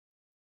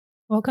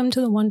Welcome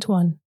to the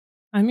One-to-One.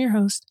 I'm your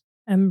host,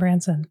 M.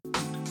 Branson.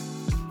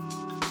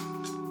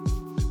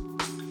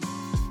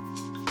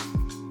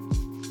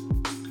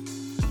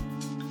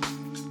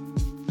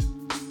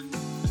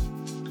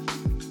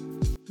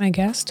 My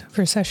guest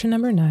for session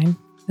number 9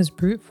 is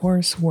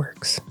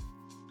bruteforce-works.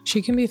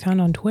 She can be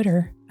found on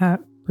Twitter at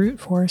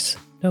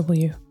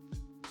bruteforce-w.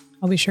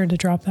 I'll be sure to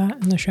drop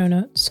that in the show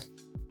notes.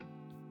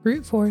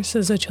 Brute Force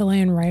is a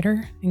Chilean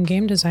writer and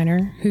game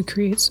designer who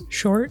creates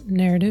short,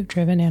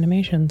 narrative-driven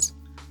animations.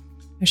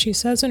 As she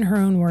says in her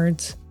own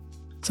words,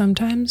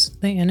 sometimes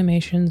the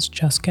animations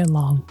just get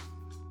long.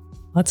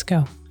 Let's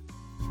go.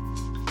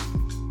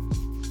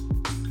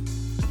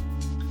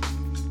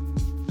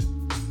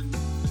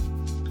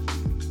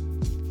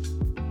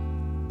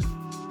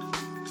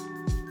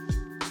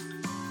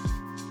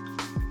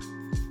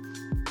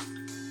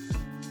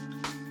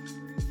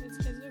 Is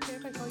it okay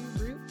if I call you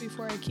Brute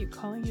before I keep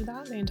calling you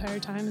that the entire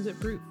time? Is it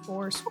Brute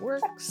Force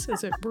Works?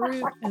 Is it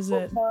Brute? Is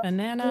it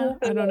Banana?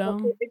 I don't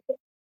know.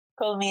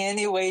 Call me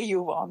any way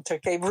you want,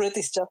 okay? Brute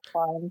is just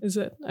fine. Is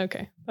it?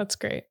 Okay, that's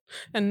great.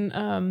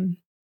 And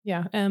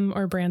yeah, M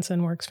or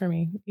Branson works for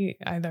me,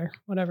 either,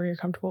 whatever you're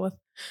comfortable with.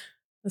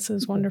 This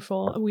is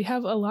wonderful. We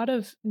have a lot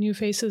of new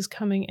faces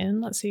coming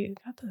in. Let's see,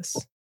 got this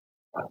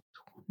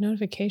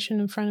notification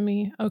in front of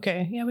me.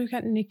 Okay, yeah, we've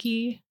got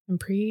Nikki and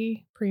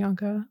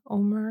Priyanka,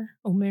 Umer.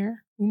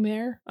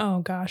 Oh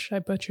gosh, I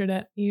butchered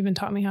it. You even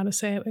taught me how to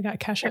say it. We got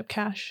Cash Up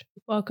Cash.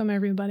 Welcome,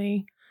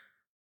 everybody.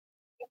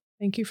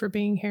 Thank you for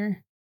being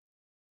here.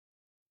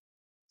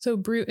 So,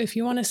 Brute, if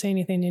you want to say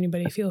anything to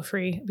anybody, feel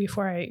free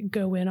before I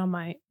go in on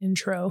my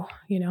intro,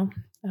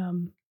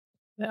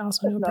 but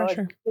also no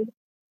pressure.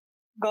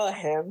 Go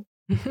ahead.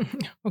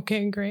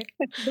 Okay, great.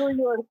 Do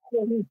your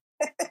thing.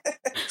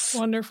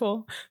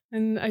 Wonderful.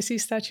 And I see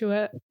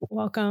Statuette.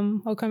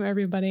 Welcome,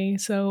 everybody.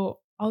 So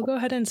I'll go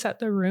ahead and set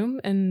the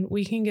room and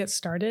we can get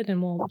started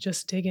and we'll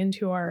just dig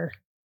into our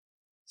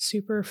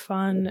super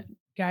fun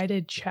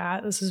guided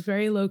chat. This is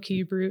very low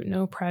key, Brute,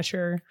 no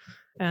pressure.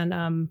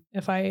 And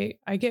if I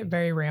get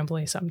very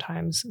rambly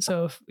sometimes,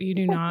 so if you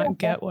do not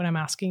get what I'm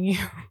asking you,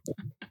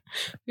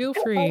 feel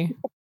free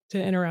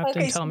to interrupt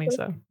and tell me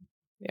so.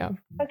 Yeah.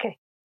 Okay.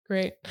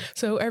 Great.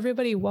 So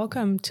everybody,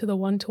 welcome to the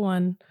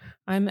One-to-One.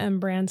 I'm M.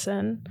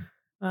 Branson.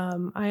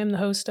 I am the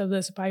host of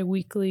this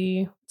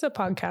bi-weekly, it's a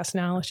podcast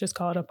now, let's just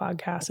call it a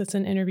podcast. It's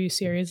an interview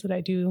series that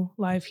I do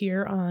live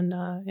here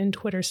on in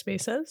Twitter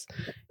Spaces.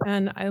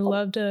 And I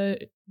love to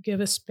give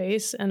a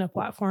space and a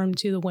platform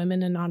to the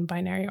women and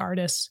non-binary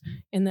artists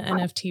in the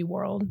NFT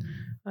world.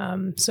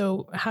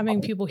 So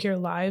having people here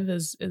live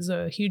is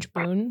a huge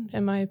boon,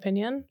 in my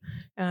opinion.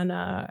 And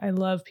I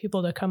love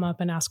people to come up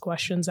and ask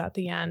questions at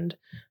the end.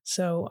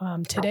 So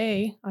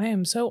today, I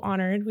am so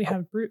honored. We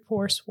have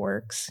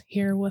bruteforce-works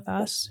here with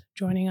us,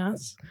 joining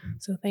us.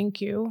 So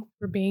thank you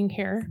for being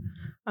here.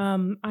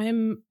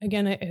 I'm,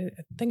 again, I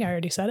think I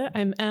already said it.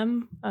 I'm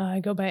M.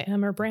 I go by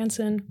M or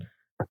Branson.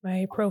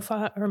 My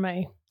profile, or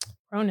my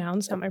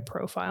pronouns, not my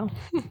profile.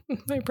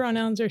 My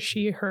pronouns are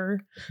she, her,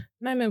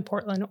 and I'm in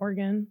Portland,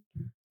 Oregon.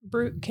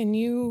 Brute, can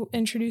you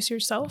introduce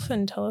yourself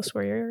and tell us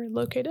where you're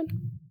located?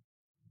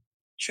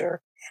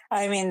 Sure.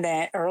 I'm in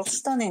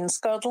Earlston in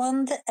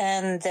Scotland,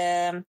 and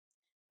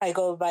I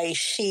go by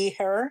she,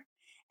 her.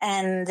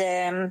 And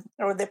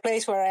or the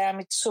place where I am,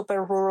 it's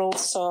super rural,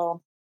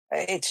 so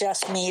it's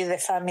just me, the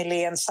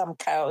family, and some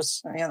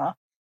cows.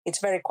 It's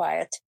very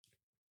quiet.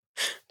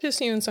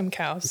 Just you and some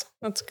cows.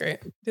 That's great.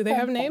 Do they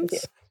have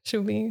names?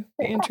 Should we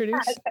be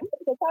introduced?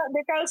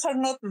 The cows are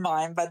not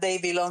mine, but they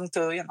belong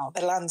to,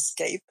 the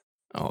landscape.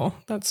 Oh,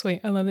 that's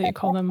sweet. I love that you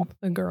call them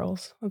the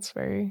girls. That's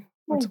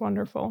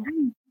wonderful.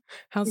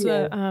 How's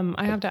the,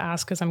 I have to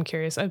ask because I'm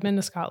curious. I've been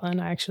to Scotland.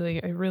 I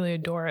really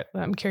adore it.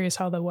 But I'm curious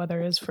how the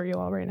weather is for you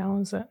all right now.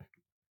 Is it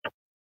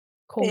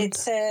cold?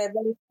 It's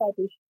very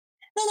Scottish.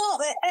 No,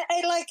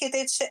 I like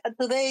it.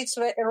 Today it's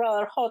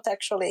rather hot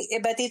actually,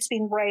 but it's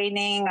been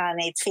raining and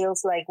it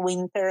feels like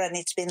winter, and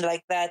it's been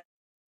like that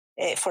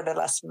for the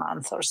last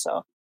month or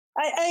so.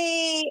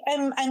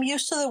 I'm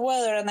used to the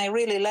weather and I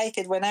really like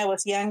it. When I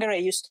was younger, I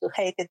used to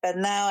hate it, but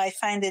now I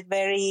find it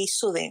very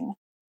soothing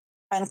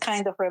and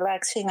kind of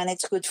relaxing, and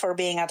it's good for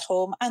being at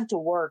home and to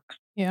work.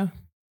 Yeah.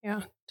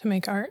 To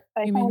make art.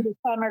 I find the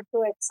summer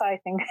too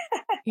exciting.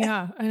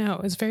 Yeah, I know.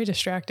 It's very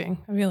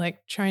distracting. I feel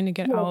like trying to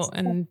get out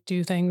and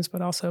do things,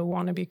 but also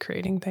want to be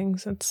creating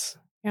things. It's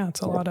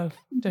a lot of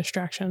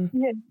distraction.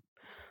 Yeah.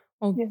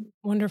 Well,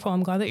 wonderful.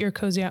 I'm glad that you're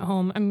cozy at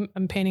home.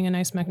 I'm painting a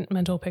nice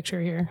mental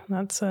picture here.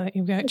 That's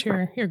you've got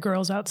your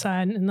girls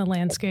outside in the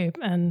landscape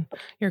and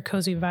your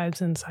cozy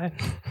vibes inside.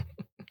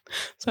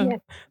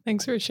 So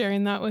thanks for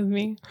sharing that with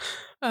me.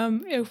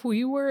 If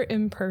we were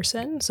in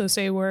person, so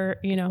say we're,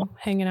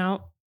 hanging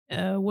out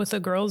with the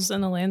girls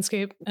in the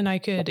landscape and I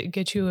could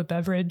get you a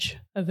beverage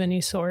of any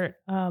sort,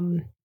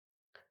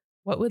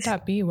 what would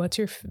that be? What's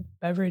your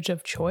beverage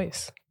of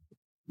choice?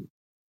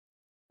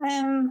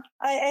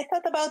 I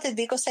thought about it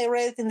because I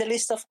read it in the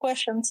list of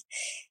questions.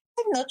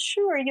 I'm not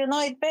sure,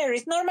 it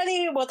varies.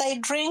 Normally what I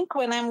drink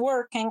when I'm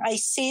working, I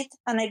sit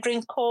and I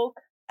drink Coke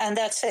and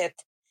that's it.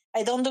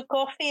 I don't do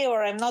coffee,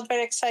 or I'm not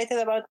very excited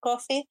about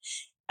coffee.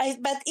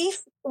 But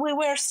if we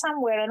were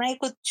somewhere and I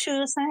could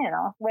choose,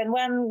 when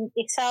one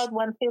is out,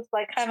 one feels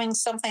like having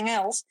something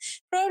else,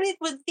 probably it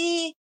would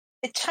be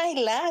a chai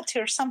latte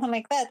or something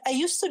like that. I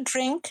used to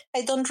drink.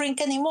 I don't drink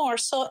anymore.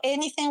 So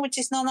anything which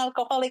is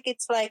non-alcoholic,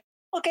 it's like,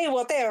 okay,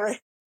 whatever.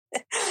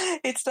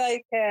 It's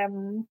like, a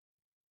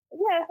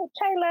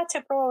chai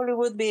latte probably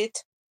would be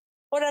it.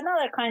 Or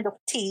another kind of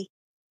tea.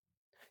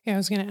 Yeah, I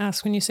was going to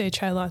ask, when you say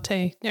chai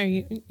latte,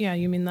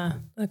 you mean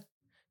the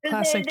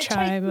classic The chai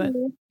chai, but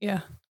tea.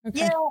 yeah.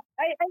 Okay. Yeah,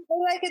 I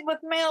like it with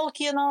milk.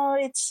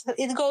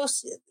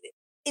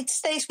 It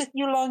stays with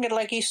you longer.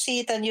 Like you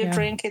see it and you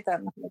drink it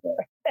and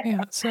whatever.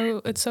 Yeah,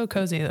 so it's so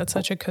cozy. That's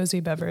such a cozy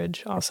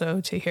beverage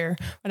also to hear.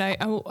 But I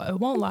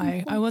won't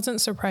lie, I wasn't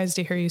surprised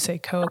to hear you say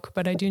Coke,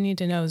 but I do need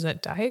to know, is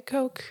it Diet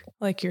Coke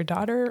like your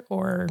daughter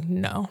or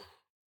no?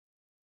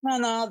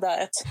 No,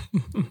 diet.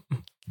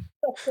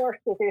 Of course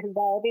it is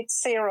diet.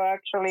 It's zero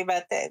actually,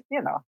 but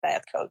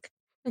Diet Coke.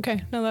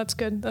 Okay, no, that's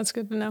good. That's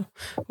good to know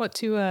what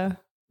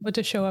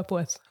to show up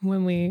with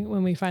when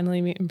we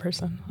finally meet in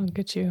person.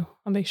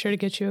 I'll make sure to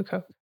get you a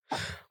Coke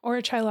or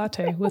a chai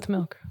latte with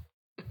milk.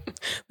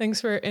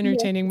 Thanks for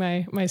entertaining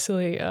my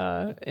silly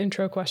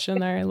intro question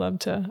there. I love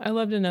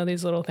to know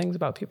these little things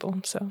about people.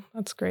 So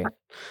that's great.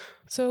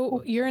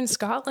 So you're in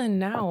Scotland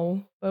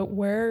now, but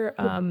where'd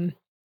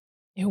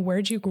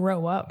you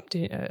grow up?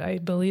 I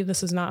believe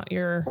this is not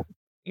your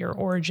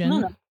origin.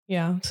 No.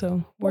 Yeah.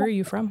 So where are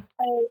you from?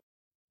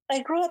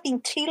 I grew up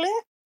in Chile,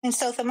 in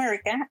South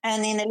America,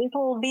 and in a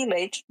little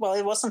village. Well,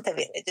 it wasn't a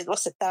village. It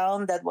was a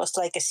town that was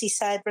like a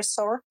seaside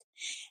resort.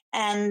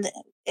 And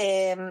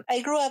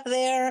I grew up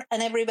there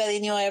and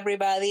everybody knew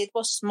everybody. It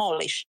was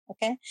smallish,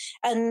 okay?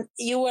 And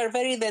you were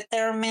very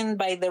determined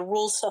by the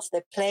rules of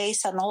the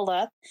place and all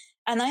that.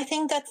 And I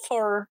think that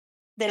for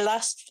the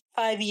last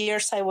 5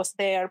 years I was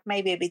there,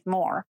 maybe a bit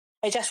more,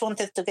 I just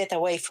wanted to get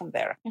away from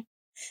there.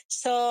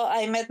 So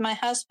I met my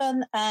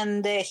husband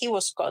and he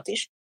was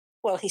Scottish.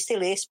 Well, he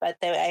still is, but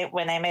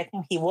when I met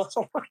him, he was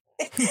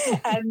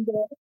already. And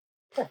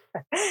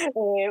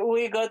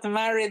we got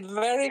married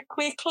very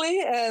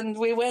quickly, and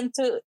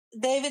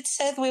David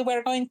said we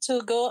were going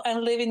to go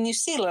and live in New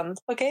Zealand,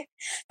 okay?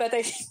 But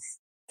I think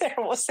there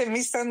was a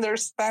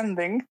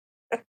misunderstanding.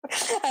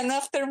 And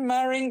after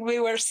marrying, we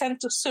were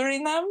sent to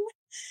Suriname,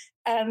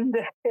 and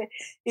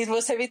it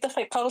was a bit of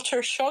a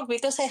culture shock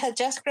because I had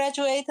just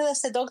graduated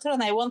as a doctor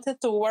and I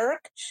wanted to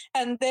work,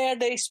 and there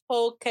they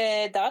spoke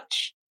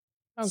Dutch.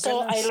 Oh, so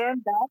goodness. I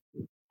learned that.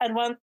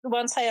 And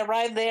once I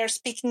arrived there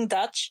speaking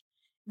Dutch,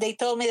 they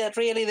told me that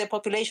really the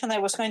population I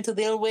was going to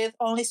deal with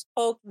only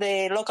spoke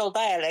the local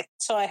dialect.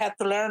 So I had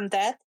to learn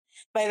that.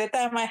 By the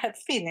time I had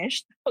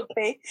finished,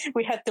 okay,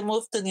 we had to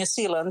move to New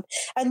Zealand.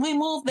 And we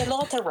moved a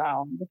lot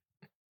around.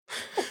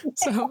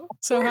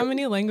 So how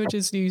many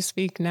languages do you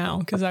speak now?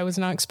 Because I was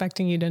not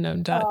expecting you to know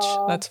Dutch.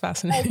 That's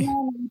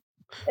fascinating.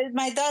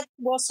 My Dutch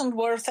wasn't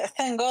worth it.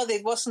 Thank God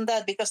it wasn't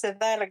that, because the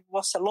dialect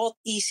was a lot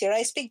easier.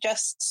 I speak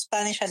just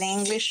Spanish and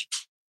English,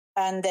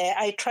 and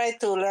I tried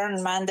to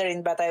learn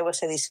Mandarin, but I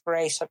was a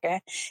disgrace, okay?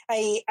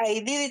 I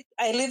did it.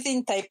 I lived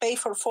in Taipei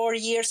for 4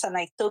 years, and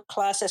I took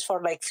classes for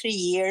like 3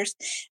 years.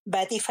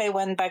 But if I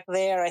went back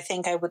there, I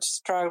think I would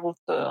struggle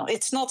to.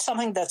 It's not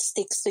something that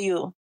sticks to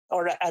you.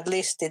 Or at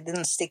least it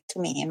didn't stick to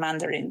me in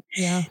Mandarin.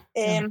 Yeah.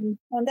 And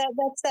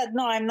that's that.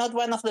 No, I'm not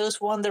one of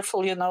those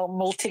wonderful,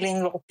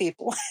 multilingual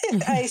people.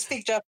 I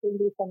speak just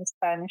English and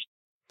Spanish.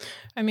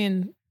 I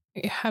mean,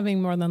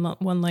 having more than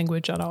one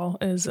language at all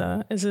is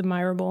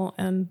admirable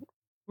and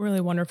really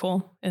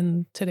wonderful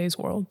in today's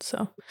world.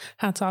 So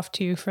hats off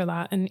to you for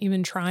that. And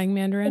even trying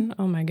Mandarin,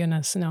 oh my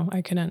goodness, no,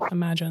 I couldn't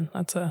imagine.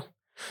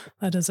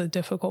 That is a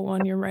difficult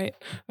one. You're right.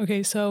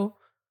 Okay, so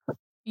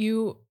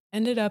you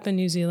ended up in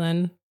New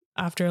Zealand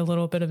after a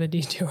little bit of a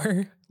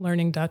detour,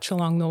 learning Dutch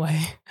along the way.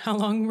 How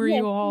long were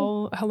you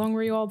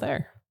all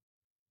there?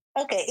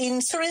 Okay, in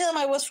Suriname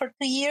I was for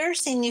 2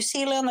 years. In New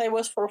Zealand I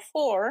was for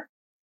 4.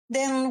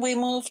 Then we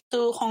moved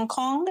to Hong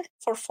Kong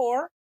for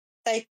 4.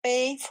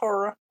 Taipei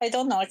for, I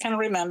don't know, I can't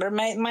remember.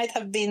 Might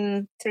have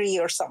been 3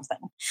 or something.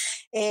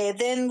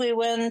 Then we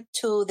went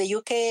to the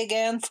UK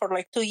again for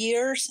like 2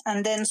 years,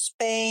 and then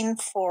Spain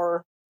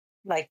for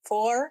like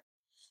 4.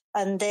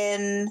 And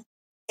then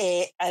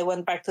I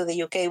went back to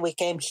the UK. We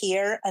came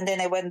here, and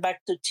then I went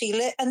back to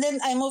Chile, and then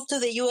I moved to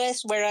the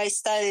US where I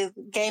studied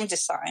game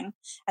design,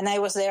 and I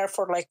was there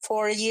for like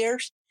 4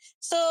 years.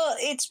 So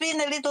it's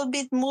been a little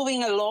bit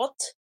moving a lot,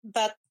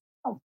 but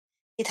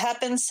it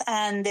happens,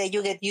 and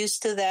you get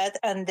used to that.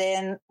 And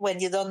then when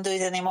you don't do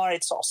it anymore,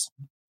 it's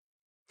awesome.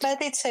 But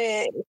it's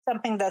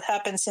something that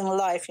happens in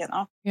life,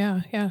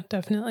 Yeah,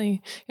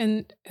 definitely.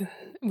 And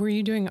were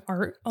you doing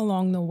art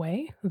along the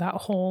way, that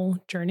whole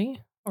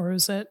journey? Or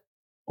was it,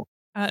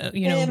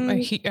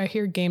 I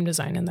hear game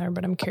design in there,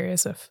 but I'm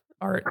curious if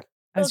art,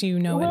 as you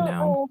know it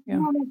now.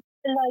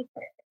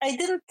 Like, I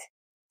didn't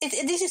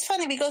this is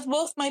funny because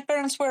both my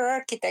parents were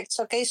architects,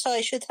 okay? So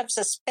I should have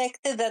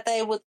suspected that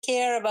I would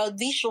care about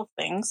visual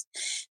things.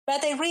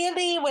 But I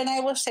really, when I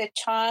was a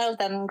child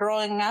and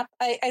growing up,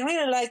 I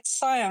really liked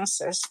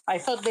sciences. I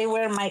thought they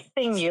were my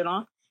thing, you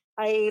know?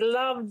 I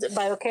loved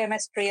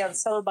biochemistry and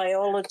cell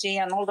biology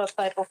and all those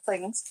type of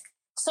things.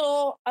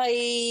 So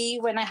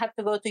when I had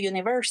to go to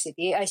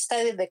university, I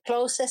studied the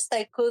closest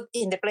I could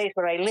in the place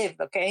where I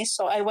lived, okay?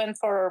 So I went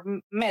for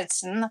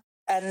medicine,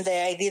 and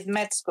I did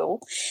med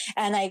school,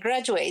 and I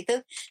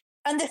graduated.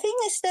 And the thing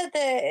is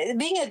that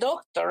being a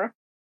doctor,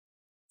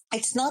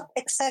 it's not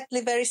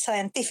exactly very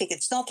scientific.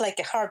 It's not like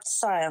a hard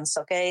science,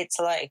 okay? It's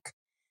like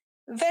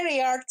very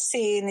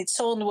artsy in its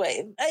own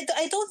way.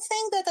 I don't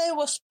think that I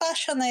was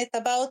passionate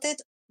about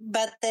it,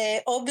 but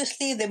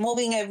obviously the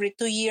moving every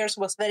 2 years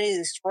was very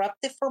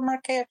disruptive for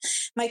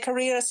my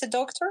career as a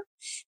doctor.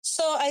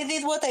 So I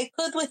did what I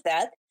could with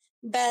that.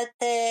 But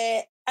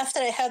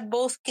after I had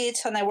both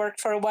kids and I worked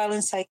for a while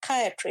in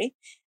psychiatry,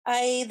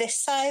 I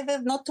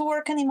decided not to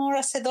work anymore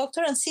as a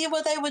doctor and see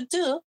what I would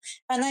do.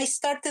 And I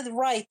started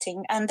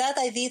writing, and that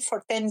I did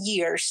for 10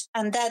 years.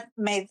 And that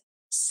made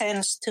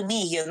sense to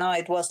me, you know.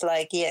 It was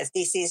like, yes,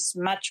 this is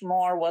much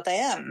more what I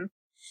am.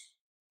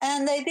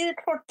 And I did it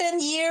for 10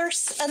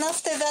 years. And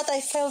after that,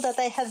 I felt that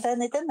I had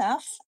done it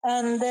enough.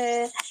 And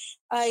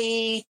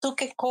I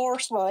took a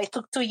course. Well, I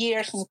took 2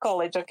 years in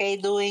college, okay,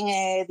 doing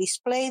a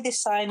display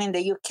design in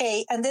the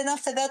UK. And then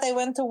after that, I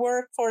went to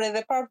work for a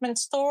department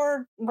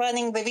store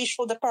running the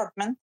visual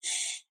department.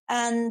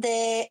 And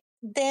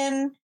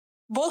then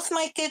both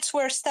my kids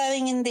were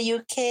studying in the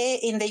UK,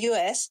 in the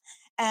US.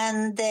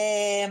 And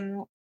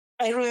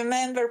I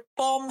remember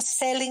Pom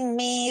selling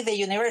me the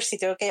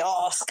university. Okay,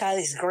 oh, Scott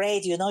is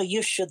great. You know,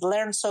 you should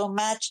learn so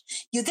much.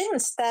 You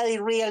didn't study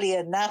really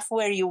enough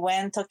where you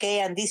went,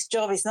 okay, and this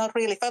job is not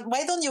really fun.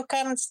 Why don't you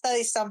come and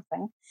study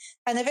something?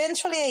 And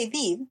eventually I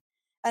did.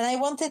 And I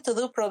wanted to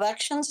do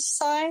production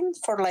design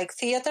for like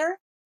theater.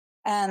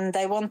 And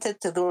I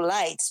wanted to do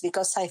lights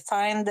because I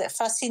find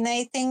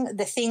fascinating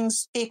the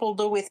things people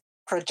do with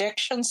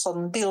projections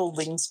on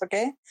buildings,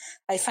 okay?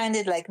 I find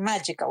it like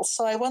magical.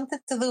 So I wanted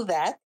to do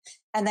that.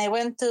 And I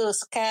went to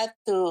SCAD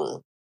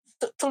to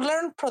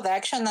learn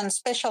production and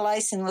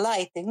specialize in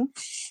lighting.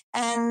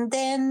 And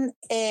then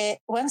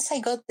once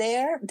I got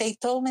there, they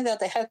told me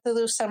that I had to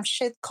do some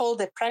shit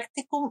called a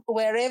practicum,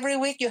 where every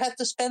week you had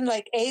to spend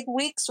like 8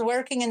 weeks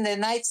working in the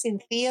nights in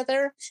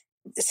theater,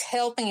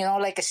 helping, you know,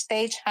 like a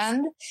stage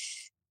hand.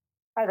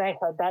 And I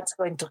thought, that's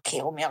going to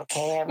kill me,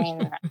 okay? I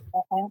mean,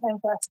 I'm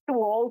just too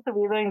old to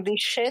be doing this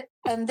shit.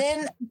 And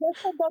then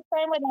just at that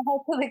time when I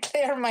had to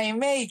declare my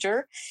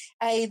major,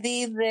 I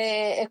did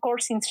a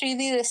course in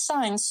 3D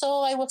design.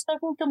 So I was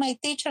talking to my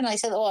teacher and I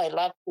said, oh, I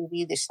love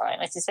 3D design.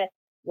 And she said,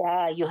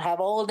 yeah, you have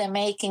all the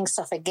makings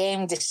of a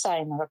game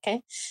designer,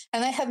 okay?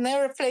 And I had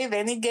never played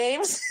any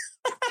games.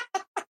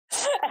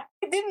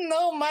 I didn't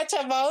know much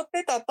about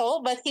it at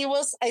all, but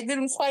I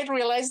didn't quite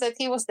realize that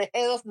he was the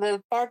head of the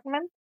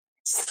department.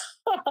 So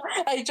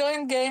I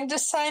joined game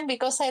design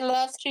because I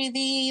love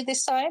 3D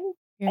design.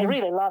 Yeah. I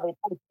really love it.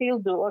 I still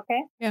do,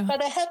 okay? Yeah.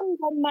 But I haven't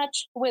done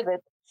much with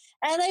it.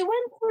 And I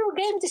went through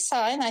game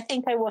design. I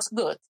think I was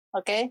good,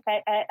 okay?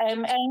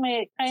 I'm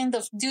a kind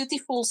of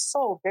dutiful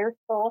soldier.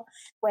 So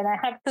when I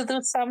have to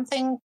do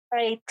something,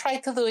 I try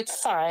to do it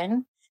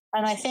fine.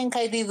 And I think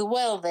I did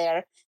well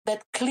there.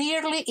 But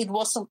clearly it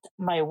wasn't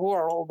my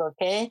world,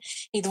 okay?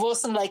 It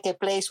wasn't like a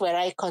place where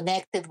I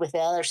connected with the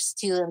other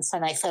students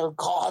and I felt,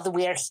 God,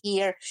 we are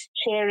here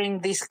sharing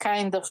this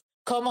kind of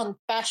common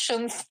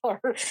passion for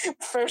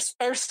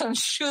first-person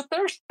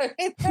shooters. I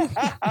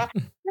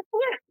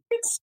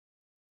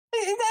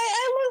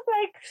was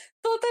like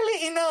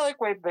totally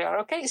inadequate there,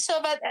 okay?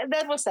 So, but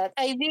that was that.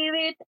 I did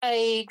it.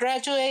 I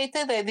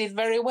graduated. I did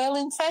very well,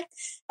 in fact.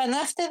 And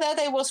after that,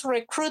 I was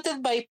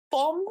recruited by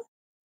Pom,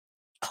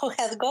 who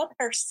had got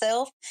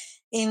herself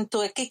into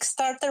a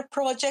Kickstarter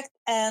project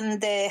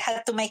and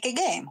had to make a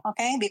game,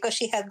 okay? Because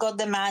she had got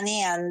the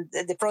money and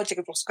the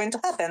project was going to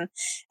happen.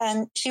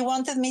 And she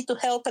wanted me to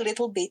help a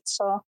little bit,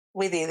 so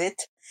we did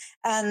it.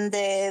 And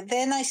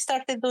then I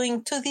started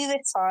doing 2D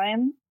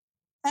design.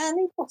 And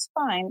it was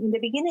fine. In the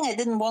beginning, I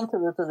didn't want to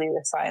do 2D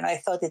design. I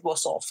thought it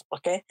was awful,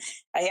 okay?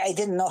 I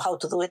didn't know how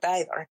to do it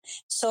either.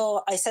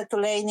 So I said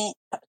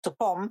to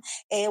Pom,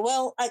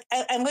 well,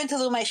 I'm going to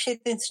do my shit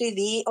in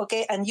 3D,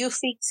 okay? And you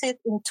fix it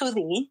in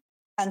 2D.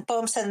 And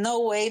Pom said,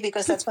 no way,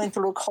 because that's going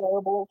to look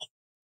horrible.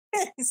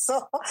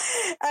 So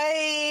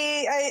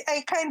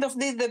I kind of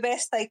did the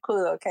best I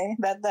could, okay?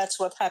 That's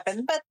what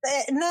happened. But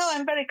now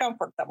I'm very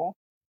comfortable.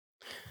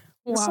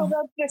 Wow. So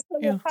that's just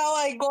how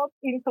I got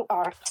into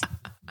art.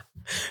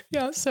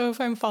 Yeah, so if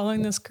I'm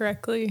following this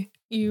correctly,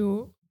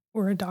 you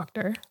were a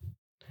doctor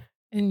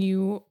and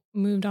you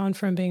moved on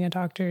from being a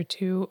doctor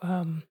to,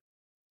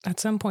 at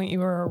some point you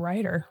were a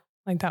writer.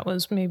 Like that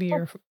was maybe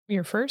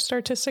your first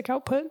artistic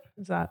output.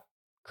 Is that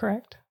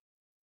correct?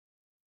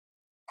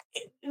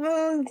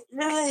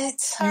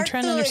 It's hard I'm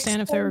trying to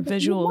understand if there were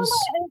visuals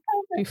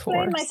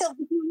before. Myself,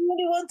 if you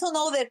really want to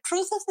know the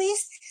truth of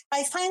this,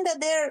 I find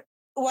that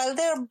while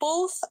they're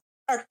both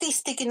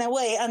artistic in a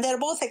way, and they're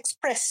both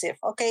expressive.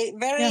 Okay,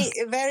 very,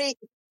 very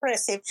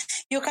expressive.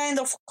 You kind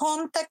of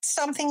contact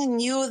something in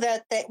you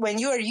that when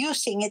you are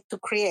using it to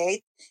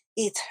create,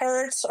 it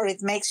hurts or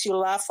it makes you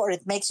laugh or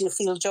it makes you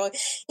feel joy.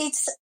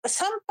 It's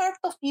some part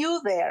of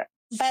you there,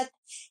 but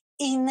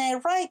in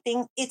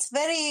writing, it's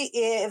very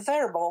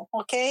verbal.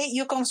 Okay,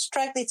 you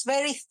construct. It's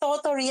very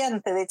thought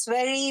oriented. It's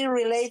very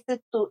related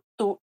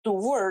to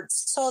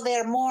words. So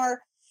they're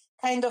more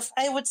kind of,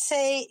 I would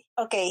say,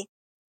 okay,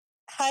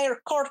 higher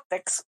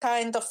cortex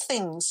kind of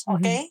things.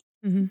 Okay,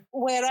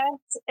 whereas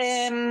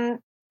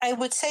I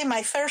would say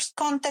my first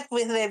contact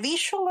with the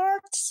visual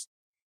arts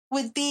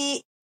would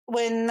be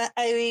when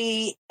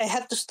I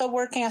had to stop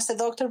working as a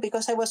doctor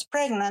because I was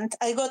pregnant.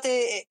 I got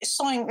a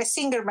sewing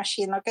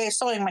machine,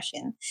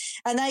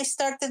 and I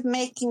started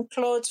making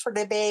clothes for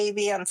the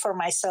baby and for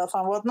myself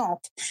and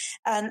whatnot.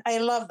 And I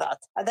love that.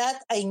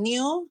 That I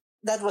knew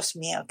that was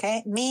me.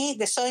 Okay, me,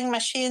 the sewing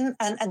machine,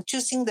 and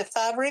choosing the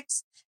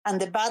fabrics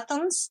and the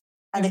buttons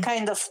and the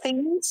kind of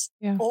things.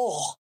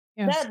 Oh.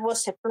 Yeah. That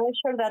was a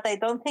pleasure that I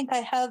don't think I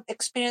have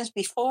experienced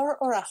before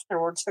or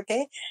afterwards.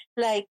 Okay,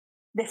 like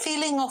the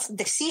feeling of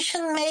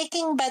decision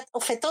making, but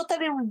of a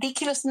totally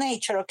ridiculous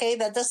nature. Okay,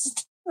 that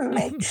doesn't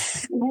make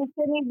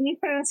any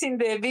difference in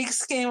the big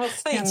scheme of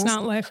things. Yeah, it's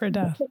not life or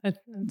death.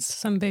 It's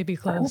some baby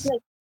clothes.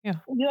 Like,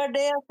 you are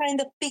there, kind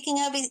of picking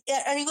up.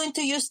 Are you going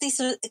to use this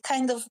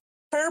kind of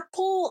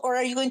purple, or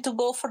are you going to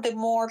go for the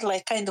more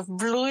like kind of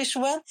bluish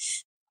one?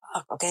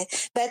 Okay,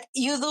 but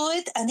you do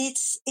it, and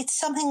it's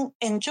something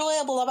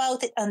enjoyable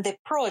about it, and the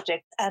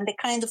project, and the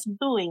kind of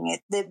doing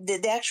it,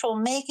 the actual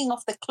making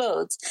of the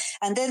clothes,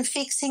 and then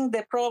fixing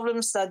the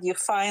problems that you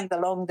find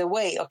along the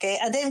way. Okay,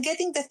 and then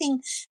getting the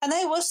thing. And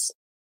I was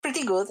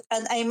pretty good,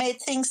 and I made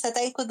things that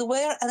I could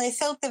wear, and I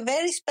felt a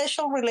very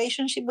special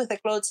relationship with the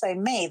clothes I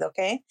made.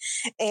 Okay,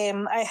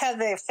 I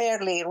had a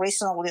fairly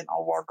reasonable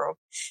wardrobe.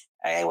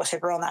 I was a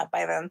grown-up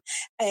by then.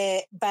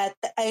 But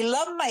I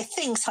love my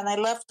things and I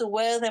love to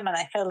wear them, and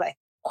I felt like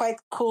quite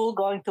cool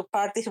going to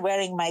parties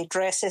wearing my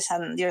dresses,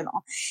 and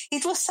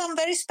it was some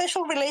very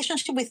special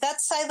relationship with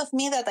that side of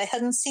me that I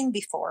hadn't seen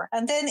before.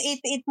 And then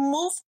it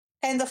moved,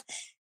 kind of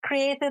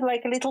created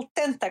like a little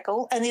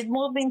tentacle, and it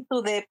moved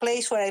into the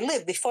place where I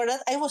lived. Before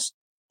that, I was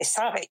a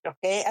savage.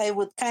 Okay, I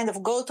would kind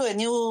of go to a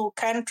new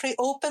country,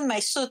 open my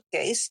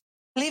suitcase,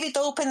 leave it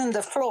open on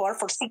the floor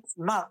for 6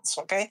 months,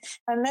 okay?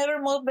 And never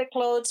move the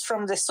clothes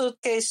from the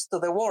suitcase to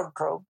the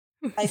wardrobe.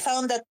 I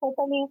found that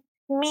totally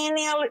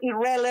menial,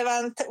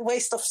 irrelevant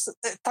waste of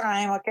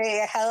time,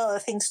 okay? I had other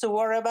things to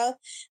worry about.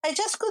 I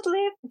just could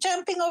live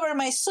jumping over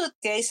my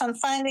suitcase and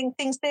finding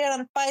things there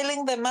and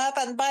piling them up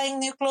and buying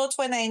new clothes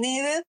when I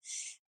needed.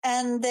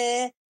 And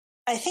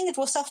I think it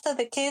was after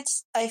the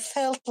kids, I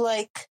felt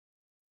like,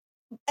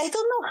 I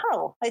don't know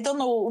how, I don't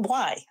know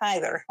why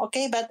either,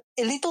 okay? But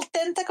a little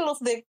tentacle of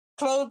the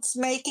clothes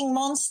making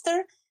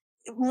monster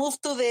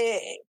moved to the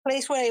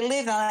place where I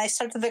live, and I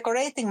started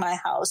decorating my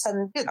house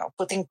and,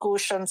 putting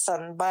cushions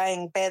and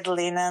buying bed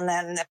linen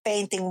and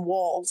painting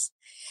walls.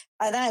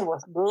 And I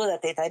was good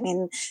at it. I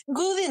mean,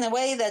 good in a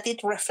way that it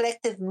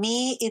reflected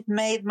me. It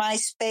made my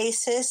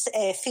spaces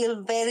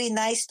feel very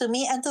nice to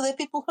me and to the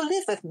people who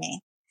live with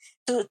me,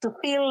 to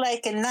feel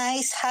like a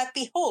nice,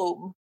 happy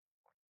home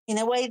in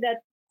a way that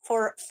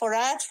for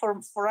us,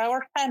 for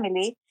our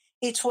family,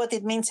 it's what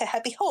it means, a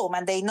happy home.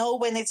 And they know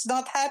when it's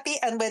not happy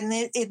and when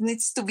it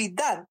needs to be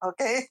done.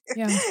 Okay.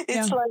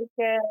 It's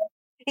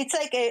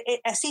like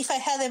as if I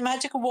had a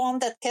magic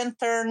wand that can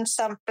turn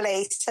some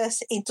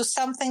places into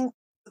something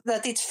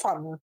that it's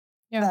fun.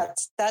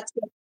 That's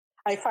what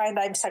I find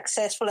I'm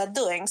successful at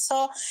doing.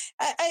 So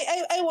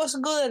I was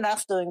good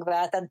enough doing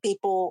that, and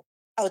people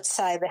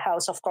outside the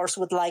house, of course,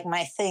 would like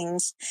my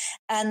things.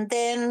 And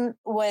then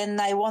when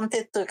I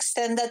wanted to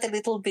extend that a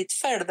little bit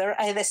further,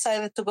 I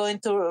decided to go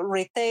into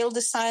retail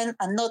design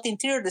and not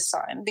interior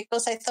design,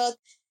 because I thought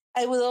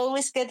I would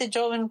always get a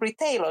job in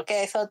retail.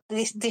 Okay, I thought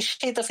this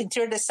shit of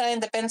interior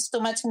design depends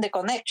too much on the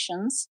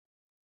connections,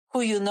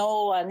 who you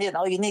know, and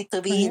you need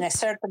to be in a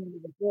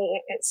certain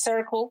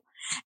circle.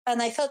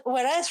 And I thought,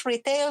 whereas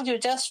retail, you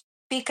just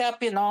pick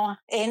up,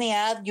 any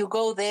ad, you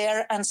go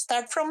there and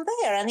start from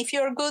there. And if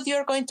you're good,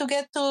 you're going to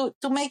get to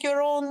make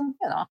your own,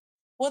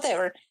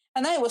 whatever.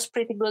 And I was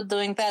pretty good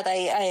doing that.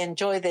 I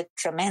enjoyed it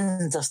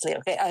tremendously.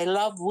 Okay, I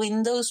love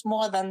windows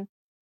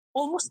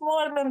almost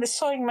more than the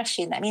sewing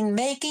machine. I mean,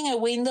 making a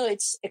window,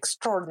 it's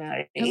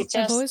extraordinary.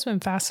 I've always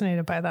been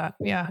fascinated by that.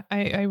 Yeah,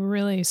 I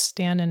really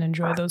stand and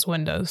enjoy those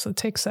windows. It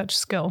takes such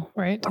skill,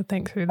 right, to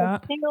think through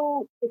that.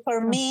 For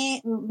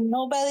me,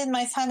 nobody in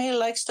my family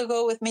likes to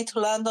go with me to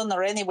London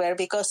or anywhere,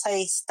 because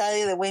I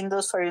study the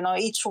windows for,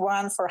 each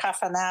one for half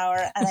an hour,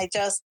 and I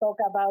just talk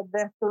about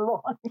them too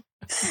long.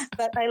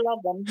 But I love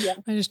them. Yeah,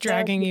 I'm just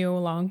dragging you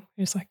along.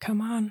 You're just like,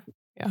 come on.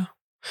 Yeah.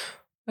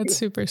 That's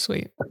super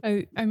sweet.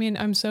 I mean,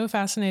 I'm so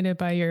fascinated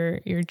by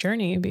your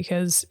journey,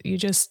 because you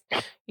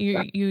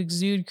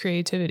exude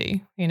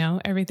creativity,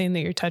 everything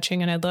that you're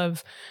touching. And I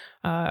love,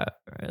 a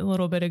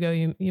little bit ago,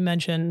 you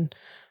mentioned,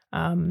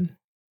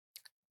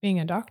 being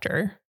a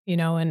doctor,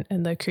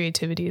 and the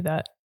creativity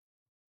that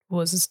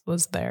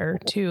was there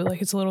too.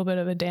 Like it's a little bit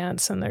of a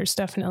dance, and there's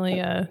definitely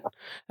a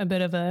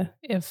bit of a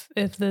if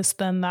this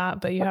then that,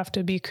 but you have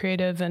to be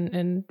creative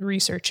and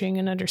researching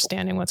and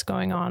understanding what's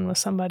going on with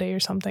somebody or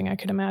something. I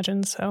could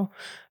imagine. So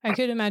I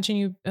could imagine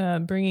you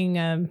bringing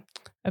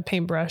a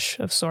paintbrush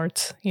of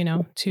sorts,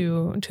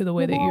 to the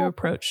way that you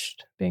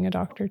approached being a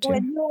doctor too.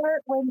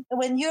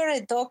 When you're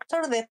a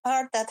doctor, the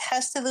part that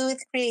has to do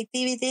with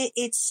creativity,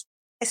 it's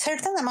a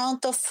certain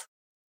amount of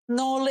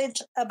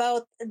knowledge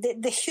about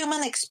the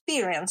human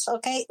experience,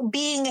 okay?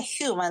 Being a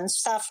human,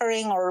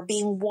 suffering or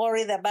being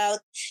worried about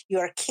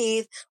your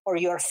kid or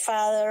your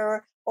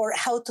father or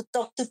how to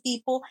talk to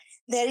people.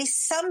 There is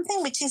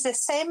something which is the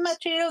same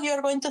material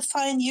you're going to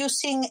find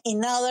using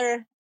in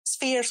other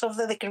spheres of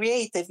the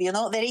creative,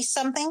 There is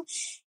something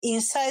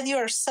inside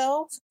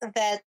yourself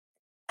that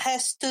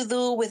has to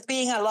do with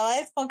being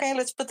alive, okay,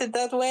 let's put it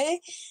that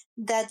way,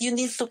 that you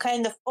need to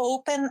kind of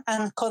open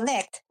and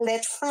connect,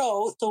 let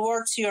flow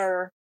towards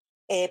your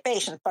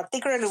patient,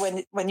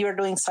 particularly when you're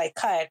doing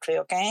psychiatry,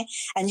 okay?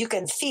 And you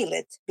can feel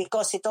it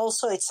because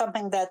it's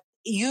something that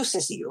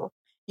uses you.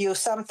 You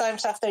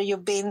sometimes, after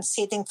you've been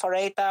sitting for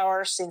 8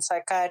 hours in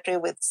psychiatry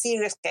with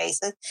serious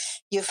cases,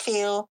 you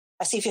feel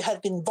as if you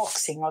had been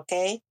boxing,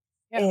 okay?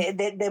 Yeah.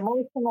 The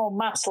emotional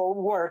muscle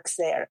works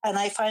there. And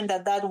I find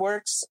that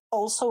works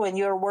also when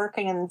you're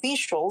working in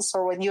visuals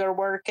or when you're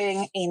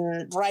working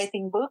in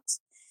writing books.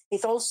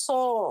 It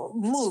also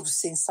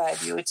moves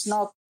inside you. It's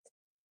not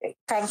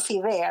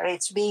comfy there.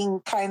 It's being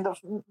kind of,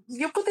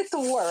 you put it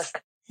to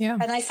work. Yeah.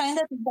 And I find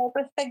that in that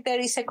respect, there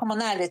is a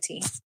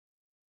commonality.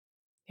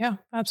 Yeah,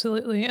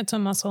 absolutely. It's a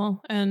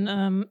muscle.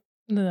 And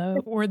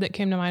the word that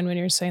came to mind when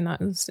you were saying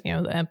that is, the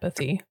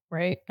empathy,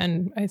 right?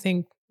 And I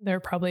think there are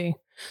probably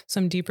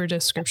some deeper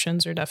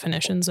descriptions or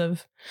definitions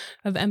of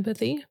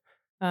empathy.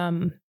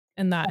 And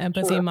that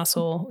empathy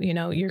muscle,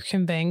 you're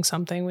conveying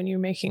something when you're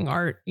making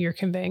art, you're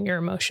conveying your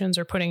emotions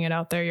or putting it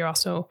out there. You're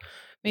also,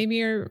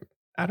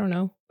 I don't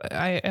know.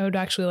 I would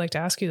actually like to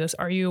ask you this.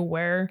 Are you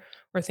aware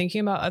or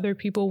thinking about other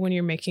people when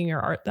you're making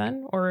your art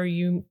then? Or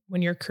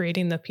when you're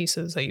creating the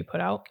pieces that you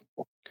put out,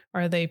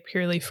 are they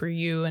purely for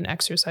you and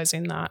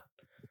exercising that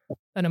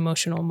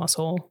emotional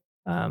muscle?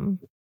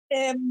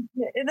 I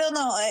don't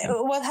know. Yeah.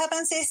 What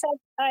happens is that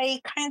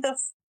I kind of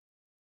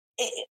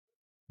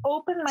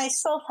open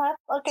myself up,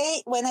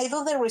 okay? When I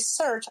do the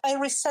research, I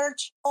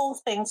research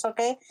all things,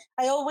 okay?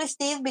 I always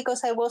did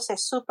because I was a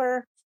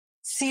super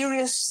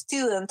serious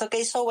student,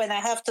 okay? So when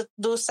I have to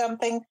do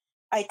something,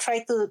 I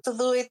try to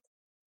do it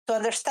to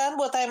understand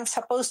what I'm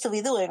supposed to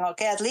be doing,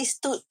 okay? At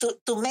least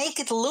to make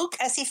it look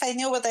as if I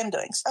knew what I'm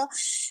doing. So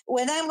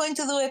when I'm going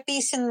to do a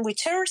piece in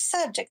whichever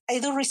subject, I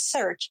do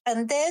research.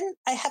 And then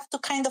I have to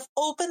kind of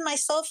open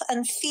myself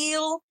and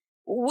feel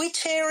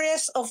which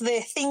areas of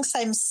the things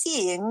I'm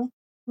seeing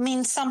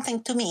mean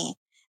something to me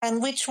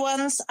and which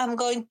ones I'm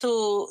going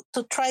to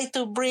try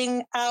to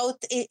bring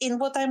out in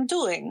what I'm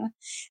doing.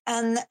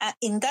 And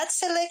in that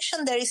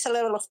selection, there is a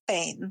level of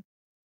pain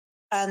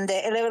and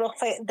a level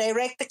of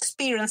direct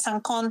experience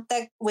and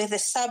contact with the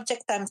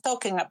subject I'm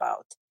talking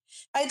about.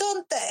 I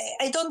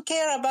don't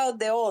care about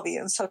the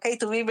audience, okay?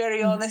 To be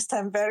very honest,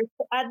 I'm very,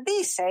 at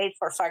this age,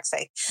 for fuck's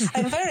sake,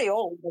 I'm very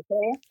old,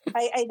 okay?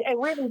 I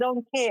really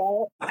don't care.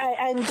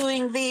 I'm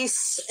doing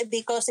this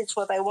because it's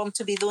what I want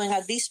to be doing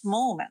at this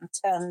moment.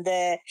 And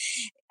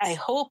I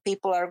hope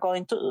people are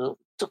going to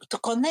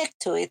connect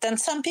to it. And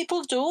some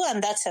people do,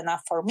 and that's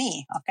enough for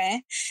me,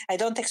 okay? I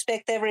don't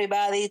expect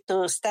everybody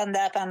to stand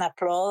up and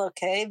applaud,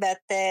 okay? But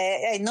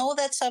I know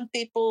that some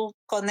people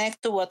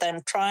connect to what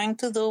I'm trying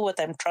to do, what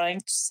I'm trying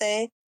to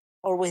say,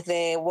 or with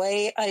the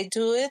way I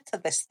do it,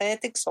 the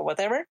aesthetics or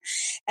whatever.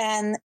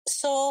 And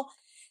so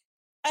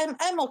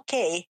I'm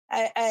okay.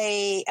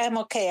 I'm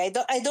okay.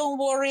 I don't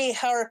worry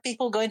how are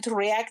people going to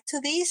react to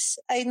this.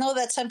 I know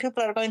that some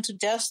people are going to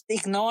just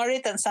ignore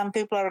it and some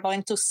people are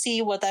going to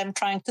see what I'm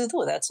trying to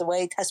do. That's the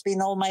way it has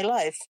been all my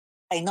life.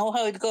 I know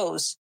how it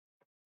goes.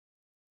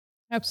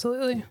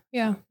 Absolutely.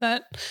 Yeah. I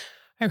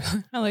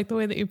like the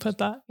way that you put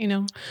that,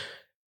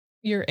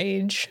 your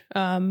age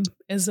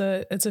it's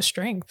a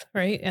strength,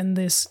 right? And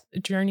this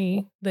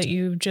journey that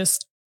you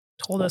just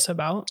told us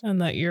about and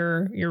that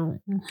you're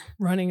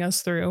running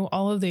us through,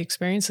 all of the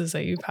experiences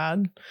that you've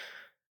had,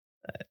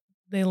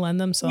 they lend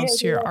themselves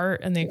to your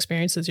art and the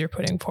experiences you're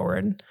putting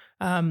forward.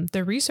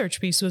 The research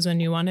piece was a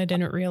new one. I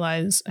didn't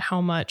realize how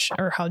much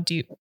or how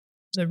deep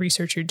the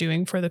research you're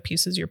doing for the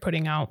pieces you're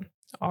putting out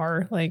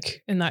are,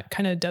 like, and that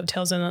kind of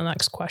dovetails in the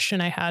next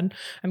question I had.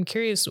 I'm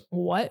curious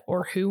what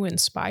or who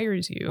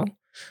inspires you.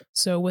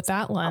 So with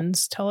that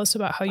lens, tell us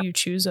about how you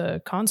choose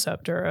a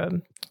concept or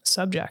a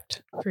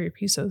subject for your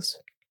pieces.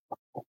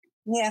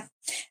 Yeah,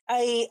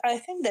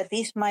 I think that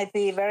this might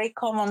be very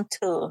common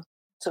to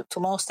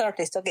most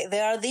artists. Okay,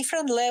 there are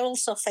different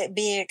levels of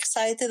being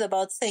excited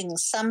about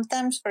things.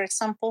 Sometimes, for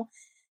example,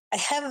 I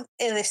have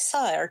a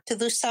desire to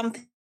do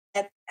something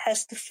that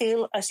has to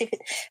feel as if it.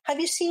 Have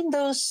you seen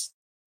those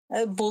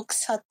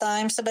books at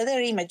times, but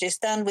they're images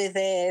done with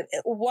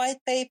white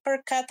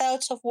paper,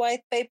 cutouts of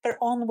white paper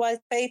on white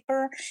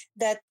paper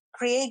that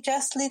create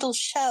just little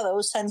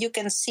shadows and you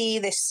can see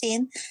the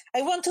scene.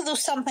 I want to do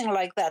something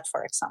like that,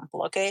 for example,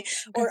 okay?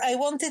 Or I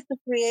wanted to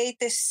create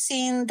a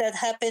scene that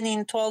happened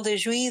in Toile de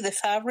Juillet, the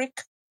fabric.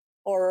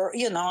 Or,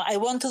 I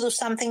want to do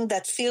something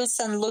that feels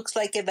and looks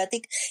like a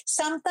batik.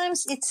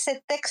 Sometimes it's a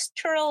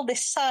textural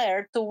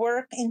desire to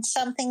work in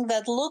something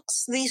that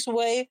looks this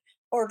way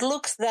or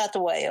looks that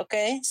way,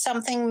 okay?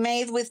 Something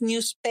made with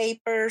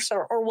newspapers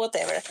or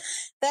whatever.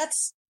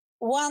 That's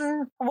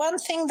one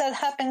thing that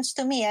happens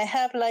to me. I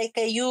have like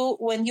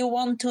when you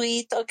want to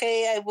eat, okay,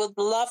 I would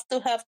love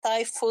to have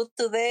Thai food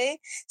today.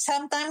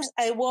 Sometimes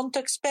I want to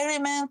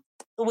experiment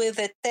with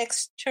a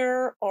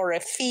texture or a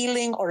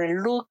feeling or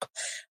a look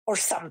or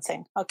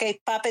something, okay?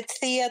 Puppet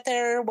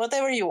theater,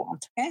 whatever you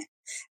want, okay?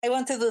 I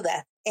want to do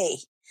that, A.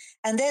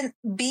 And then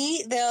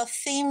B, there are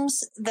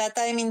themes that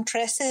I'm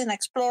interested in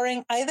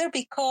exploring, either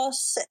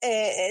because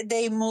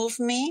they move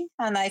me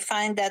and I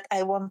find that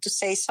I want to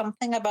say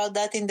something about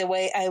that in the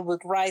way I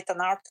would write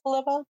an article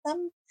about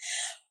them,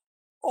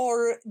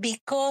 or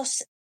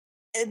because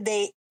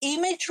the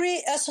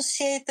imagery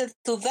associated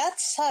to that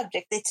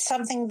subject, it's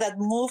something that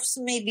moves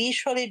me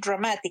visually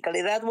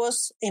dramatically. That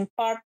was in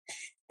part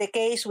the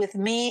case with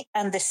me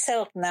and the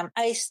Selknam.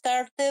 I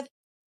started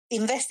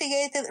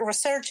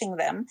researching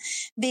them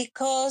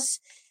because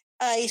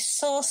I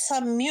saw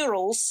some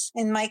murals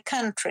in my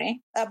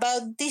country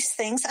about these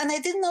things, and I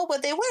didn't know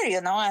what they were,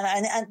 and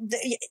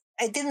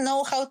I didn't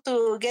know how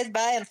to get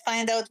by and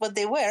find out what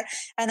they were.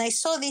 And I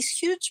saw these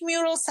huge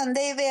murals, and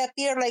they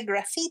appear like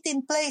graffiti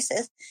in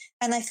places.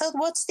 And I thought,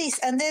 what's this?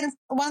 And then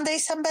one day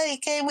somebody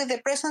came with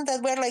a present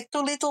that were like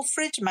 2 little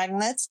fridge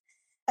magnets,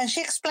 and she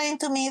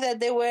explained to me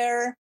that they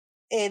were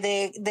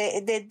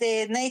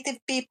the native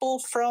people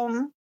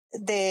from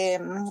the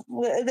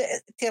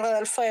Tierra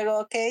del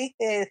Fuego, okay,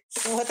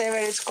 whatever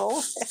it's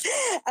called,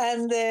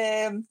 and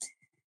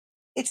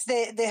it's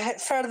the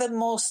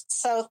furthermost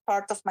south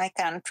part of my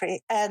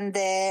country. And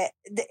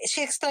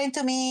she explained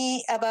to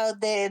me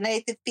about the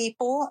native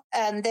people,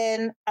 and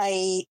then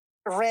I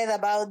read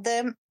about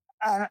them,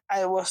 and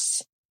I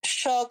was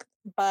shocked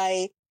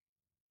by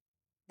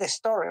the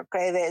story,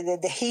 okay,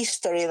 the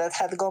history that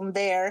had gone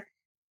there.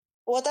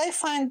 What I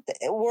find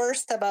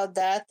worst about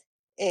that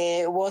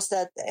was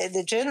that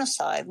the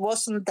genocide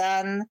wasn't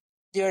done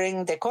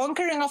during the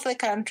conquering of the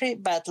country,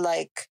 but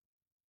like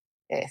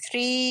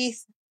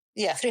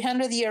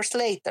 300 years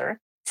later,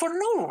 for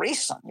no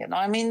reason.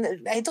 I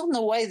mean, I don't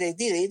know why they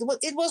did it.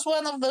 It was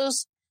one of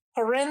those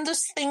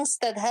horrendous things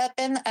that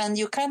happened, and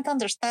you can't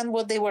understand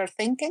what they were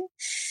thinking.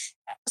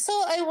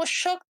 So I was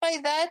shocked by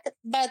that,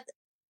 but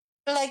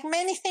like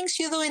many things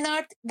you do in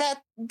art,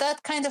 that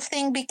kind of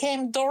thing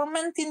became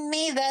dormant in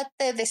me, that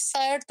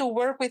desire to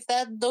work with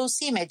those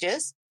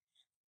images.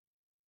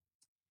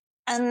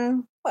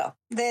 And well,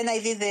 then I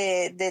did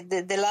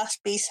the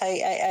last piece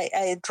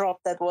I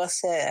dropped, that was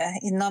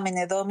in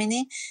Nomine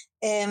Domini.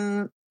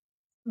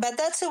 But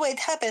that's the way it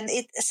happened.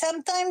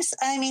 Sometimes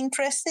I'm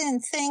interested in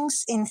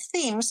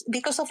themes,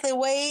 because of the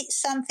way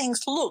some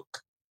things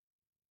look.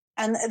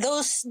 And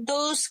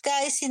those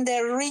guys in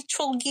their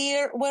ritual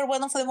gear were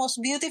one of the most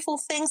beautiful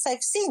things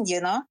I've seen,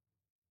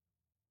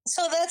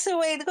 So that's the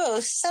way it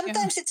goes.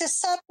 Sometimes it's a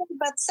subject,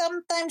 but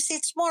sometimes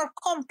it's more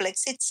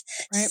complex. It's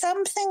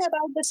something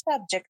about the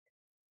subject.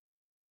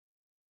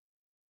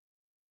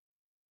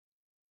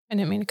 I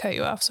didn't mean to cut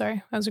you off.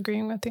 Sorry. I was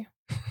agreeing with you.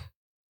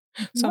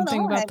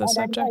 Something about the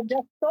subject. I'm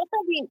just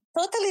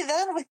totally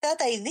done with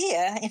that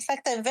idea. In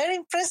fact, I'm very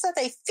impressed that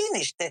I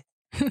finished it.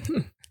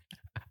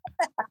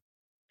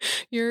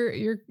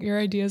 Your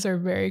ideas are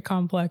very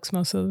complex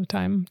most of the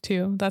time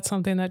too. That's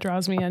something that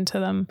draws me into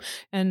them,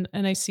 and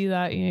I see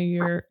that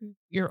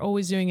you're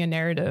always doing a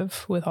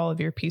narrative with all of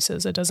your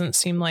pieces. It doesn't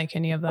seem like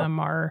any of them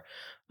are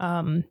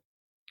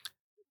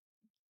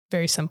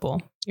very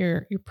simple.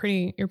 You're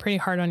pretty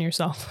hard on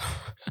yourself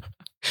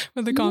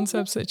with the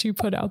concepts that you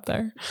put out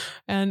there,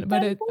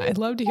 but I'd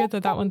love to hear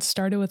that one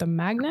started with a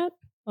magnet,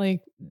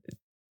 like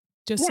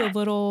just a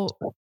little.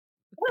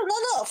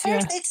 Well, no.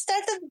 First, it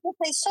started because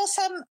I saw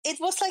some. It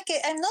was like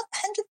I'm not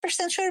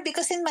 100% sure,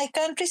 because in my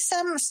country,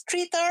 some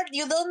street art,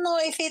 you don't know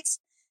if it's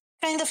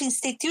kind of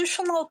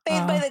institutional,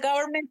 paid by the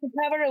government to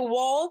cover a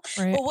wall,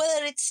 or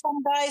whether it's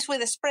some guys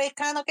with a spray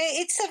can. Okay,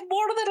 it's a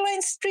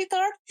borderline street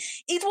art.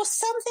 It was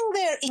something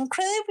there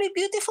incredibly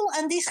beautiful,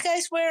 and these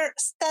guys were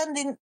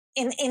standing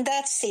in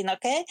that scene,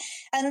 okay?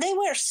 And they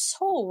were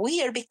so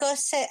weird,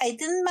 because I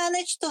didn't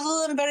manage to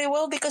do them very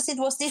well, because it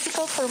was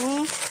difficult for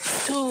me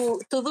to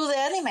do the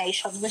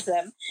animation with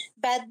them.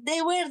 But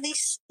they wear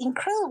these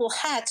incredible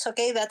hats,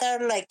 okay, that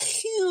are like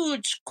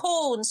huge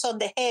cones on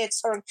the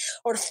heads,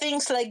 or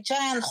things like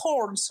giant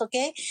horns,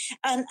 okay?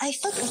 And I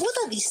thought, what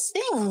are these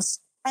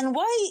things? And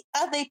why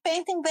are they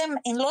painting them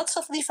in lots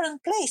of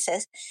different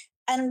places?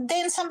 And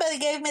then somebody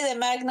gave me the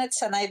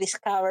magnets, and I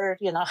discovered,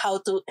 how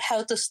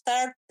to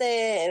start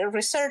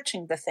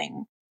researching the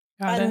thing.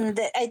 I didn't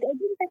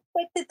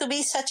expect it to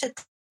be such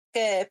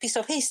a piece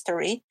of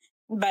history,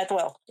 but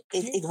well,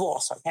 it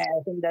was. Okay?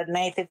 I think that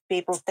native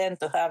people tend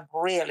to have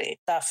really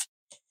tough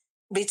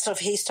bits of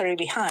history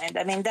behind.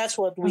 I mean, that's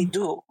what we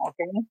do,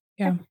 okay?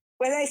 Yeah.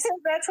 When I say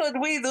that's what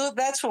we do,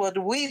 that's what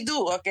we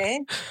do,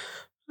 okay?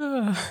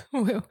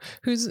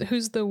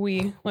 Who's the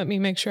we? Let me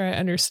make sure I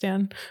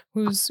understand.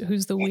 Who's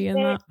the we in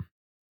that?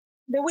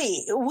 The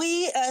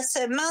we as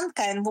a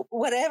mankind,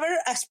 whatever,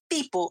 as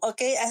people,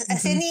 okay,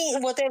 as any,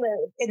 whatever,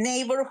 a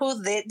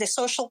neighborhood, the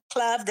social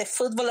club, the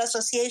football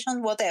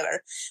association,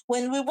 whatever.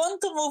 When we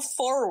want to move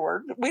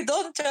forward, we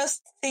don't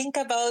just think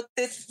about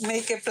it,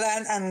 make a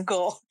plan and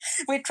go.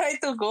 We try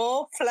to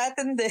go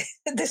flatten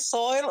the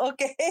soil,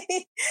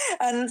 okay,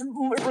 and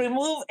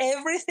remove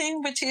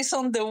everything which is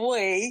on the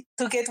way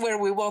to get where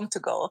we want to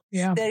go.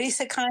 Yeah. There is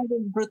a kind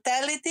of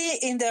brutality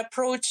in the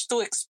approach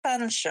to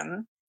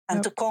expansion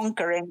and to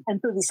conquering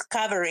and to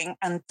discovering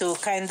and to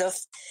kind of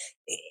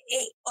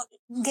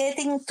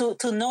getting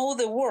to know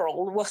the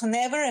world was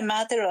never a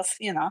matter of,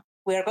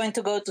 we are going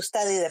to go to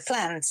study the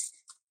plants.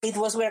 It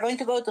was, we are going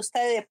to go to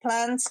study the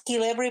plants,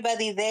 kill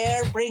everybody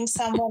there, bring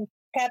someone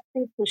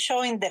captive to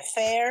show in the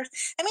fairs.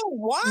 I mean,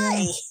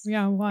 why?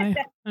 Yeah, why?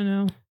 I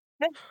know.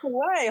 That's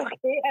why,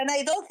 okay? And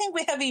I don't think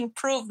we have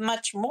improved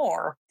much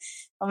more.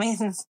 I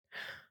mean...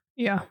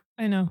 Yeah,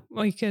 I know.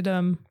 We could,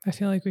 I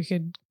feel like we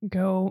could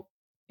go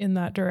in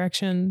that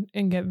direction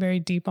and get very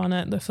deep on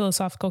it. The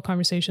philosophical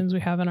conversations we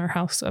have in our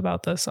house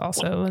about this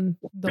also, and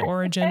the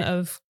origin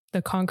of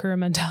the conqueror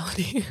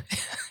mentality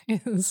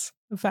is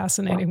a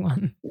fascinating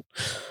one.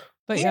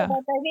 But yeah. But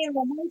I mean,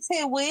 when I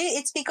say we,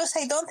 it's because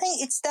I don't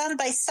think it's done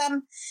by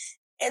some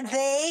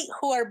they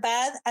who are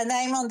bad and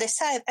I'm on the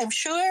side. I'm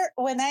sure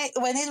when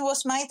it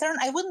was my turn,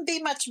 I wouldn't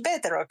be much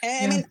better, okay?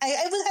 Yeah. I mean,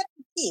 I would have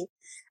to see.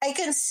 I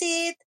can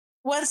see it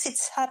once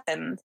it's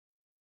happened.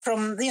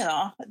 From,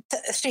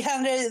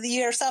 300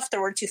 years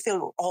afterwards, you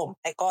feel, oh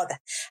my God,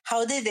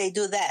 how did they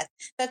do that?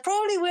 But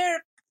probably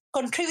we're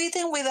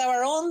contributing with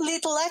our own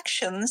little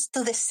actions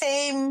to the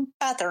same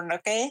pattern,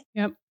 okay?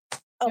 Yep.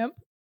 Yep.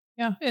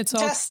 Yeah,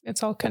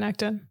 it's all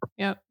connected.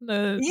 Yep.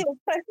 I think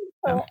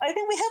so. I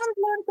think we haven't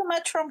learned too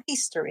much from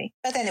history.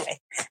 But anyway,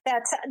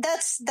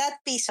 that's that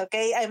piece,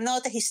 okay? I'm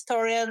not a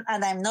historian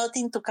and I'm not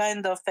into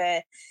kind of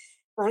a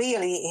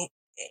really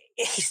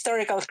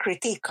historical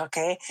critique,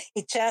 okay?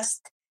 It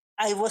just...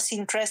 I was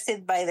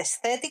interested by the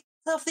aesthetics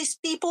of these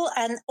people,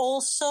 and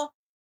also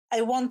I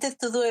wanted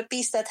to do a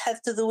piece that had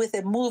to do with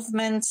the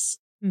movements,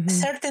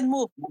 certain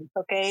movements,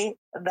 okay,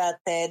 that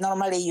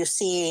normally you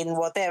see in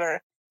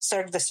whatever,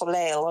 Cirque du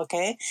Soleil,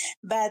 okay,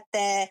 but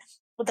that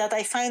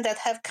I find that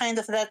have kind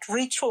of that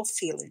ritual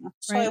feeling.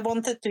 So I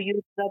wanted to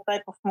use that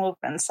type of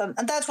movements, and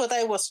that's what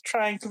I was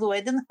trying to do.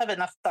 I didn't have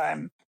enough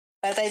time,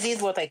 but I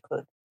did what I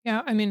could.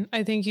 Yeah, I mean,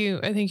 I think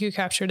you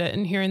captured it,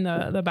 and hearing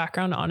the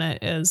background on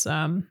it is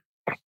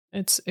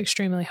it's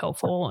extremely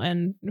helpful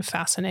and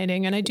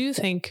fascinating. And I do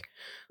think,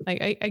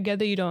 like, I get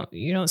that you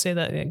don't say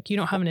that, like, you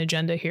don't have an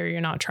agenda here.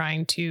 You're not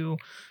trying to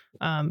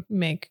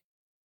make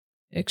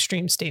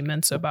extreme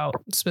statements about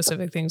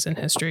specific things in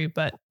history,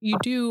 but you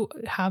do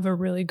have a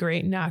really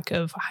great knack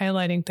of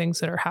highlighting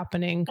things that are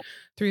happening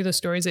through the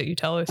stories that you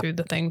tell, or through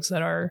the things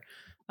that are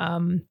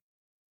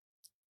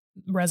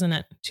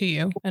resonant to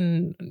you.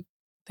 And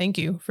thank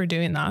you for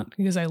doing that,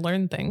 because I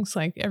learned things.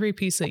 Like, every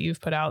piece that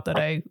you've put out, that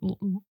I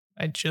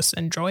just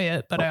enjoy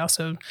it, but I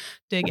also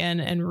dig in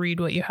and read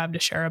what you have to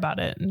share about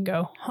it and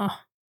go,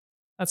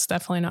 that's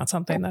definitely not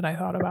something that I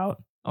thought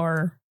about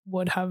or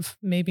would have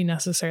maybe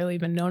necessarily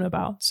even known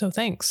about. So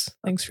thanks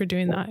for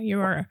doing that. You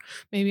are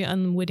maybe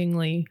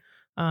unwittingly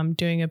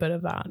doing a bit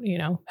of that,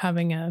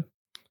 having a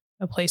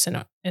place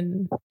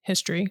in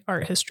history,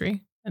 art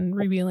history, and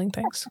revealing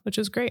things, which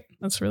is great.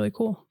 That's really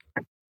cool.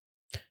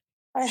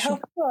 I hope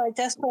so. I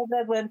just hope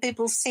that when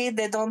people see it,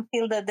 they don't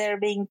feel that they're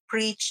being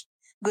preached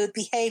good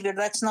behavior.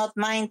 That's not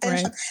my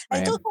intention.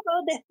 Right. I talk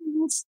about the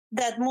things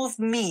that move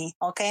me,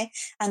 okay?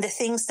 And the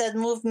things that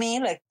move me,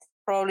 like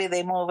probably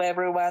they move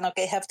everyone,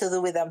 okay, have to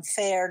do with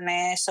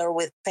unfairness or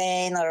with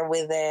pain or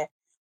with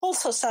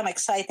also some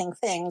exciting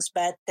things.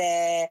 But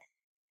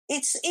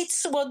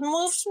it's what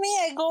moves me.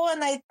 I go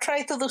and I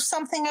try to do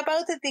something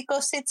about it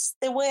because it's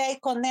the way I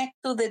connect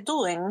to the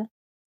doing.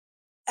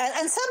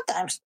 And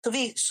sometimes, to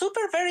be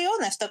super very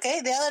honest,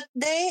 okay, the other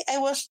day I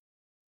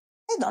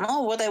don't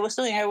know what I was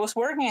doing. I was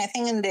working, I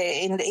think, in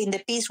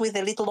the piece with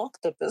the little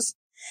octopus.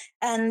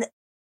 And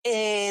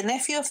a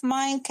nephew of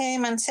mine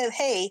came and said,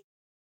 hey,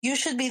 you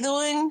should be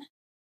doing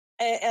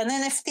an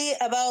NFT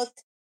about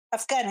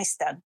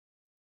Afghanistan.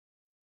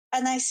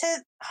 And I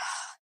said,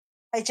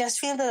 I just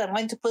feel that I'm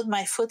going to put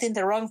my foot in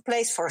the wrong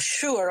place for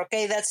sure.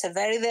 Okay, that's a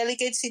very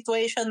delicate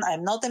situation.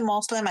 I'm not a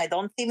Muslim. I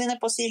don't feel in a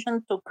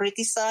position to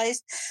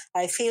criticize.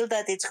 I feel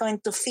that it's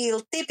going to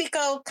feel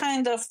typical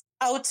kind of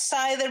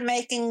outsider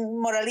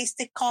making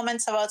moralistic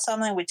comments about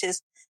something which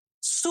is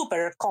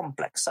super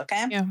complex.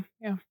 Okay.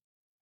 Yeah.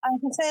 And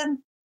he said,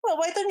 well,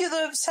 why don't you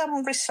do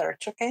some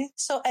research? Okay.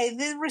 So I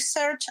did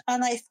research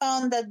and I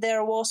found that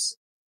there was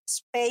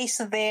space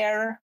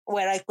there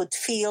where I could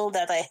feel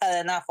that I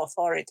had enough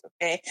authority,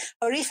 okay?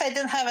 Or if I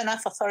didn't have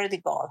enough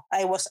authority, God,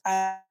 I was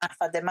enough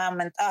at the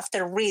moment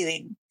after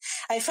reading.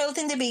 I felt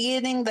in the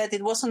beginning that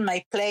it wasn't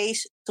my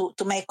place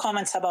to make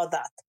comments about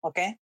that,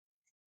 okay?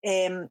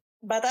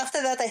 But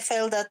after that, I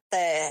felt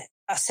that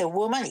as a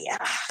woman,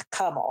 yeah,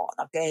 come on,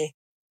 okay?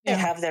 They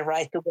have the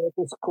right to go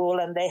to school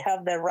and they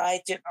have the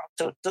right,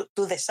 to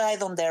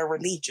decide on their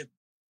religion.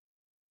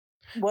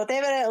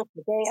 Whatever else,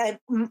 okay?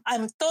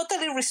 I'm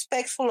totally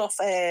respectful of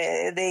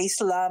the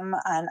Islam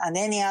and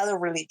any other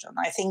religion.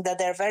 I think that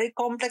they're very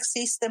complex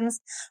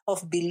systems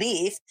of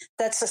belief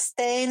that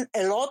sustain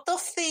a lot of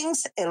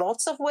things, a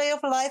lots of way of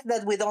life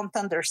that we don't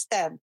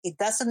understand. It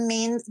doesn't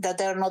mean that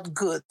they're not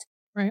good.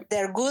 Right.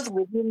 They're good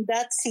within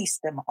that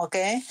system,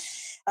 okay?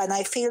 And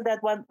I feel that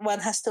one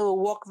has to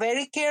walk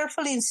very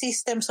carefully in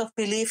systems of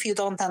belief you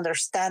don't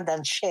understand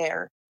and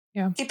share.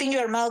 Yeah. Keeping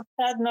your mouth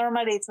shut,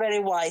 normally it's very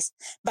wise.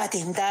 But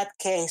in that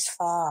case,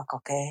 fuck,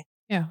 okay?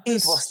 Yeah.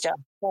 It was just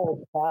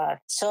so bad.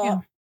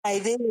 So I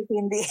did it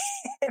in the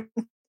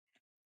end.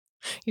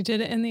 You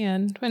did it in the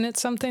end. And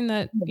it's something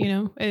that,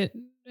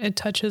 it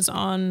touches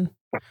on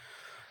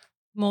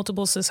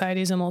multiple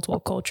societies and multiple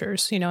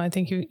cultures. I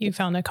think you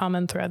found a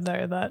common thread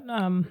there that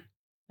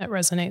that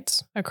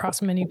resonates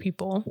across many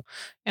people.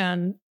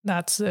 And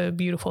that's the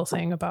beautiful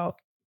thing about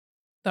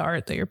the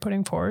art that you're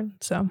putting forward.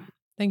 So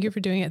thank you for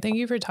doing it. Thank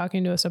you for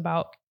talking to us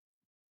about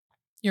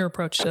your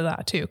approach to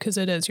that too, because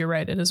you're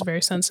right, it is a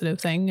very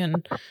sensitive thing.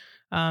 And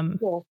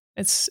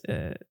it's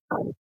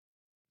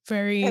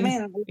very,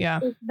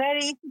 it's very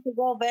easy to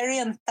go very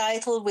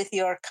entitled with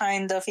your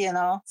kind of,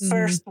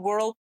 first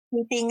world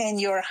sitting in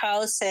your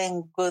house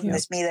saying,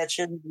 goodness me, that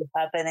shouldn't be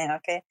happening,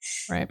 okay?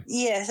 Right.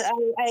 Yes,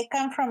 I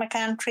come from a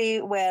country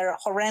where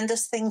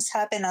horrendous things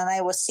happen and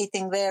I was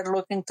sitting there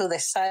looking to the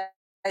side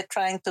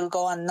trying to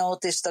go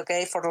unnoticed,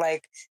 okay, for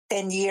like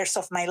 10 years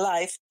of my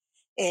life.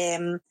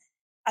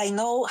 I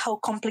know how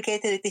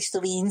complicated it is to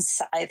be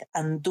inside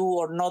and do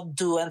or not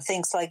do and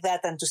things like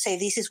that, and to say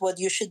this is what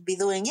you should be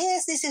doing.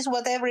 Yes, this is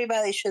what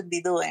everybody should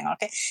be doing,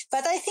 okay?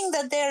 But I think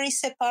that there is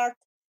a part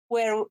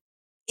where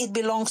it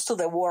belongs to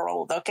the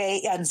world,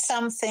 okay? And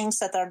some things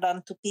that are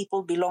done to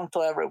people belong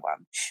to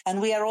everyone.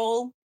 And we are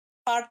all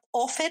part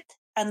of it,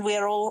 and we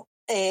are all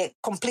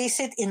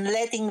complicit in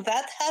letting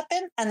that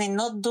happen and in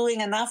not doing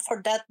enough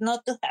for that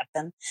not to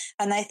happen.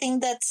 And I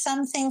think that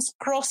some things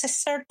cross a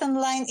certain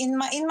line in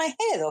my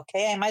head,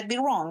 okay? I might be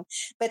wrong,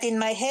 but in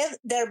my head,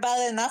 they're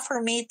bad enough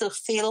for me to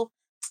feel,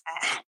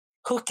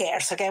 who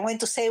cares? Okay, I'm going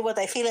to say what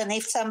I feel, and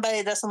if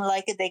somebody doesn't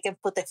like it, they can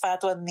put a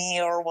fatwa on me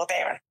or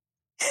whatever.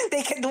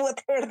 They can do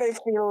whatever they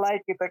feel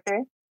like it,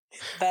 okay?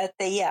 But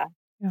I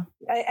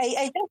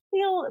just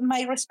feel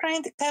my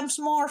restraint comes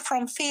more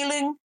from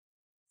feeling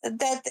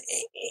that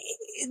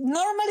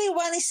normally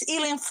one is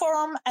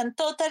ill-informed and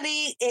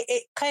totally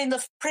kind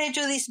of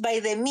prejudiced by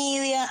the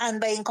media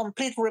and by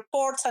incomplete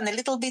reports and a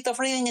little bit of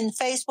reading in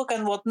Facebook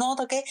and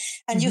whatnot, okay?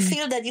 And you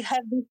feel that you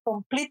have this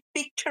complete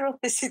picture of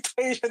the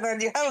situation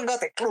and you haven't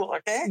got a clue,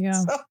 okay? Yeah.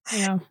 So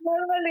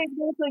normally it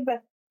goes like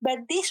that. But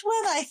this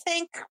one, I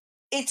think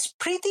it's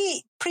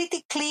pretty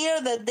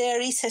clear that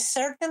there is a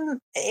certain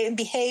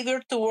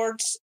behavior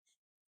towards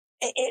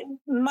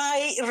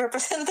my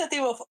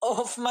representative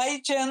of my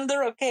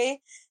gender, okay,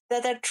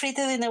 that are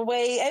treated in a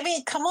way. I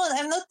mean, come on,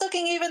 I'm not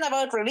talking even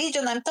about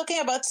religion. I'm talking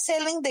about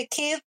selling the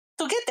kid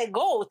to get a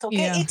goat,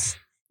 okay? And it's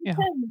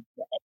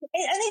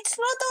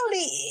not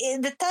only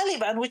the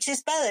Taliban, which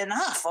is bad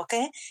enough,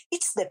 okay?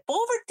 It's the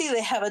poverty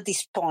they have at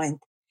this point.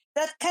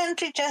 That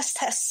country just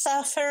has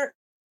suffered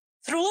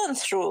through and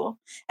through,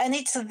 and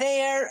it's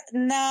there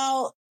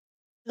now,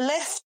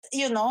 left,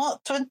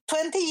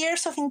 20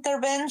 years of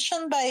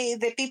intervention by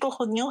the people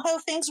who knew how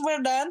things were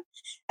done.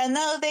 And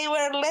now they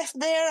were left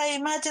there, I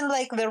imagine,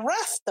 like the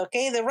raft,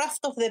 okay? The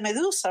raft of the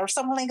Medusa or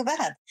something like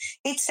that.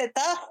 It's a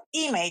tough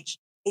image.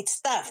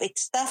 It's tough.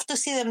 It's tough to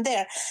see them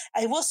there.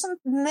 I wasn't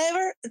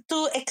never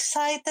too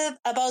excited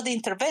about the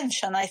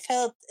intervention. I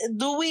felt,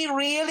 do we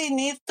really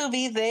need to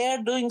be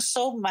there doing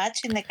so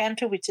much in a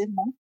country which is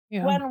not?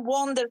 One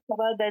wonders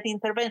about that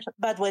intervention.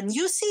 But when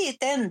you see it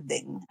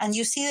ending and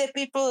you see the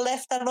people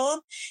left alone,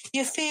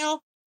 you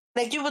feel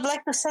like you would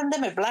like to send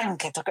them a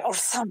blanket, okay, or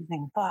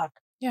something. Fuck.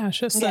 Yeah, it's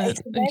just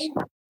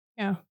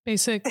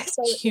basic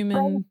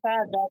human.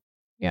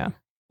 Yeah.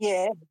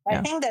 I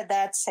think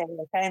that's a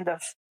kind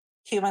of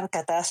human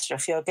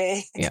catastrophe,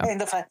 okay?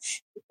 Kind of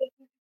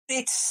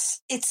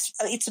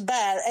it's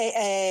bad.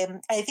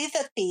 I did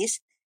that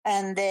piece,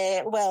 and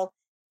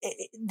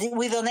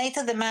we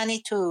donated the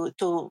money to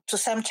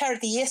some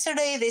charity.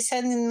 Yesterday, they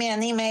sent me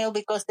an email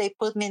because they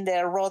put me in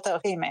their rota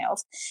of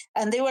emails.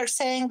 And they were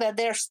saying that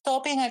they're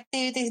stopping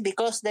activities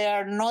because they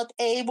are not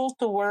able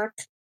to work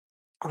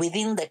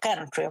within the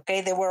country,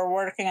 okay? They were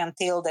working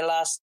until the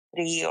last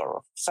 3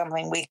 or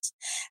something weeks.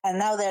 And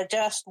now they're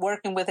just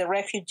working with the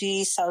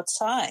refugees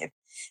outside.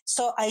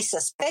 So I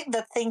suspect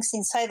that things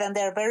inside, and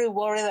they're very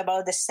worried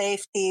about the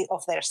safety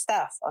of their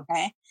staff,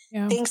 okay?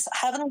 Things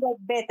haven't got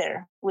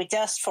better. We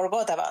just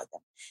forgot about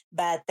them.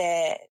 But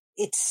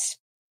it's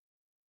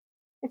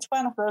It's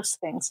one of those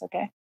things.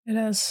 Okay. It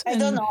is. I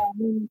don't know. I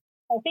mean,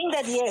 I think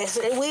that yes,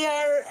 we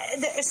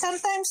are.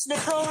 Sometimes the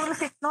problem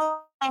is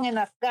not in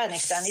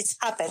Afghanistan; it's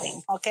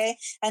happening. Okay,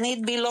 and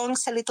it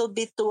belongs a little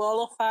bit to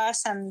all of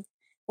us, and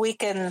we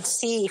can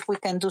see if we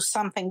can do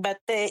something. But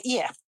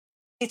yeah,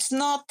 it's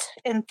not.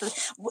 And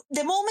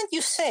the moment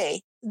you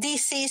say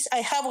this is,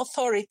 I have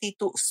authority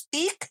to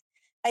speak,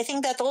 I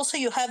think that also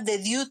you have the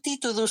duty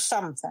to do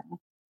something.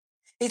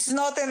 It's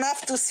not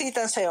enough to sit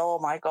and say, "Oh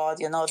my God,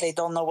 they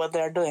don't know what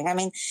they're doing." I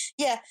mean,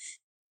 yeah.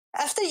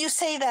 After you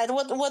say that,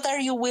 what are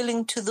you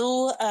willing to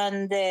do,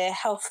 and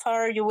how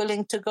far are you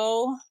willing to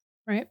go?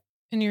 Right,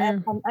 and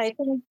you're. I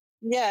think,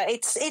 yeah,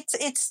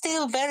 it's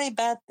still very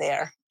bad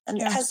there, and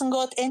it hasn't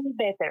got any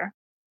better.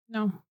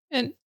 No,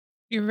 and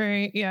you're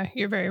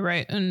very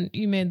right, and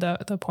you made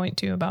the point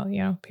too about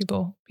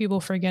people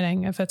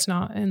forgetting if it's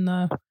not in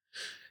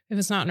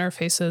our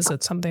faces,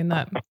 it's something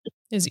that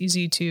is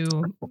easy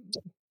to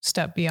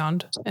step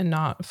beyond and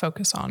not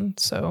focus on.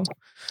 So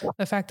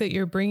the fact that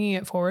you're bringing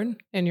it forward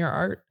in your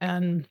art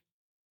and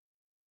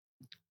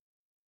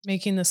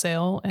making the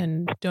sale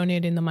and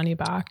donating the money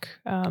back,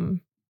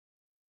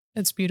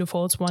 it's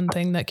beautiful. It's one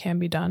thing that can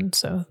be done.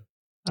 So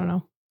I don't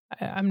know.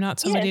 I'm not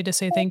somebody to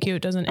say thank you.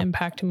 It doesn't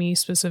impact me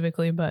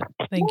specifically, but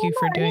thank you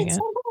for doing it.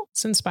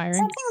 It's inspiring.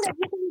 Something that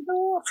you can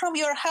do from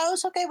your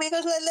house, okay?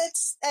 Because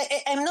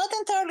I'm not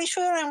entirely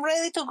sure I'm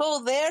ready to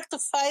go there to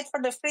fight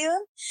for the freedom.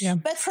 Yeah.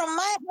 But from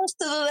my house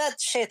to do that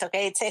shit,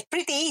 okay, it's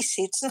pretty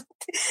easy.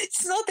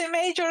 It's not a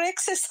major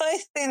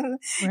exercise in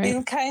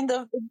kind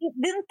of. It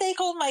didn't take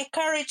all my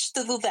courage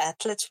to do that.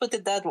 Let's put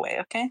it that way,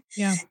 okay?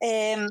 Yeah.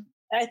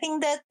 I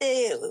think that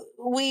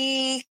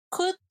we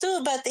could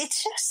do, but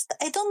it's just,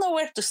 I don't know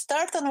where to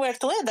start and where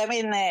to end. I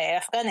mean,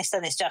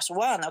 Afghanistan is just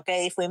one,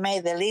 okay? If we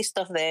made the list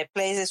of the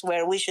places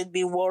where we should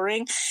be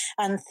worrying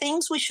and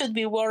things we should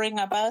be worrying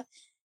about,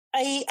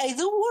 I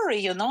do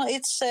worry,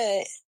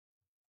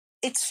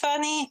 it's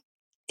funny.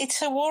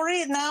 It's a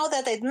worry now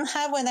that I didn't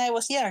have when I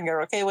was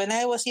younger, okay? When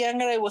I was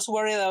younger, I was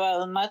worried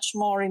about much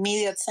more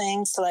immediate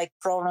things like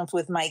problems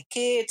with my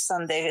kids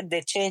and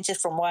the changes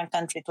from one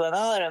country to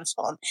another and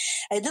so on.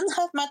 I didn't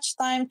have much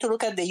time to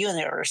look at the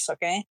universe,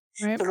 okay?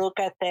 Right. To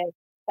look at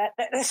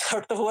the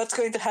sort of what's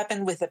going to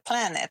happen with the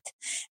planet.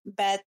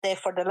 But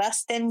for the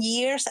last 10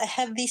 years, I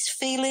have this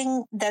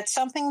feeling that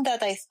something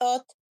that I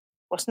thought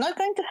was not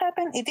going to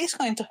happen, it is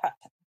going to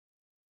happen.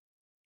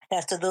 It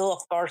has to do,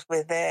 of course,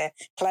 with the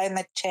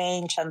climate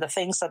change and the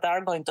things that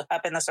are going to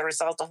happen as a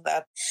result of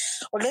that.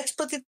 Or let's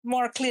put it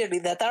more clearly,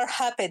 that are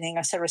happening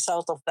as a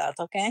result of that,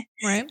 okay?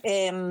 Right.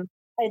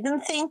 I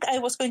didn't think I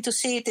was going to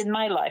see it in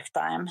my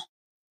lifetime.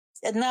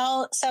 And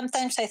now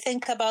sometimes I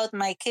think about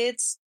my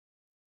kids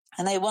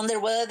and I wonder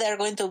whether they're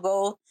going to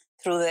go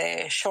through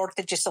the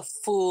shortages of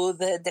food,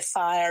 the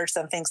fires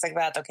and things like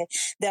that, okay?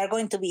 There are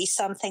going to be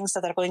some things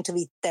that are going to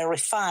be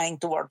terrifying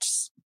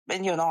towards, the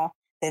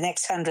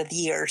next 100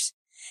 years.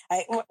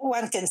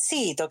 One can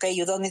see it, okay?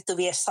 You don't need to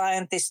be a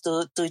scientist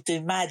to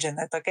imagine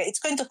it, okay? It's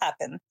going to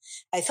happen.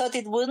 I thought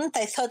it wouldn't.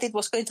 I thought it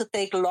was going to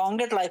take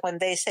longer, like when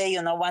they say,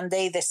 one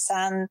day the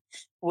sun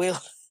will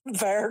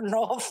burn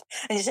off.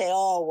 And you say,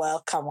 oh,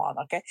 well, come on,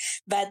 okay?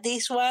 But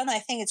this one, I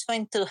think it's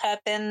going to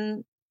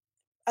happen.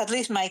 At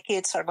least my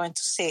kids are going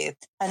to see it.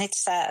 And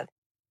it's sad.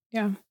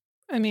 Yeah.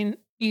 I mean,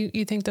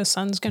 you think the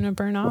sun's going to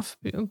burn off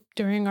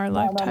during our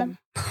lifetime?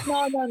 No.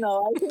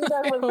 I think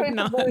that was going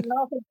to burn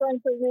off. It's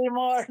going to be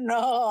more.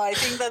 No, I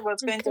think that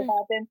what's going to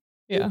happen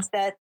is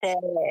that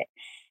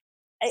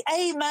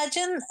I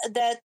imagine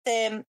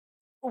that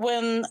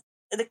when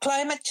the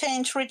climate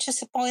change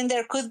reaches a point,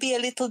 there could be a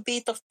little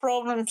bit of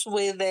problems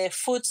with the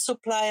food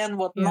supply and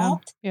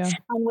whatnot. Yeah.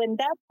 And when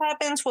that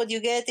happens, what you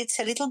get, it's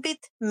a little bit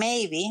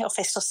maybe of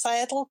a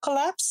societal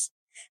collapse.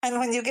 And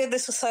when you get the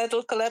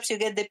societal collapse, you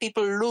get the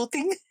people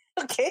looting.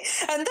 Okay.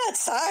 And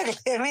that's ugly.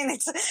 I mean,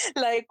 it's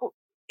like,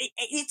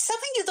 it's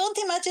something you don't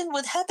imagine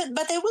would happen,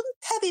 but I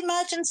wouldn't have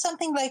imagined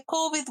something like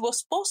COVID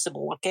was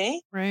possible.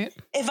 Okay. Right.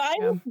 A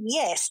virus,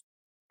 yes,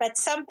 but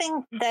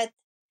something that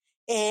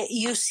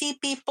you see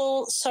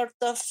people sort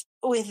of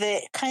with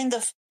the kind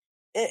of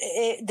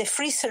the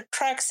freezer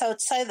trucks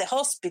outside the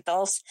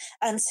hospitals,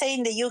 and say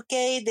in the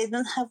UK they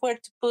don't have where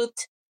to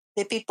put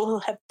the people who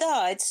have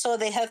died, so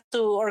they have to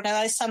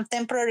organize some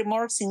temporary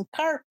morgues in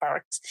car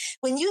parks.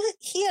 When you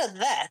hear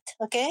that,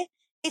 okay,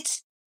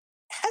 it's,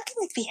 how can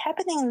it be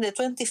happening in the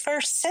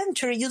 21st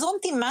century? You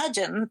don't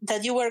imagine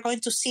that you are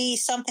going to see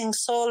something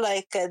so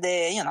like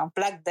the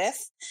Black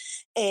Death,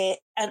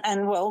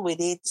 and well, we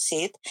did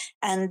see it,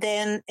 and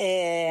then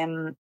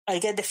I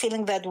get the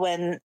feeling that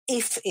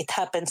if it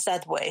happens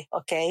that way,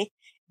 okay,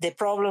 the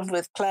problem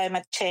with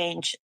climate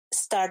change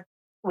start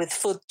with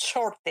food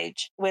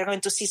shortage, we're going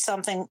to see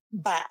something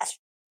bad.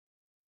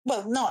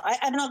 Well, no,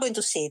 I'm not going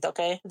to see it,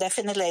 okay?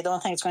 Definitely, I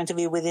don't think it's going to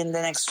be within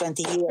the next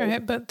 20 years.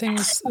 Right, but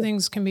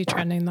things can be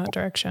trending that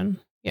direction.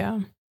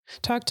 Yeah.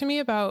 Talk to me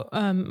about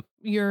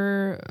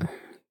your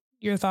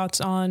thoughts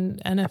on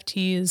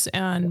NFTs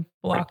and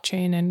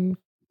blockchain and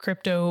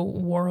crypto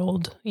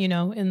world,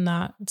 in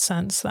that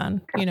sense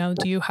then.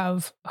 Do you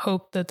have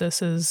hope that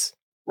this is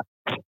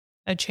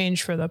a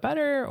change for the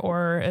better,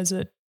 or is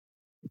it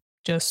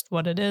just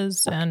what it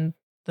is and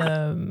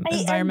the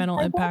environmental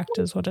impact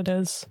is what it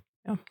is?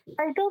 Yeah.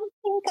 I don't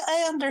think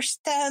I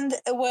understand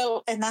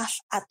well enough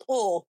at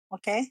all,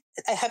 okay?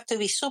 I have to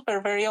be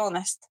super, very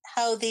honest,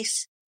 how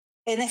this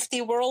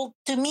NFT world,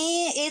 to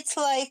me, it's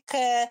like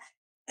an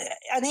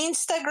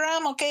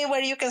Instagram, okay,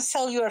 where you can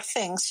sell your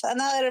things.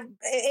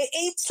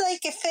 It's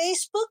like a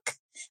Facebook,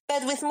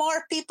 but with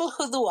more people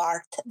who do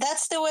art.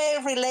 That's the way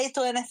I relate to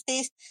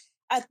NFTs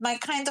at my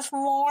kind of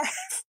more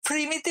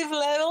primitive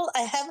level.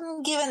 I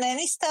haven't given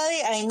any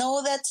study. I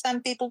know that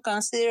some people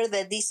consider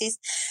that this is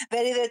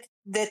very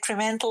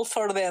detrimental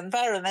for the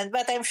environment,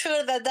 but I'm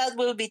sure that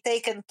will be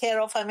taken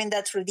care of. I mean,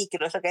 that's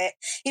ridiculous, okay?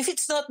 If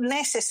it's not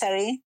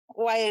necessary,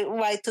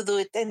 why to do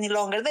it any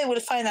longer? They will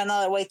find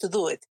another way to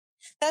do it.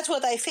 That's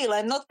what I feel.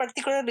 I'm not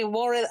particularly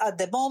worried at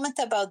the moment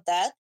about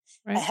that.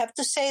 Right. I have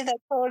to say that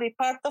probably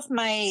part of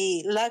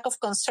my lack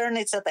of concern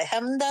is that I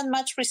haven't done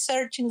much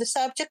research in the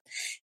subject.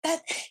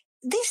 But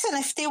this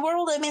NFT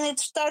world, I mean, it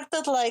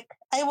started like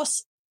I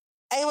was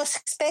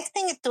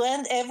expecting it to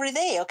end every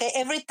day, okay?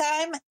 Every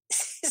time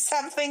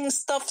something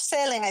stopped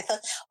selling, I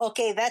thought,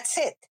 okay, that's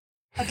it.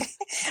 Okay,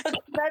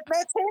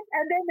 that's it.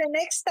 And then the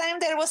next time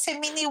there was a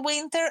mini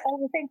winter, I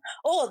was thinking,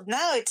 oh,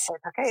 now it's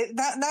it. Okay,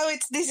 now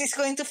this is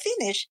going to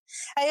finish.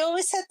 I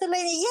always said to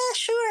Lenny, yeah,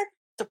 sure,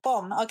 to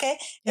Pom, okay,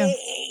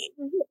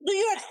 do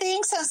your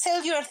things and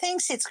sell your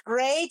things. It's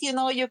great. You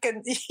know, you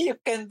can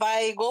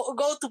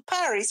go to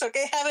Paris,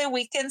 okay, have a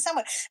weekend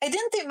somewhere. I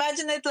didn't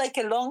imagine it like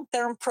a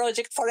long-term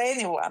project for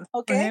anyone,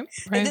 okay?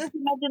 Right. I didn't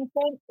imagine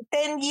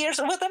 10 years.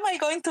 What am I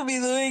going to be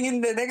doing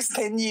in the next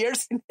 10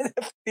 years in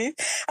NFT?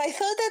 I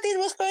thought that it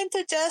was going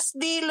to just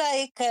be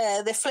like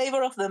the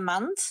flavor of the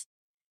month.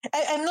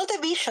 I'm not a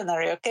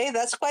visionary, okay?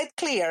 That's quite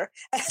clear.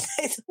 I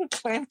don't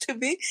claim to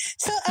be.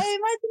 So I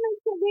imagine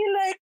it to be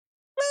like,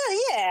 well,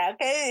 yeah,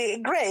 okay,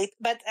 great.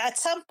 But at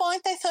some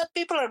point, I thought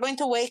people are going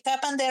to wake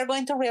up and they're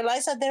going to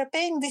realize that they're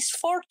paying these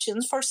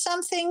fortunes for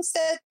some things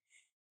that,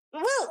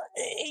 well,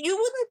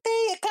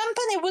 a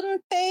company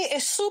wouldn't pay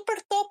a super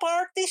top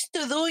artist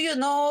to do, you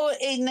know,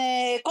 in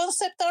a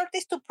concept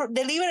artist to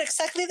deliver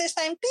exactly the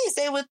same piece.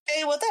 They would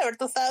pay whatever,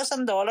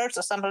 $2,000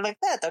 or something like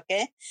that,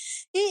 okay?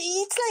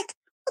 It's like,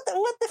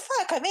 what the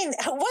fuck? I mean,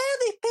 why are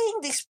they paying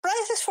these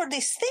prices for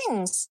these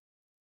things?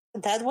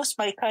 That was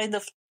my kind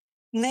of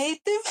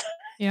native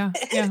and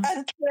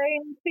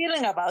trained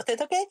feeling about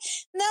it, okay?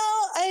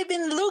 Now I've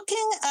been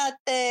looking at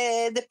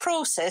the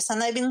process,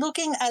 and I've been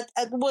looking at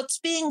what's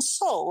being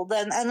sold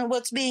and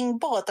what's being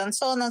bought and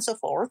so on and so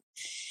forth.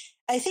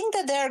 I think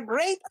that they are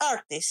great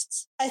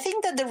artists. I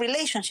think that the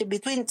relationship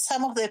between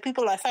some of the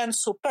people I find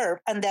superb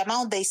and the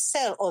amount they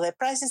sell or the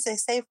prices they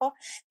sell for,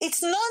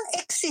 it's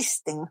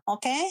non-existing,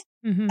 okay?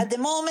 Mm-hmm. At the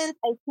moment,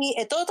 I see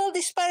a total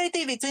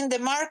disparity between the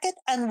market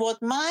and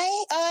what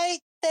my eye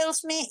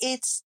tells me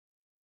it's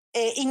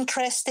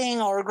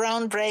interesting or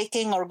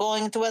groundbreaking or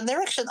going to a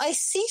direction. I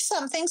see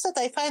some things that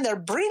I find are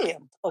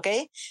brilliant,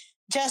 okay?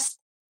 Just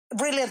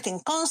brilliant in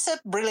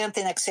concept, brilliant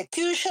in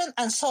execution,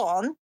 and so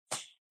on.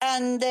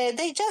 And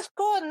they just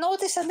go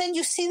unnoticed, and then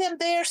you see them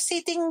there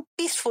sitting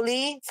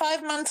peacefully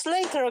 5 months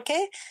later,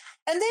 okay?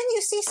 And then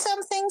you see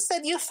some things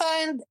that you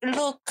find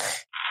look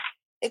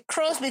a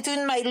cross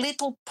between My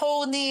Little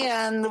Pony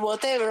and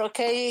whatever,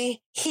 okay,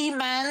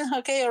 He-Man,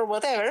 okay, or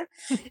whatever.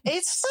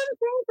 It's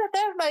something that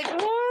are like,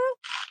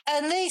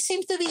 and they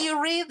seem to be, you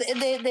read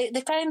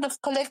the kind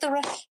of collector,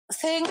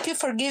 thank you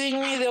for giving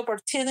me the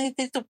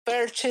opportunity to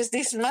purchase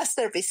this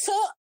masterpiece. So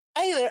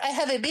either I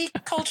have a big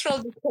cultural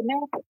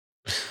disconnect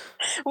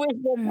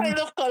with the kind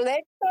of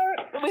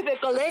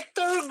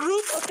collector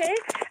group, okay?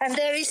 And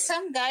there is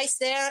some guys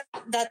there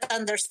that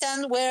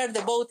understand where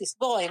the boat is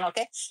going,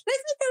 okay? Let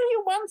me tell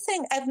you one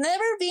thing. I've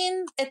never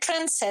been a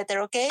trendsetter,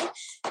 okay?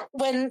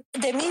 When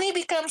the mini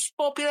becomes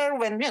popular,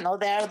 when, you know,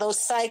 there are those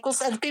cycles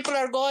and people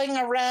are going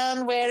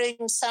around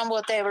wearing some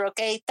whatever,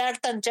 okay?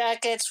 Tartan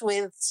jackets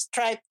with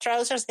striped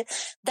trousers.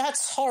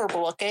 That's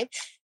horrible, okay?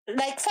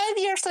 Like 5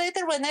 years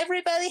later, when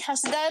everybody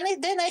has done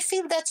it, then I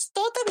feel that's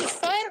totally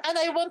fine and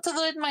I want to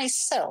do it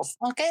myself,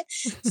 okay?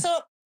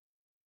 So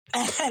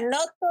I'm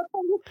not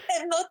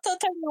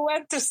totally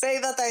want to say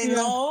that I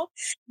know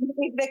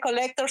if the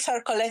collectors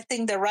are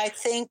collecting the right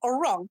thing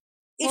or wrong.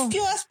 If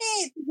you ask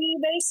me to be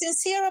very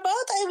sincere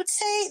about, I would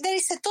say there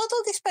is a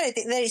total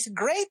disparity. There is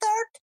great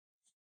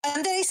art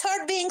and there is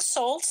art being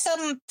sold,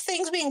 some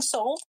things being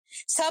sold.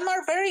 Some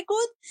are very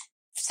good.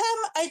 Some,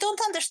 I don't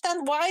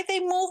understand why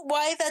they move,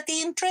 why that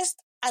interest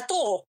at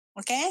all,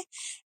 okay?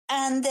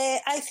 And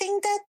I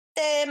think that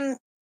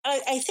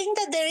I think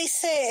that there is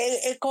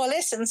a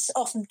coalescence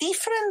of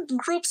different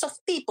groups of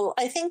people.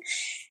 I think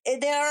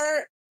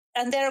there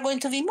are going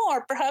to be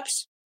more,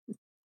 perhaps.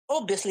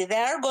 Obviously,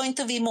 there are going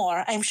to be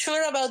more. I'm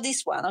sure about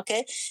this one,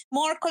 okay?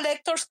 More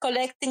collectors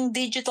collecting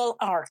digital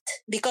art,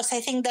 because I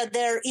think that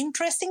there are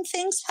interesting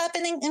things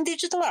happening in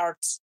digital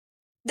arts.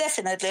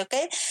 Definitely,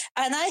 okay?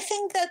 And I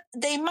think that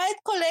they might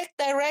collect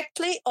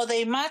directly or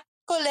they might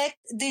collect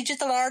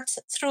digital arts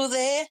through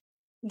the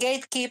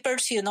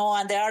gatekeepers,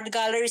 and the art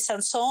galleries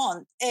and so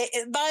on.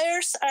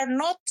 Buyers are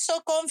not so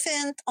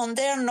confident on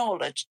their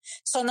knowledge.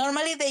 So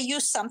normally they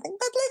use something,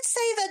 but let's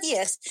say that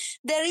yes,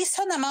 there is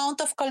an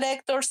amount of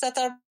collectors that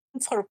are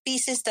for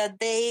pieces that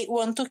they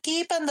want to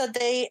keep and that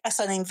they, as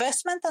an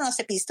investment and as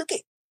a piece to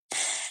keep.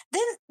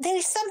 Then there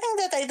is something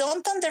that I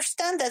don't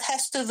understand that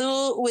has to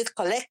do with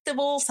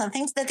collectibles and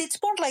things that it's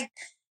more like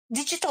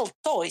digital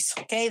toys.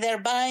 Okay.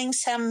 They're buying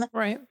some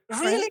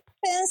really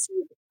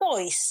expensive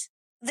toys.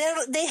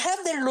 They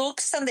have the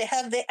looks and they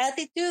have the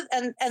attitude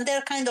and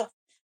they're kind of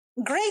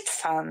great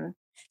fun.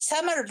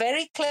 Some are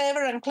very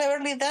clever and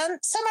cleverly done.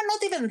 Some are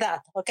not even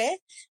that, okay?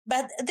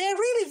 But they're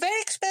really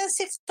very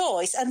expensive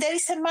toys, and there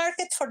is a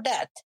market for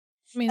that.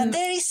 I mean, and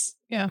there is...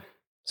 Yeah.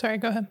 Sorry,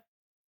 go ahead.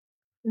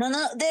 No,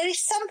 there is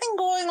something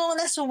going on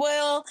as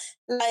well,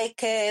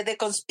 like the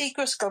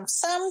conspicuous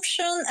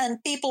consumption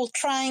and people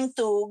trying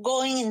to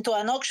going into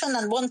an auction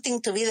and wanting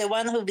to be the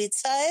one who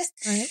bids highest.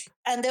 Right.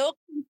 And the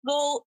auctions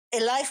go a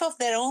life of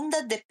their own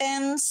that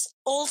depends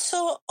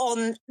also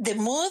on the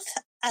mood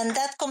and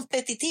that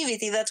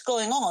competitivity that's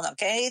going on.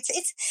 Okay,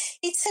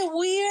 it's a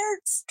weird,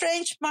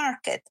 strange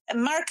market.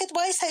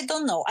 Market-wise, I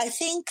don't know. I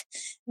think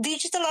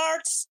digital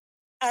arts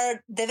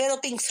are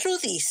developing through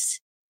this.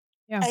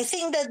 Yeah. I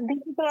think that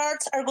digital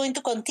arts are going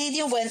to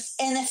continue when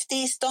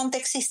NFTs don't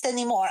exist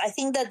anymore. I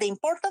think that the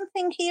important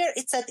thing here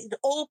is that it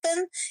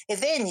opened a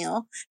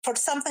venue for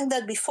something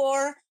that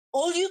before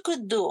all you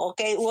could do,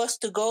 okay, was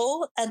to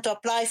go and to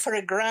apply for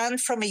a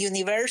grant from a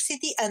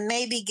university and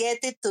maybe get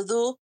it to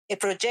do a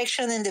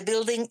projection in the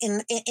building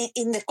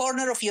in the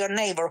corner of your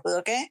neighborhood,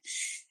 okay?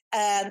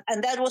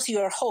 And that was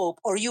your hope,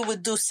 or you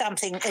would do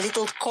something, a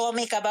little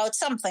comic about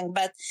something,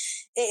 but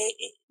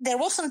there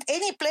wasn't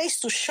any place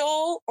to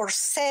show or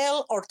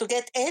sell or to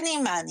get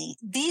any money.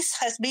 This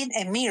has been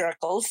a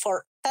miracle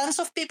for tons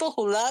of people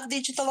who love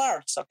digital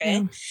arts,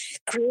 okay?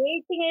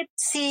 Creating it,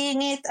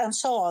 seeing it, and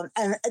so on.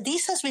 And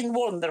this has been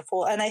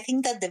wonderful. And I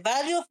think that the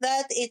value of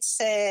that,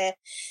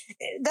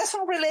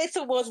 doesn't relate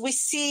to what we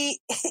see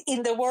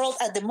in the world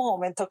at the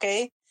moment,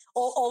 okay?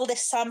 All the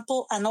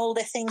sample and all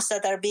the things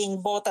that are being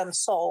bought and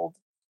sold.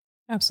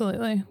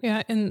 Absolutely.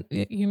 Yeah. And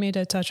you made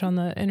a touch on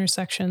the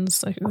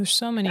intersections. Like there's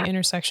so many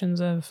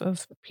intersections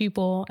of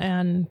people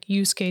and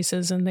use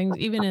cases and things,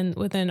 even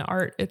within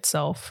art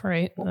itself,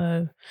 right?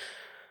 I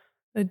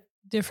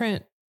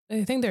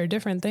think there are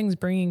different things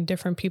bringing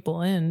different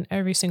people in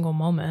every single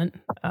moment.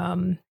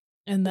 And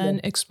then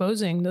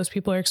exposing, those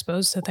people are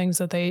exposed to things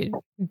that they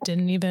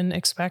didn't even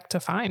expect to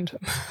find.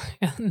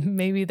 And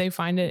maybe they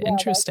find it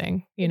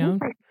interesting,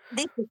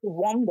 This is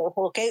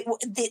wonderful, okay?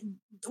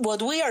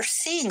 What we are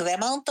seeing, the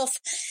amount of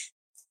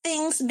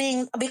things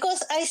being,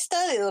 because I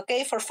studied,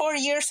 okay, for 4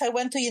 years I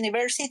went to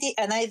university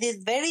and I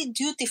did very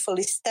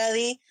dutifully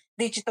study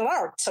digital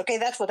arts, okay?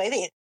 That's what I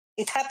did.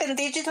 It happened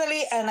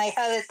digitally and I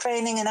had a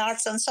training in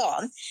arts and so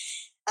on.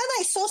 And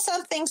I saw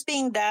some things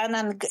being done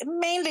and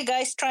mainly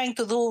guys trying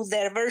to do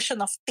their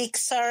version of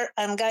Pixar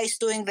and guys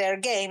doing their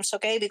games,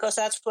 okay? Because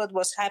that's what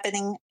was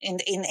happening in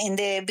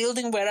the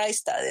building where I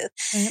studied.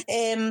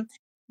 Mm-hmm.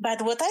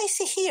 But what I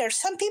see here,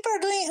 some people are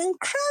doing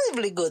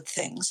incredibly good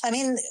things. I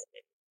mean,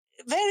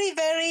 very,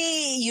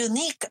 very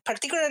unique,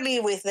 particularly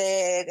with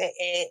the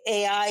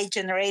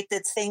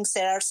AI-generated things.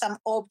 There are some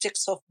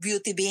objects of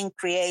beauty being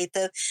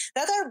created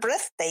that are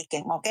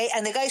breathtaking, okay?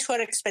 And the guys who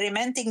are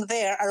experimenting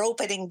there are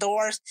opening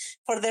doors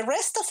for the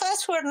rest of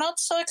us who are not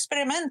so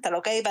experimental,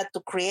 okay? But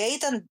to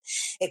create and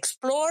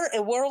explore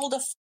a world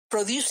of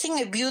producing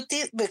a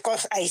beauty,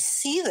 because I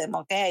see them,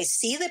 okay? I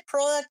see the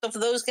product of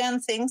those kind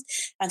of things,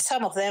 and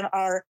some of them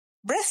are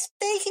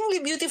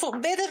breathtakingly beautiful,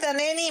 better than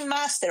any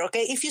master,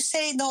 okay? If you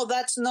say, no,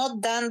 that's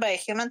not done by a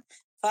human,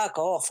 fuck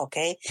off,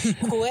 okay?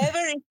 Whoever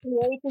is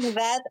creating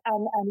that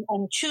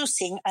and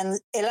choosing and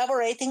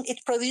elaborating,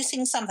 it's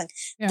producing something.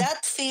 Yeah.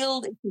 That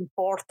field is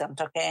important,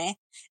 okay?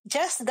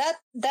 Just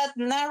that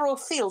narrow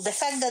field, the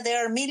fact that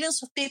there are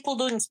millions of people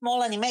doing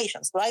small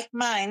animations, like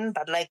mine,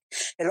 but like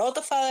a lot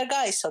of other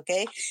guys,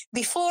 okay?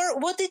 Before,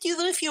 what did you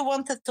do if you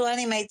wanted to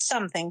animate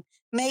something?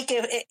 Make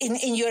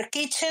in your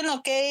kitchen,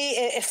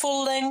 okay, a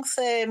full-length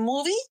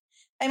movie?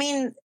 I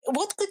mean,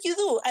 what could you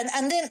do?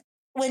 And then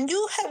when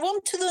you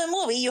want to do a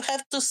movie, you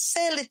have to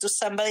sell it to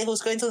somebody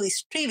who's going to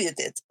distribute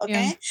it,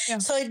 okay? Yeah.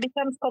 So it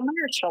becomes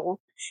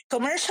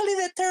commercially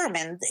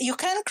determined. You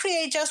can't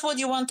create just what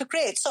you want to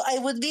create. So I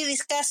would be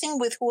discussing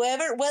with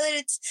whoever, whether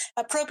it's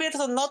appropriate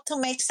or not to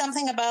make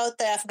something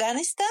about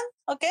Afghanistan,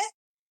 okay?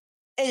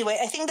 Anyway,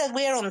 I think that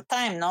we are on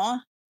time, no?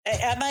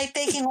 Am I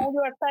taking all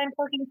your time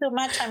talking too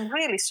much? I'm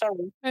really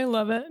sorry. I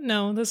love it.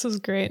 No, this is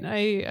great.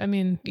 I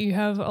mean, you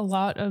have a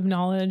lot of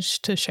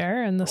knowledge to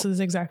share, and this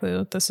is exactly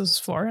what this is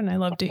for. And I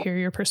love to hear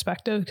your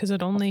perspective because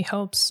it only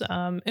helps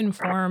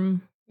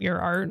inform your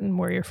art and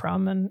where you're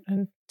from.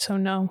 And so,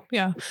 no,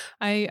 yeah,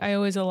 I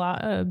always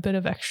allot a bit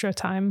of extra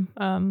time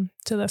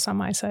to this on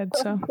my side.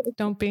 So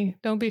don't be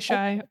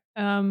shy.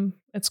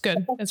 It's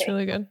good. It's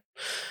really good.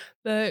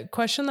 The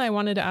question that I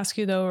wanted to ask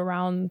you, though,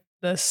 around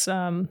this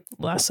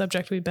last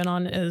subject we've been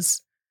on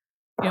is,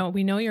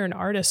 we know you're an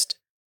artist.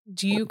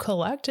 do you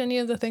collect any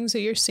of the things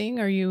that you're seeing?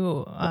 Are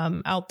you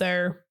out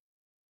there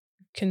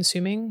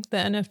consuming the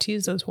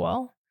NFTs as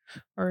well?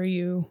 Or are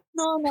you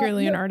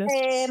purely an artist?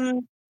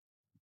 I'm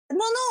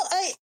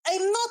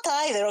not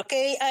either.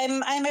 Okay,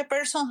 I'm a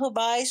person who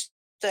buys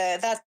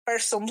that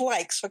person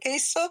likes. Okay,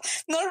 so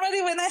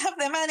normally when I have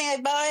the money, I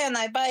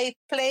buy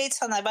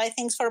plates and I buy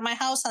things for my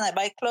house and I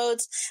buy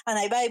clothes and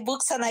I buy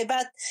books and I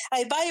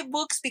buy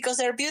books because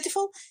they're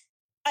beautiful.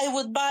 I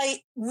would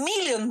buy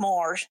million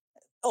more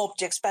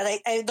objects, but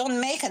I don't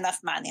make enough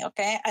money.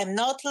 Okay, I'm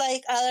not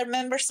like other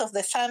members of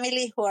the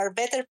family who are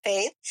better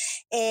paid.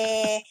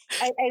 I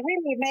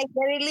really make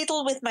very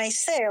little with my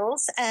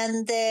sales,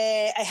 and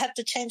I have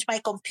to change my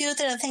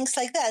computer and things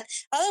like that.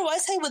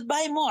 Otherwise, I would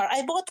buy more.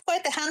 I bought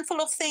quite a handful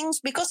of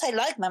things because I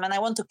like them and I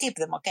want to keep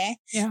them. Okay,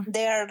 yeah,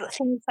 they are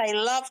things I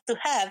love to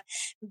have,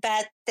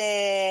 but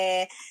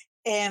I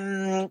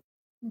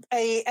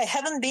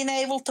haven't been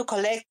able to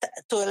collect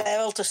to a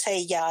level to say,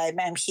 yeah,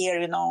 I'm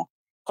here,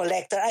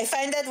 collector. I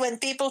find that when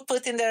people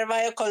put in their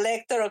bio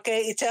collector,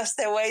 okay, it's just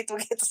a way to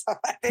get some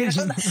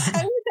attention. I wish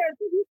there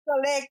to be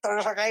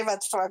collectors, okay,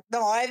 but fuck,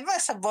 no, I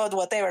must have bought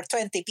whatever,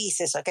 20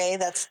 pieces, okay?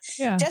 That's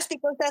just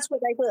because that's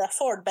what I could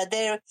afford. But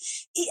the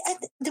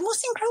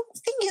most incredible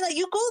thing,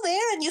 you go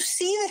there and you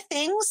see the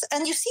things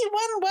and you see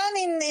one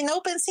in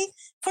OpenSea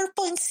for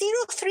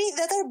 0.03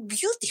 that are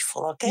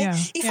beautiful, okay?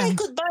 If I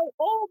could buy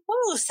all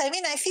those, I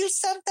mean, I feel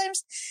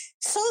sometimes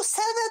so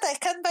sad that I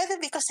can't buy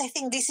them because I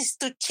think this is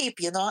too cheap,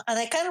 and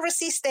I can't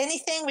resist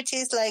anything which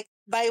is like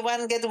buy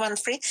one, get one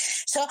free.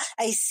 So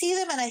I see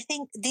them and I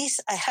think this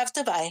I have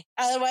to buy.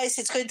 Otherwise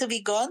it's going to be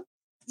gone.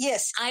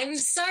 Yes. I'm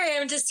sorry.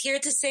 I'm just here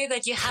to say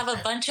that you have a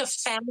bunch of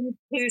fans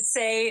who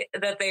say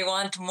that they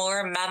want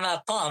more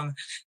Mama Pom.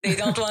 They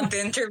don't want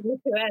the interview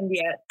to end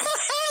yet.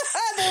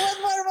 They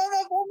want more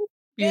Mama Pom.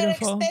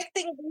 Beautiful. They're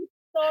expecting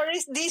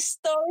these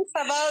stories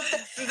about...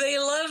 They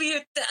love you.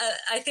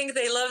 I think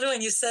they loved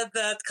when you said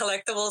that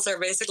collectibles are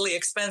basically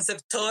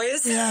expensive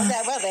toys.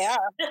 Yeah, well, they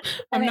are.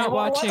 I'm not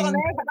watching. What on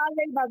earth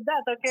about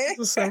that, okay? This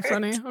is so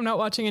funny. I'm not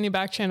watching any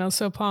back channels.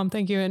 So Pom,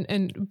 thank you.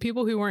 And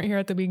people who weren't here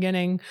at the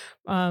beginning,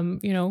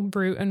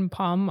 Brute and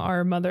Pom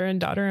are mother and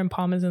daughter, and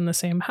Pom is in the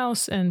same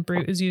house, and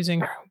Brute is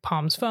using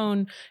Pom's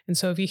phone. And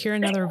so if you hear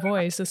another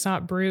voice, it's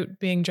not Brute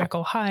being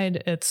Jekyll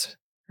Hyde, it's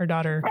her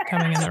daughter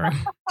coming in the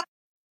room.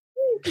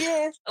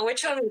 Yes.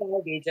 Which one would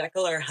I be,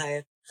 Jekyll or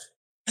Hyde?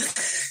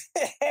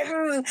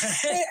 Hyde.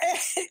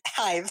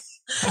 I'm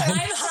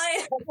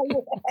Hyde.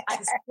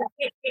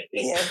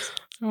 Yes.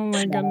 Oh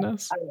my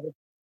goodness.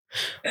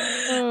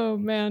 Oh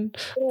man,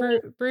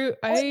 Brute. You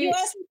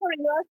asked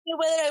me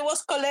whether I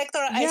was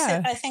collector. I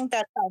said I think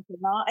that's something.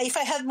 If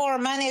I had more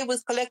money, I would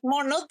collect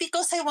more. Not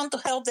because I want to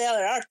help the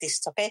other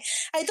artists. Okay,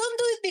 I don't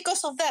do it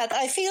because of that.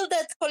 I feel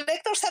that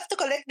collectors have to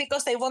collect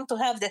because they want to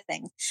have the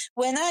thing.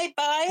 When I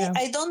buy,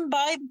 I don't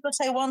buy because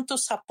I want to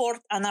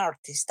support an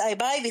artist. I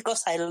buy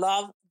because I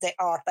love the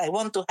art. I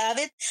want to have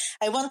it.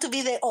 I want to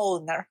be the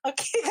owner.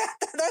 Okay,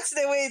 that's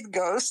the way it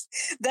goes.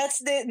 That's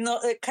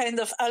the kind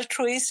of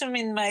altruism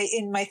in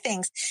my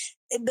things.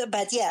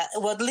 But yeah,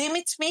 what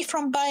limits me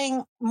from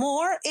buying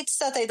more, it's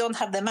that I don't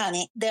have the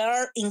money. There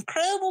are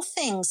incredible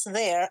things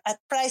there at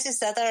prices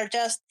that are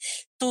just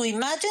to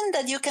imagine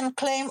that you can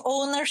claim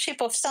ownership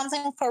of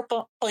something for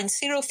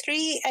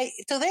 0.03.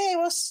 Today I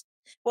was...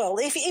 Well,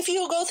 if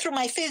you go through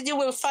my feed, you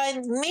will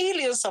find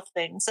millions of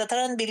things that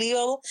are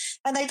unbelievable,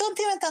 and I don't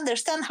even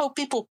understand how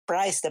people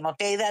price them.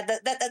 Okay, that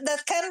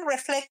can't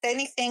reflect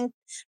anything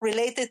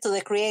related to the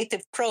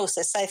creative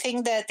process. I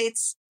think that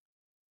it's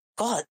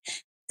God.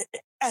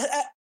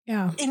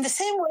 In the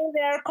same way,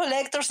 there are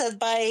collectors that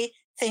buy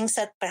things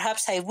that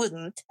perhaps I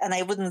wouldn't, and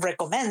I wouldn't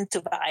recommend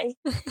to buy.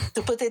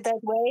 To put it that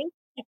way.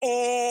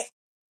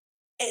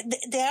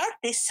 The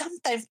artists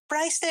sometimes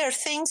price their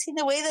things in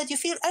a way that you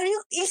feel,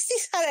 is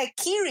this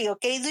harakiri,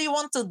 okay? Do you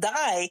want to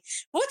die?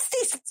 What's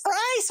this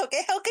price,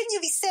 okay? How can you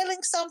be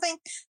selling something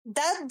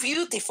that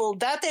beautiful,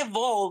 that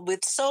evolved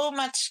with so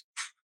much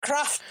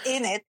craft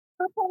in it?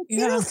 0.03,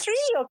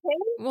 okay?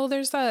 Well,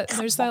 there's that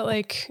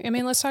like, I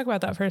mean, let's talk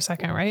about that for a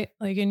second, right?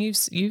 Like, and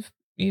you've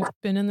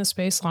been in the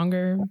space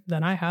longer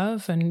than I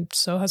have, and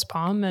so has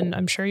Pom, and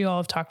I'm sure you all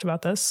have talked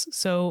about this.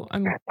 So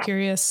I'm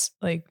curious,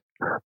 like,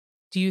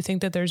 do you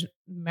think that there's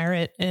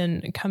merit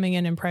in coming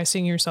in and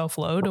pricing yourself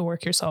low to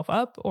work yourself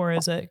up? Or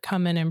is it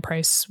come in and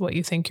price what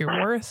you think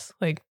you're worth?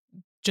 Like,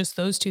 just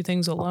those two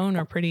things alone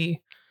are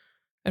pretty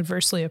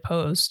adversely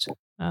opposed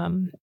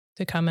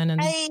to come in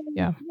and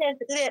Yes.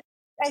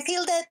 I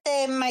feel that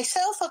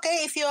myself,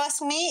 okay, if you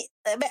ask me,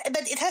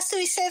 but it has to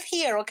be said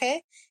here,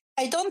 okay?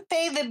 I don't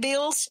pay the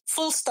bills,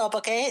 full stop,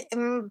 okay?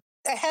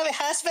 I have a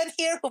husband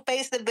here who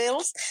pays the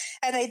bills,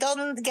 and I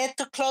don't get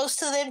too close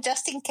to them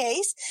just in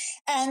case.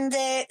 And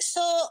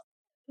so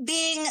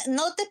being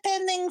not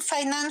depending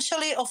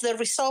financially of the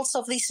results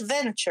of this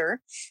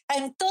venture,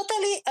 I'm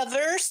totally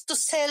averse to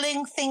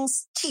selling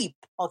things cheap.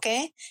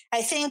 Okay.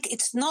 I think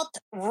it's not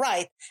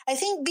right. I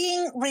think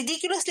being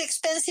ridiculously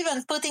expensive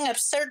and putting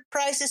absurd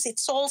prices,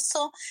 it's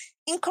also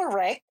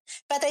incorrect.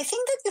 But I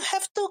think that you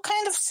have to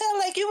kind of sell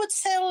like you would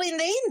sell in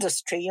the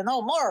industry,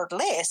 more or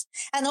less.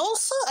 And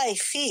also I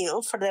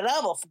feel, for the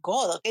love of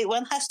God, okay,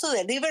 one has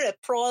to deliver a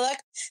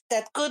product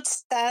that could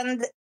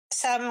stand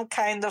some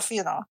kind of,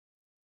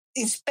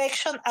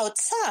 inspection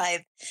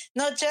outside,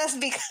 not just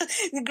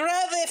because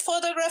grab a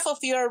photograph of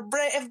your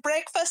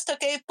breakfast,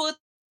 okay, put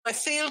a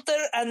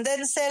filter and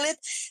then sell it.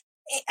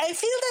 I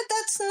feel that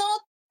that's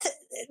not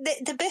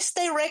the best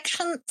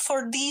direction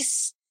for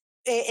this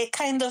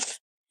kind of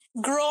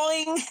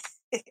growing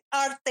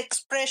art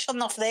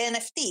expression of the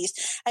NFTs.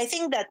 I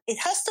think that it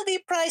has to be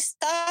price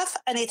tough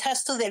and it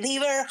has to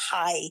deliver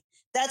high.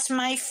 That's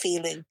my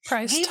feeling.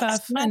 Price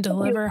tough and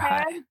deliver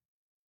high.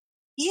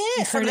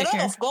 Yeah, for the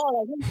love of God.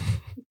 I mean,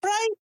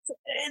 price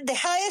the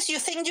highest you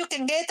think you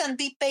can get and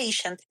be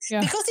patient.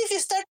 Yeah. Because if you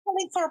start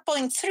selling for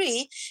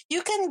 0.3,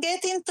 you can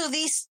get into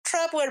this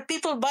trap where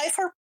people buy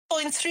for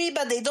 0.3,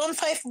 but they don't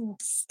buy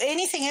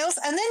anything else.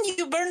 And then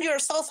you burn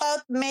yourself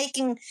out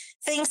making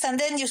things and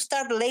then you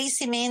start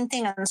lazy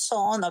minting and so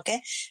on.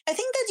 Okay. I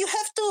think that you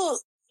have to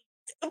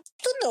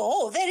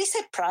know there is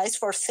a price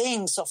for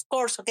things, of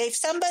course. Okay. If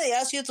somebody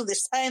asks you to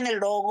design a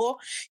logo,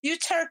 you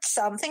charge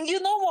something, you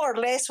know more or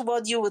less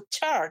what you would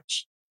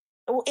charge.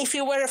 If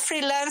you were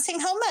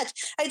freelancing, how much?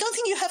 I don't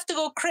think you have to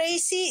go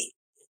crazy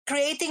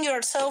creating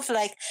yourself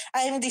like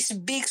I'm this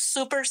big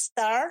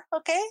superstar,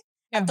 okay,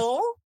 at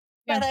all.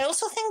 Yeah. But I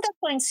also think that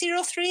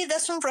 0.03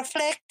 doesn't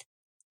reflect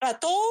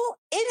at all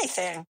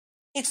anything.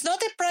 It's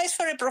not a price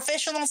for a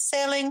professional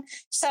selling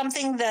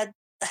something that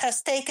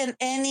has taken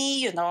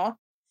any,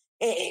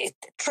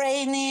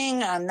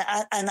 training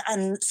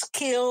and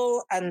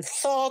skill and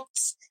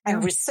thoughts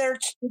and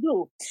research to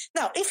do.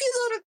 Now, if you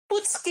don't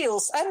put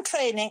skills and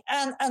training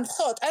and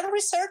thought and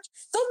research,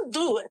 don't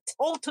do it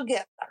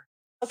altogether.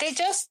 Okay,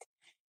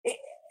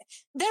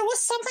 there was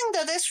something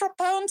that Ezra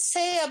Pound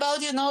say about,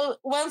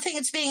 one thing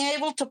is being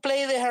able to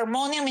play the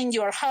harmonium in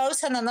your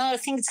house and another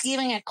thing is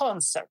giving a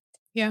concert.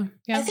 Yeah.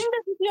 I think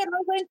that if you are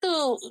not going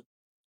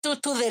to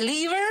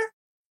deliver,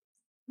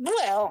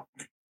 well,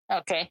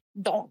 okay,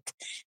 don't.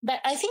 But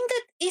I think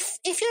that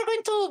if you're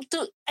going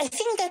to I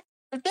think that,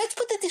 let's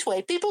put it this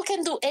way, people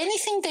can do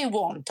anything they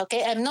want,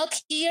 okay? I'm not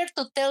here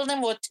to tell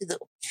them what to do.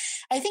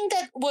 I think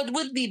that what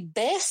would be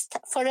best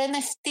for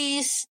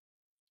NFTs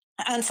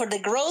and for the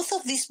growth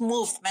of this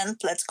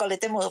movement, let's call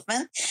it a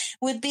movement,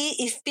 would be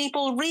if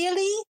people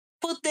really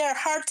put their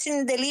hearts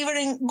in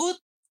delivering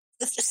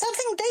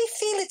something they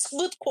feel it's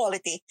good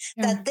quality,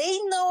 that they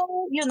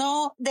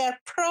know, they're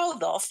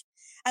proud of.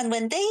 And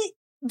when they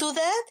do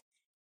that,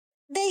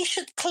 they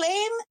should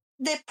claim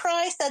the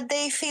price that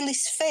they feel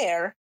is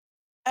fair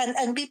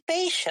and be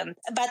patient.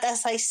 But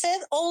as I said,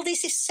 all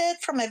this is said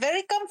from a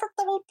very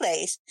comfortable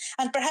place.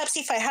 And perhaps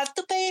if I have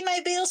to pay my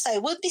bills, I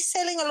would be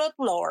selling a lot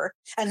lower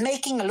and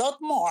making a lot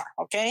more.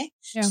 Okay.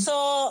 Yeah.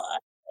 So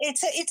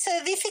it's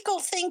a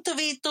difficult thing to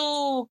be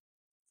too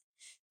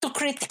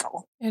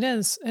critical. It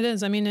is.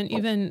 I mean, and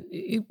even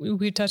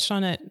we touched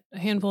on it a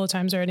handful of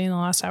times already in the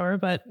last hour,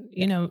 but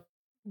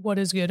what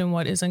is good and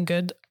what isn't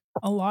good.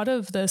 A lot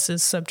of this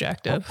is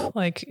subjective,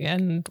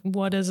 and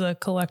what is a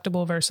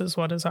collectible versus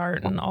what is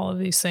art and all of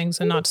these things.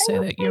 And not to say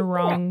that you're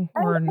wrong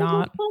or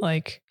not,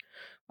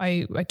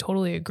 I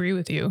totally agree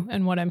with you.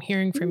 And what I'm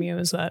hearing from you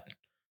is that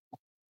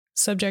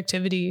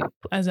subjectivity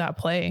is at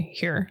play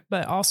here,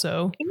 but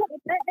also.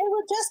 I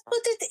would just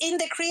put it in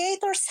the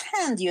creator's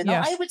hand,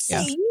 I would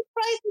say you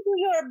try to do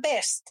your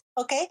best.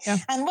 Okay. Yeah.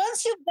 And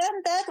once you've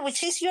done that,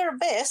 which is your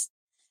best,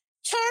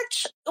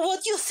 charge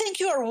what you think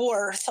you're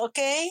worth,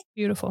 okay?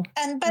 Beautiful.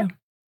 But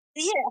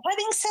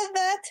having said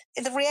that,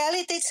 the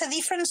reality, it's a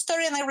different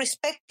story, and I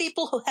respect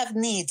people who have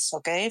needs,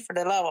 okay? For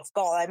the love of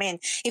God. I mean,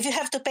 if you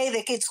have to pay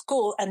the kids'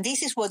 school and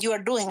this is what you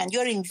are doing and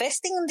you're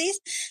investing in this,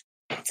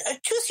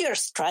 choose your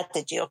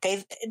strategy,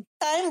 okay?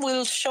 Time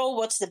will show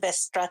what's the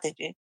best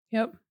strategy.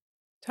 Yep.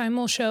 Time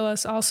will show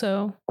us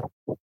also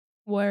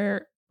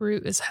where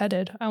Brute is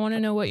headed. I want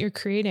to know what you're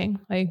creating,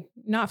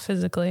 not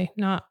physically,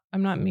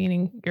 I'm not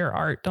meaning your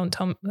art. Don't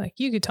tell me,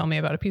 you could tell me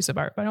about a piece of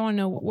art, but I want to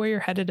know where you're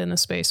headed in the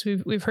space.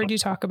 We've heard you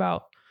talk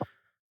about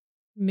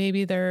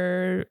maybe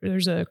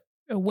there's a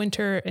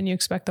winter and you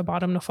expect the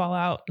bottom to fall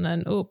out and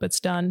then, it's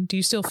done. Do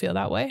you still feel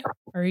that way?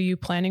 Or are you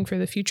planning for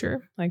the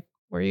future? Where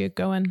are you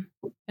going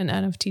in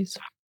NFTs?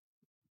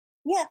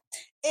 Yeah.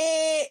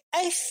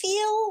 I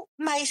feel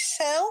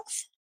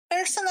myself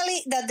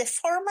personally that the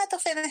format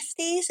of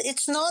NFTs,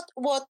 it's not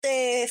what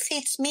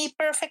fits me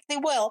perfectly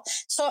well.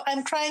 So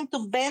I'm trying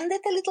to bend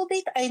it a little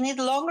bit. I need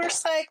longer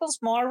cycles,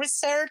 more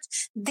research,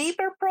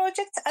 deeper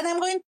projects, and I'm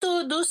going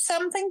to do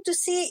something to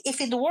see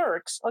if it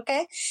works,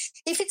 okay?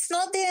 If it's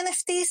not the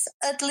NFTs,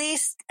 at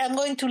least I'm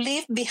going to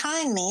leave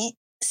behind me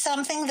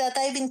something that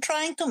I've been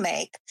trying to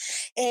make.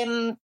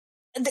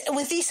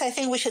 with this, I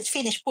think we should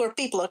finish Poor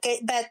People,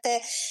 okay? But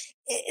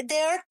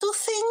there are two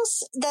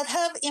things that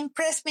have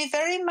impressed me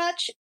very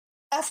much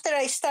after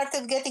I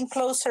started getting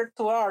closer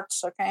to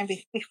arts,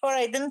 okay? Before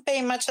I didn't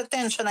pay much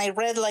attention. I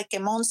read like a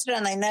monster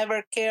and I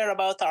never cared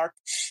about art.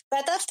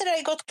 But after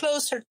I got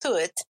closer to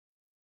it,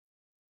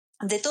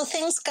 the two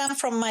things come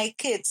from my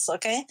kids,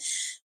 okay?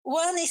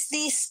 One is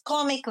this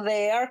comic,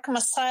 The Arkham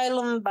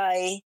Asylum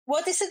by,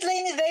 what is it,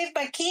 Lainey? Dave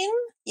McKean?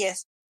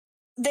 Yes,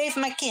 Dave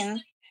McKean.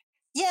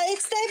 Yeah,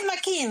 it's Dave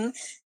McKean.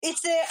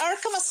 It's the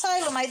Arkham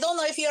Asylum. I don't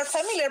know if you're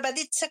familiar, but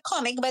it's a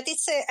comic, but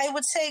it's a, I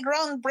would say,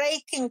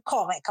 groundbreaking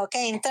comic,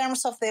 okay, in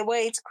terms of the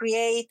way it's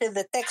created,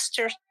 the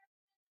textures.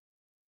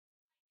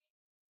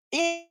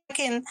 Yeah,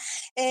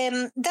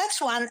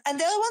 that's one. And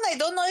the other one, I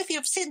don't know if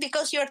you've seen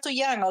because you're too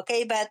young,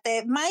 okay? But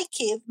my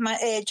kid,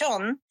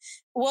 John,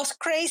 was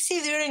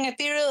crazy during a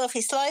period of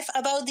his life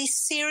about this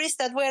series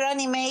that were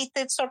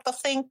animated sort of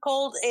thing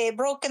called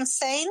Broken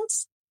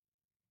Saints.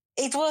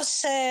 It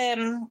was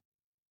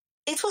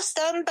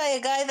done by a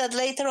guy that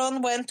later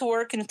on went to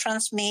work in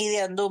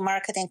transmedia and do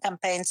marketing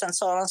campaigns and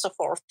so on and so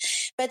forth.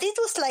 But it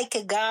was like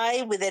a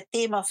guy with a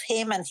team of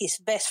him and his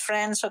best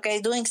friends,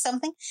 okay, doing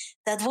something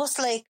that was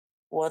like,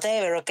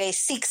 whatever, okay,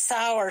 6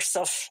 hours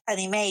of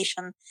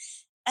animation.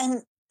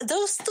 And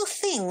those two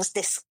things,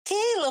 the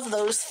scale of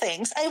those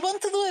things, I want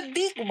to do a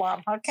big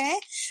one, okay?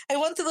 I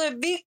want to do a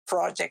big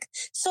project.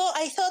 So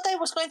I thought I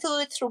was going to do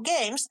it through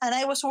games, and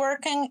I was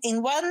working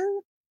in one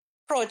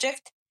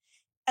project,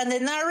 and the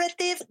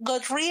narrative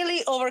got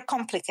really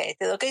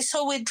overcomplicated, okay?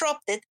 So we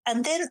dropped it,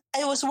 and then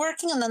I was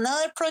working on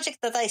another project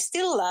that I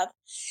still love,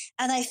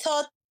 and I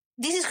thought,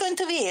 this is going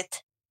to be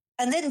it.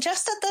 And then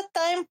just at that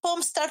time,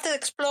 Pom started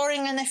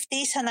exploring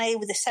NFTs, and I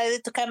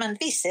decided to come and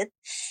visit.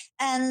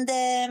 And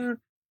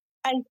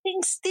I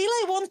think still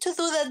I want to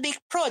do that big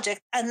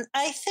project. And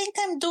I think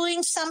I'm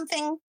doing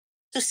something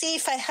to see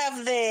if I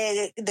have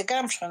the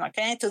gumption,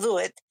 okay, to do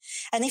it.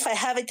 And if I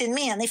have it in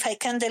me, and if I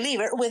can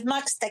deliver with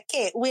Max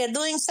Take. We are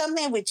doing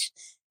something which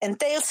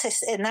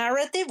entails a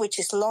narrative, which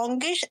is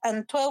longish,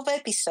 and 12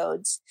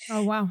 episodes.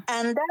 Oh, wow.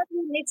 And that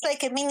it's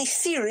like a mini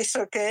series,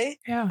 okay?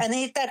 Yeah. And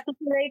it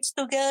articulates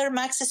together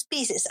Max's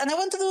pieces. And I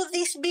want to do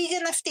this big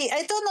NFT.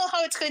 I don't know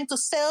how it's going to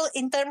sell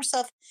in terms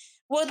of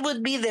what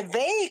would be the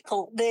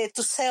vehicle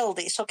to sell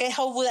this, okay?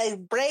 How would I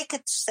break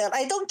it to sell?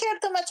 I don't care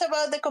too much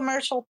about the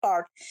commercial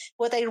part.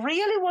 What I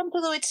really want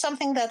to do is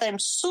something that I'm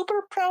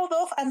super proud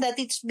of and that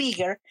it's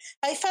bigger.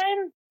 I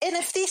find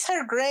NFTs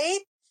are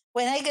great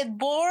when I get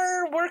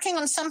bored working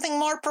on something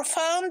more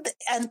profound,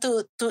 and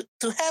to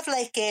have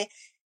like a,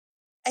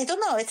 I don't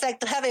know, it's like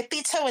to have a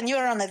pizza when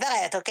you're on a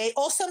diet, okay?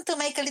 Awesome to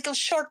make a little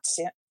short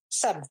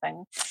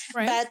something.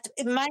 Right.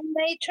 But my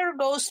nature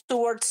goes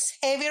towards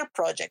heavier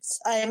projects.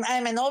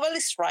 I'm a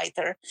novelist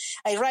writer.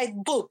 I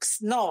write books,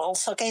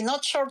 novels, okay,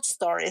 not short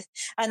stories.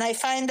 And I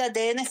find that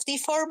the NFT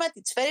format,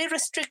 it's very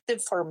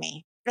restrictive for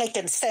me. I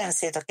can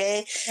sense it,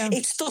 okay? Yeah.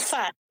 It's too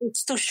fast.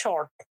 It's too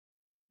short.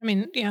 I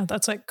mean, yeah,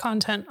 that's like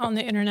content on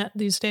the internet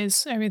these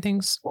days.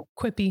 Everything's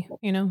quippy,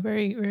 you know,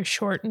 very, very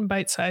short and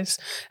bite-sized.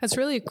 It's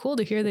really cool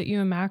to hear that you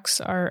and Max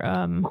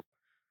are,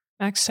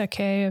 Max Take,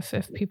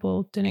 if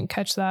people didn't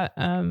catch that,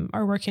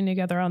 are working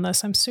together on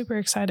this. I'm super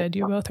excited.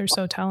 You both are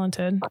so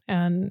talented,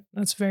 and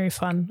that's very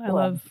fun. I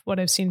love what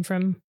I've seen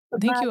from, I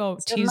think you all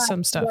tease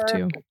some stuff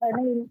too. I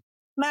mean,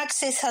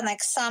 Max is an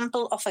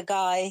example of a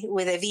guy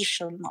with a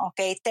vision,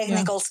 okay,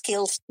 technical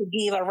skills to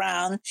give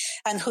around,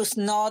 and who's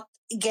not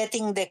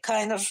getting the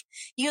kind of,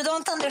 you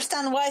don't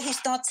understand why he's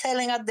not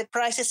selling at the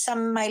prices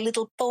some My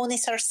Little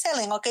Ponies are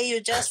selling, okay?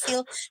 You just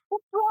feel,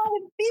 what's wrong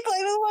with people? I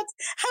mean,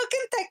 how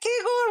can Take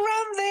go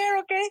around there,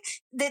 okay?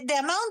 The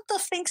amount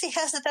of things he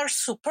has that are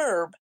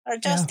superb are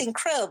just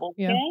incredible,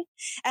 okay?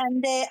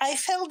 And I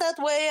felt that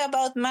way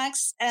about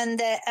Max,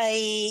 and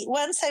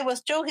once I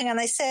was joking and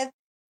I said,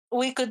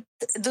 we could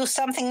do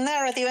something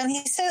narrative. And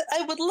he said,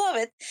 I would love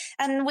it.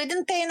 And we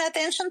didn't pay any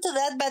attention to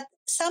that. But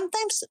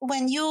sometimes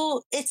when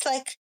it's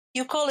like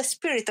you call a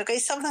spirit, okay,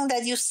 something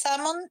that you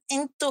summon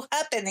into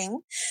happening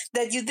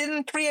that you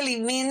didn't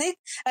really mean it.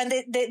 And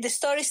the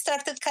story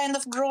started kind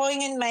of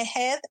growing in my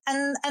head.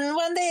 And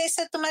one day I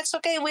said to Max,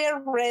 okay, we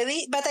are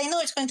ready, but I know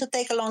it's going to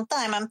take a long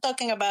time. I'm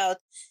talking about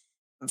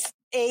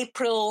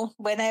April,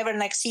 whenever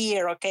next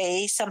year,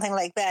 okay, something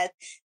like that.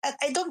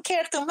 I don't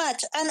care too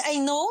much. And I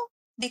know,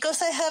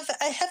 because I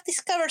have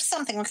discovered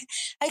something. Okay?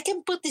 I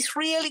can put this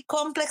really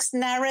complex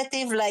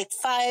narrative, like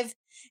 5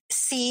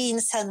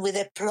 scenes and with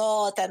a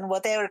plot and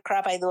whatever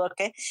crap I do,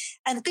 okay?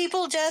 And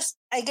people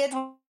I get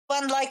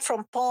one like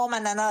from Pom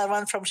and another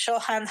one from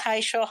Shohan. Hi,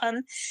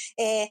 Shohan.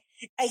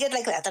 I get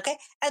like that, okay?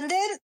 And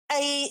then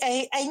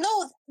I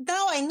know,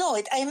 now I know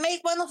it. I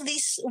make one of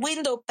these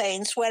window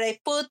panes where I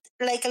put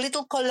like a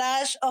little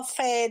collage of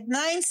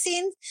 9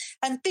 scenes,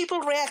 and people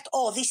react,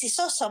 oh, this is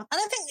awesome. And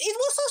I think it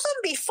was awesome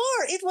before.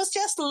 It was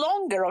just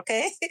longer,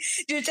 okay?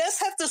 You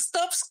just have to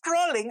stop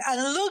scrolling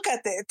and look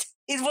at it.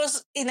 It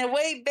was in a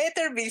way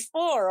better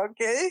before,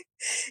 okay?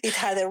 It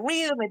had a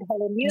rhythm, it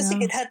had a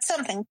music, it had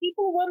something.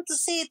 People want to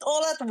see it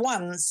all at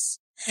once.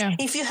 Yeah.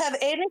 If you have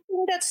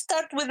anything that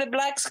starts with a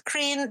black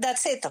screen,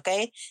 that's it,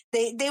 okay?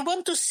 They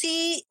want to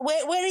see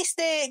where is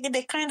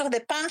the kind of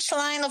the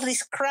punchline of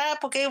this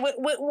crap, okay?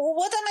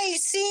 What am I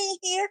seeing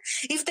here?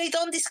 If they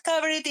don't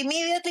discover it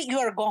immediately, you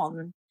are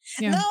gone.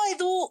 Yeah. Now I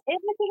do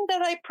everything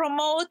that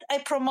I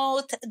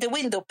promote the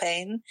window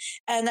pane,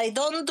 and I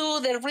don't do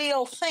the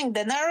real thing,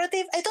 the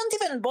narrative. I don't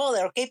even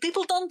bother, okay?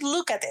 People don't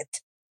look at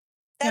it.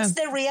 That's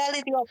the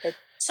reality of it.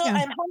 So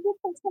I'm 100%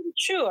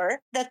 sure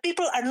that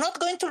people are not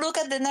going to look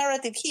at the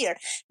narrative here,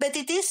 but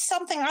it is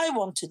something I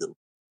want to do.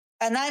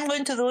 And I'm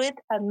going to do it,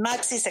 and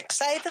Max is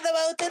excited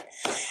about it.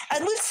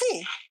 And we'll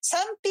see.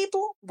 Some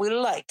people will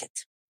like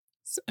it.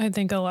 I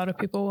think a lot of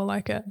people will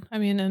like it. I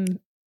mean, and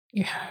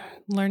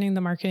learning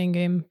the marketing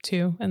game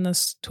too in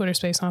this Twitter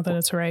space, not that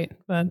it's right,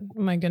 but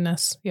my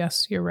goodness,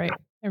 yes, you're right.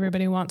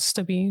 Everybody wants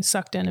to be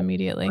sucked in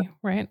immediately,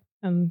 right?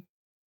 And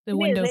the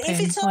window pane,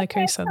 if it's like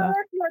you said that.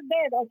 You're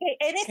dead, okay?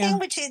 Anything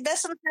which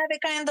doesn't have a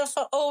kind of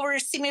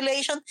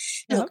overstimulation.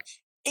 Look,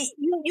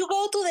 you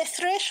go to the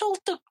threshold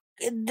to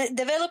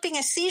developing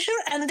a seizure,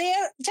 and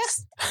they're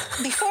just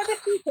before the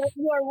seizure,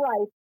 you are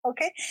right,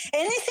 okay?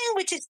 Anything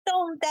which is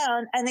toned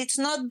down and it's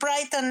not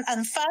bright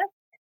and fast,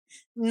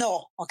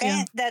 no, okay?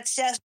 Yeah. That's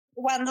just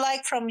one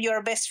like from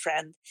your best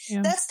friend.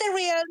 Yeah. That's the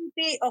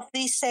reality of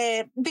this,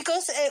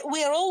 because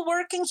we are all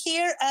working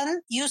here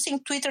and using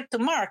Twitter to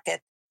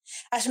market.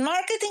 As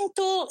marketing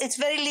tool, it's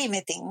very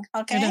limiting,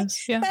 okay? It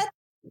is, yeah. But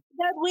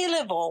that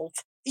will evolve.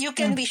 You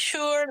can be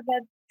sure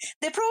that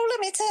the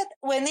problem is that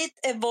when it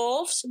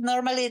evolves,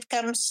 normally it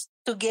comes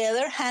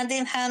together hand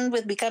in hand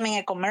with becoming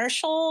a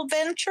commercial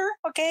venture,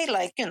 okay?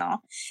 Like,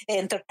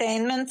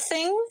 entertainment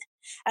thing.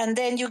 And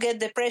then you get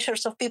the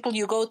pressures of people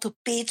you go to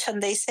pitch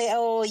and they say,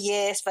 oh,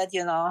 yes, but,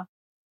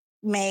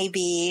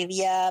 maybe,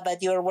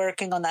 but you're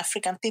working on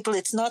African people.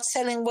 It's not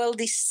selling well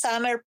this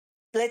summer.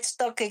 Let's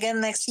talk again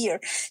next year.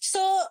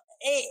 So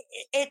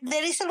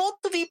there is a lot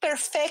to be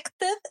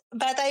perfected,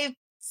 but I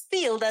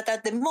feel that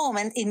at the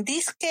moment in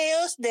this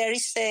chaos, there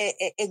is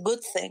a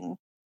good thing.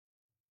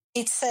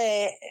 It's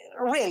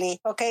really,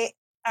 okay,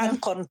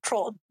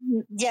 uncontrolled.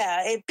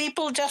 Yeah,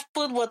 people just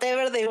put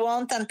whatever they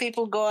want and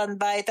people go and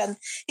buy it. And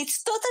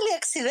it's totally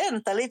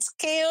accidental. It's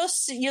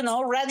chaos,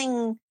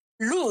 running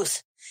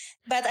loose.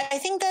 But I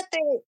think that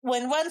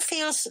when one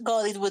feels,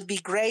 God, it would be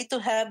great to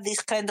have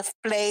this kind of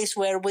place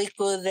where we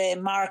could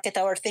market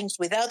our things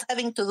without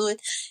having to do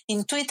it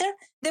in Twitter.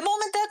 The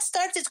moment that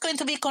starts, it's going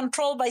to be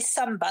controlled by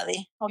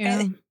somebody.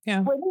 Okay. Yeah.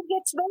 When it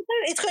gets better,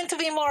 it's going to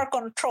be more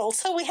controlled.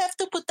 So we have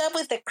to put up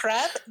with the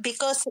crap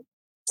because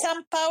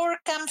some power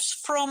comes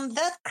from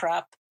that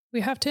crap. We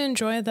have to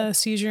enjoy the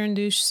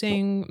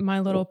seizure-inducing My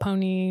Little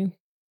Pony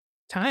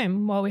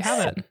time while we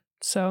have it.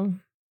 So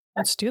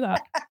let's do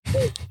that.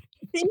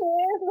 Yes,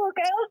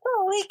 okay. Also,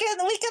 we can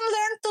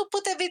learn to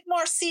put a bit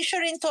more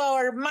seizure into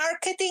our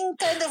marketing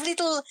kind of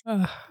little.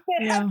 If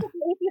you have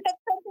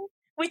something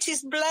which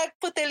is black,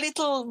 put a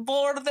little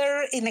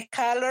border in a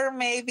color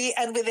maybe,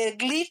 and with a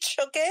glitch.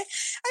 Okay,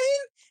 I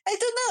mean, I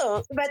don't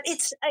know, but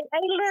I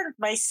learned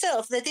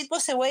myself that it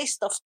was a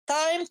waste of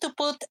time to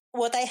put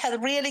what I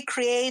had really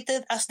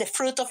created as the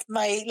fruit of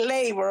my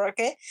labor.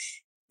 Okay.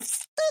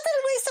 Total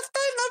waste of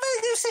time.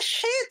 Nobody gives a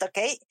shit.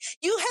 Okay,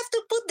 you have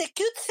to put the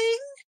cute thing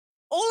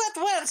all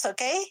at once,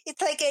 okay? It's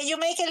like you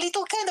make a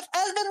little kind of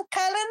advent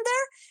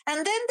calendar, and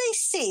then they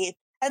see it.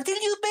 Until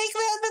you make the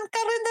advent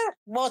calendar,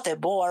 what a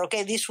bore,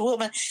 okay? This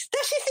woman,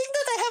 does she think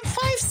that I have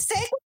 5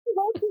 seconds to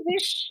go to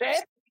this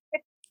shit?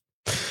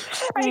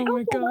 I go to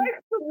work to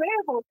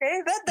live,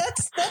 okay?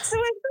 That's the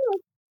way to do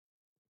it.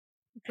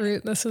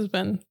 Brute, this has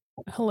been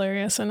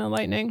hilarious and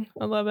enlightening.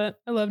 I love it.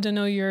 I love to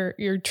know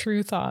your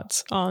true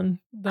thoughts on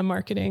the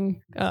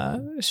marketing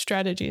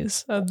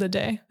strategies of the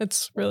day.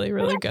 It's really,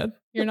 really good.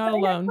 You're not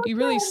alone. You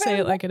really say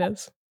it like it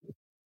is.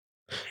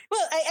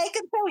 Well, I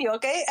can tell you,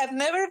 okay, I've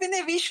never been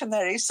a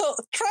visionary. So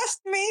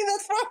trust me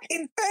that in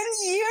 10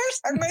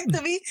 years, I'm going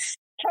to be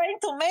trying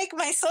to make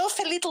myself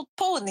a little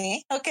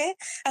pony, okay,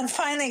 and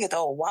finding it,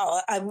 oh,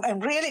 wow, I'm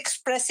really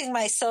expressing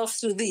myself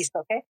through this,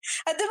 okay?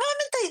 At the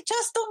moment, I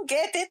just don't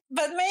get it,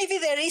 but maybe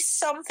there is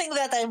something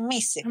that I'm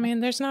missing. I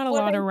mean, there's not a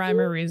lot of rhyme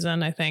or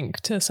reason, I think,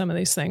 to some of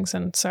these things.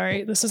 And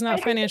sorry, this is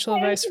not financial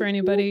advice for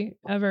anybody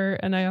ever.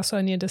 And I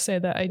also need to say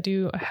that I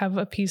do have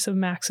a piece of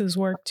Max's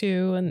work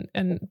too.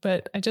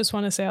 But I just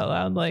want to say out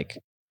loud, like,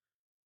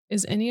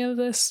 is any of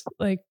this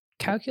like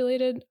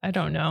calculated? I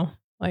don't know.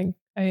 Like,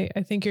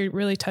 I think you're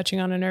really touching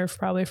on a nerve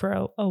probably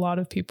for a lot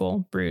of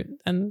people, Brute.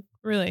 And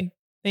really,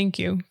 thank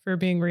you for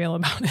being real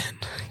about it,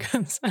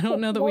 because I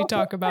don't know that we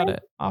talk about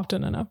it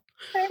often enough.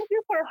 Thank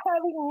you for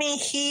having me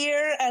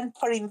here and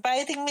for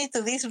inviting me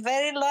to this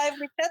very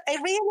lively chat. I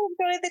really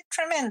enjoyed it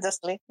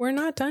tremendously. We're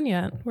not done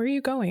yet. Where are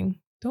you going?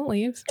 Don't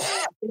leave.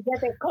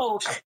 Get a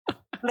Coke.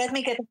 Let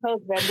me get a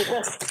Coke then,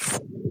 because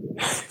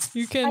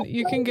you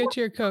can get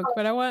your Coke,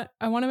 but I want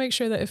to make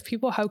sure that if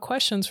people have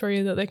questions for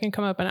you that they can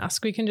come up and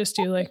ask. We can just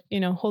do like,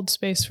 hold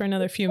space for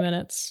another few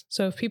minutes.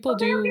 So if people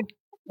do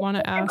want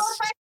to ask,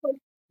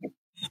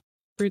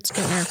 Brute's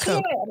getting your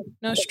Coke.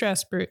 No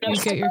stress, Brute. You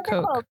get your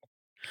Coke.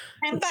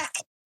 I'm back.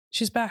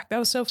 She's back. That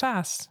was so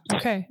fast.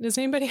 Okay. Does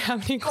anybody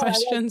have any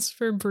questions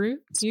for Brute?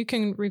 You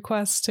can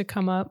request to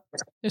come up.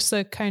 Just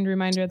a kind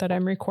reminder that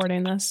I'm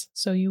recording this,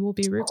 so you will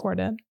be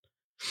recorded.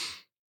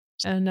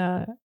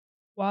 And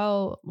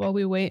while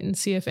we wait and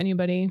see if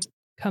anybody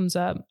comes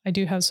up, I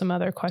do have some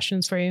other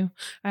questions for you.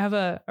 I have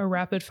a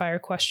rapid fire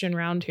question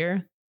round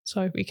here,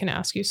 so we can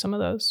ask you some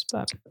of those,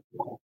 but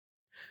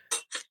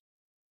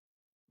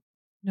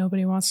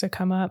nobody wants to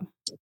come up.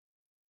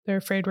 They're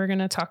afraid we're going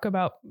to talk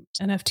about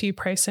NFT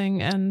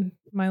pricing and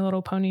My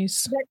Little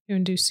Ponies who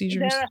induce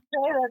seizures. They're afraid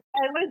that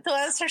I'm going to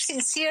answer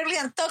sincerely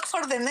and talk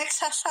for the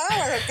next half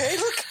hour, okay?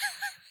 Look.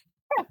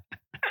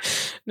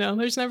 No,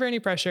 there's never any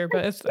pressure,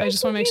 but I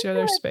just want to make sure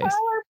there's space.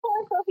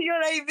 PowerPoint of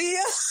your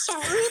ideas.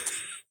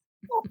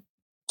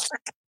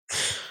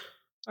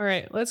 All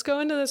right, let's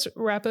go into this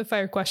rapid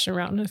fire question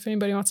round. If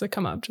anybody wants to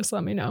come up, just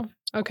let me know.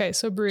 Okay,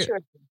 so Brute, sure.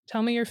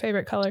 Tell me your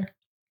favorite color.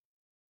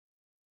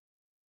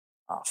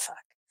 Oh, fuck.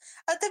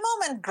 At the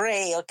moment,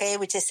 gray, okay,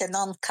 which is a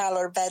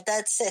non-color, but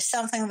that's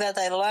something that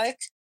I like.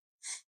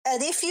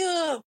 And if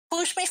you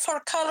push me for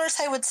colors,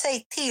 I would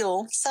say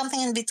teal, something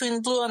in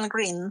between blue and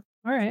green.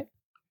 All right.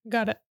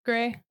 Got it.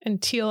 Gray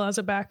and teal as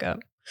a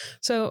backup.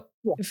 So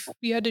if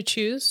you had to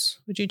choose,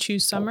 would you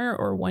choose summer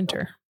or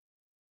winter?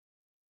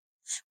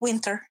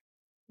 Winter.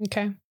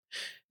 Okay.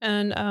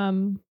 And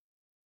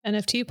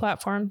NFT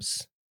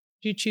platforms,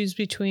 do you choose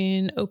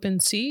between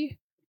OpenSea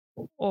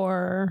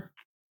or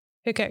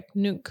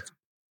Nuke?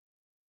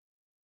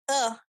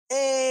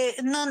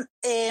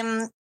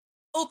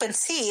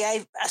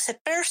 OpenSea. As a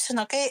person,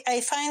 okay,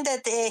 I find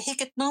that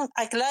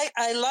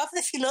I love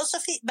the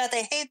philosophy, but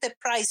I hate the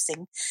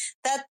pricing.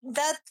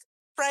 That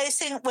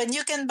pricing, when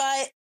you can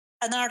buy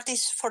an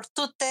artist for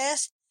 2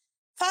 tests,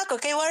 fuck,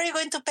 okay, why are you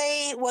going to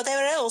pay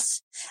whatever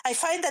else? I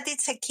find that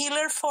it's a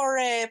killer for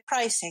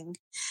pricing.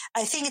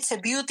 I think it's a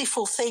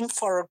beautiful thing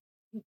for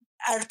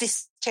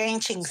artists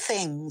changing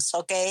things,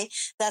 okay?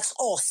 That's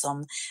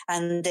awesome.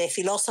 And the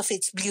philosophy,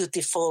 it's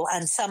beautiful.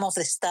 And some of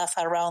the stuff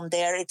around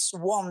there, it's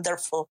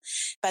wonderful.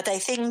 But I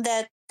think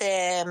that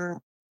the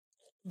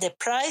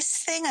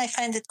price thing, I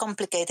find it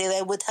complicated.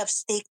 I would have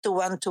stick to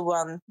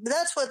 1-to-1.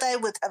 That's what I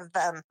would have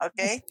done,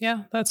 okay?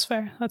 Yeah, that's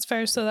fair. That's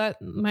fair. So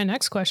that my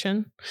next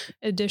question,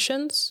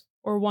 editions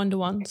or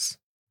 1-to-1s?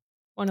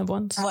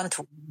 1-of-1s.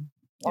 1-to-1.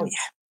 Oh,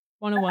 yeah.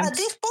 1-of-1s. At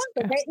this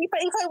point, okay, if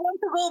I want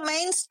to go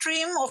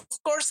mainstream, of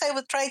course, I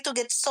would try to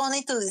get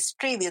Sony to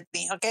distribute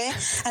me, okay,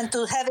 and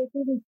to have a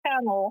TV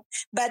channel.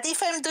 But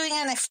if I'm doing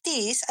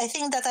NFTs, I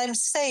think that I'm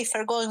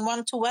safer going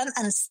 1-to-1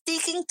 and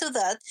sticking to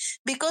that,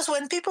 because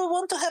when people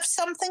want to have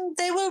something,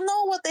 they will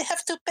know what they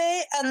have to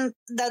pay and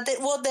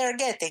what they're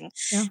getting.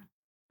 Yeah.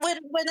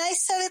 When I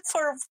sell it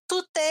for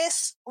 2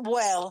 tests,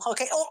 well,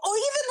 okay, or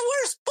even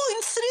worse,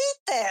 0.3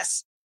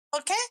 tests.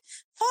 Okay?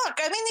 Fuck.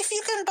 I mean, if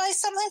you can buy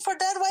something for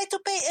that, why to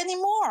pay any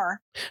more?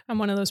 I'm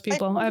one of those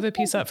people. I have a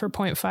piece up for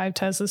 0.5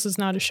 tests. This is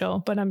not a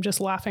show, but I'm just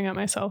laughing at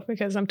myself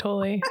because I'm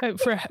totally,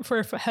 for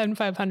Hen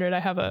 500, I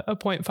have a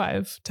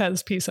 0.5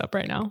 test piece up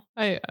right now.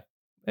 Yeah,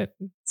 but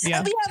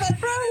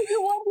probably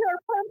you want your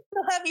friends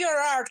to have your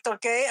art,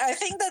 okay? I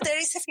think that there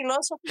is a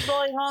philosophy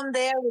going on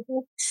there, which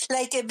is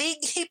like a big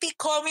hippie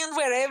commune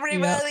where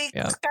everybody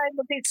kind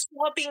of is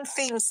swapping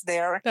things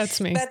there.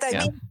 That's me. But I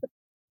mean,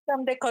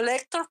 from the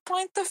collector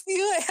point of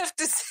view, I have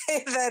to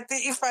say that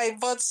if I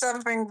bought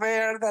something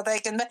there that I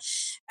can,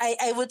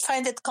 I would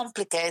find it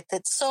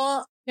complicated.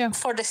 So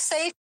for the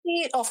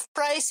safety of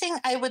pricing,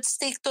 I would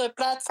stick to a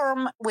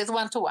platform with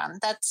 1-to-1.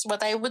 That's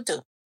what I would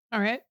do.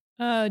 All right.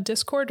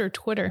 Discord or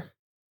Twitter?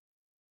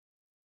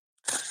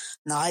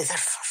 Neither,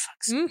 for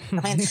fuck's sake.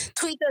 I mean,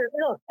 Twitter,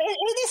 look,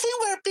 anything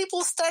where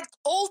people start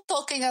all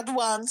talking at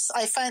once,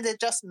 I find it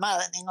just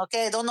maddening,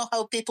 okay? I don't know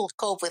how people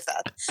cope with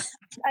that.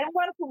 I'm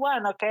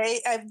 1-to-1,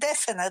 okay?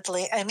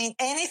 I mean,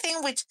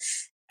 anything which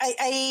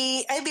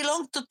I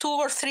belong to 2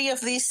 or 3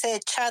 of these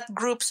chat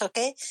groups,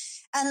 okay?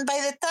 And by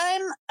the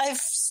time I've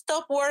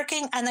stopped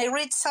working and I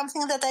read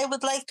something that I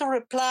would like to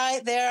reply,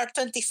 there are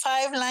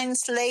 25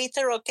 lines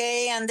later,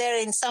 okay? And they're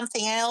in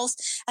something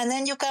else. And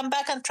then you come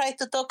back and try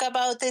to talk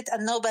about it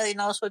and nobody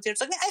knows what you're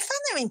talking. I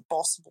find them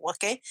impossible,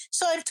 okay?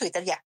 So I'm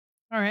Twitter, yeah.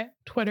 All right,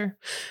 Twitter.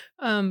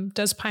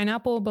 Does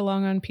pineapple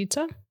belong on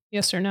pizza?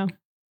 Yes or no?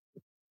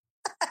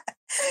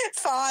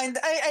 Fine.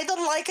 I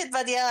don't like it,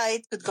 but yeah,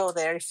 it could go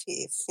there if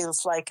it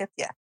feels like it.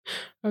 Yeah.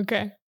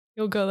 Okay.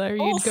 You'll go there.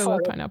 You'd go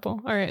with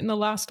pineapple. All right. And the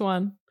last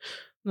one,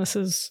 this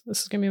is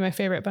going to be my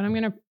favorite, but I'm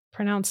going to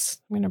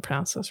pronounce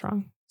this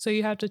wrong. So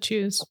you have to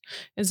choose.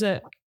 Is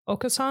it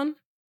Okasan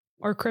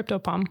or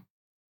CryptoPalm?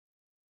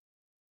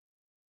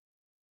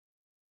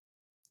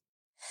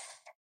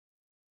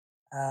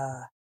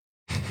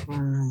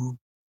 Silence.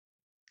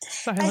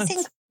 I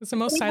think it's the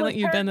most silent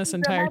you've been this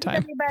entire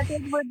time. But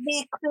it would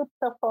be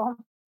CryptoPalm.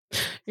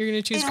 You're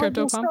going to choose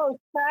CryptoPalm? So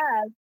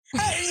sad.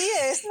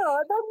 Yes, no,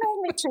 don't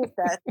make me choose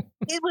that.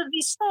 It would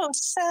be so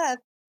sad.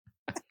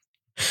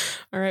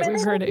 All right,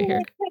 we've heard it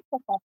here.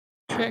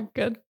 Okay,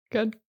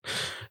 good.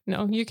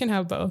 No, you can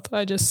have both.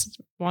 I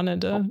just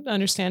wanted to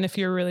understand if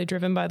you're really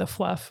driven by the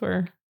fluff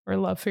or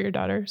love for your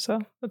daughter.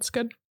 So that's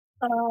good.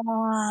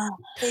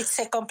 It's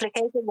a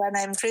complicated one.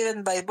 I'm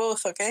driven by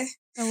both, okay?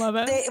 I love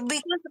it.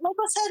 Because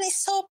Momo-san is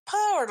so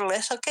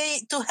powerless,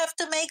 okay? To have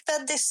to make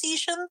that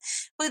decision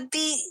would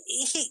be,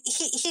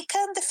 he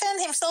can't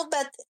defend himself,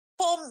 but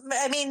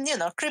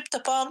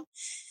Crypto-Pom,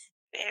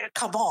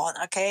 come on,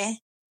 okay?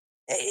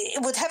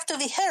 It would have to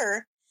be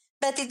her,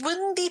 but it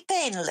wouldn't be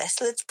painless,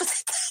 let's put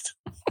it that.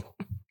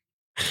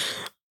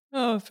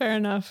 Oh, fair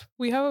enough.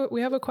 We have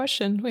a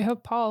question. We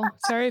have Paul.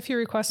 Sorry if you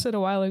requested a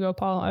while ago,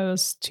 Paul. I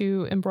was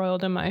too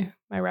embroiled in my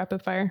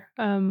rapid fire.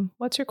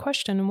 What's your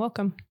question, and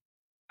welcome?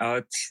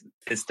 Oh,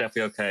 it's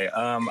definitely okay.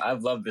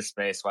 I've loved this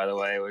space, by the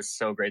way. It was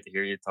so great to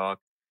hear you talk.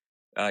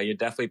 You're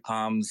definitely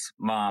Pom's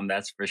mom,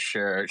 that's for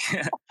sure.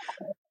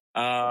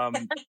 All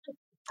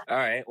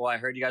right. Well, I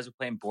heard you guys were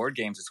playing board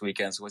games this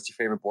weekend. So what's your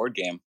favorite board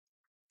game?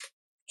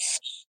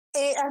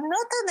 I'm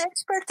not an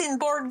expert in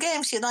board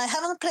games, I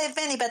haven't played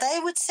many, but I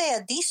would say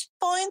at this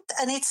point,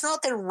 and it's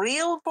not a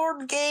real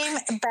board game,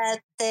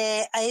 but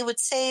I would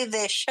say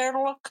the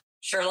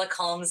Sherlock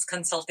Holmes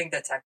Consulting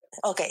Detective.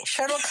 Okay,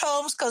 Sherlock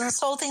Holmes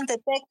Consulting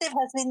Detective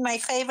has been my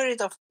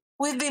favorite.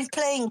 We've been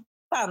playing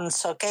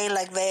tons, okay,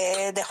 like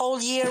the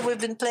whole year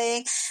we've been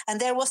playing, and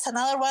there was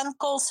another one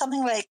called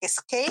something like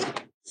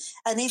Escape,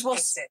 and it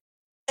was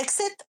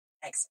Exit.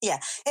 Yeah,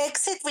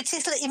 Exit, which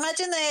is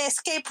imagine an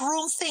escape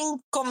room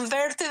thing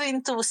converted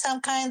into some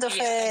kind of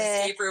an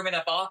escape room in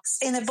a box.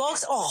 In a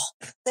box. Oh,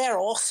 they're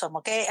awesome.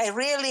 Okay, I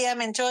really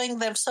am enjoying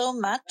them so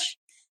much.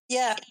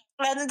 Yeah,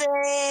 and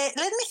let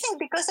me think,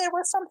 because there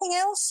was something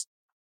else.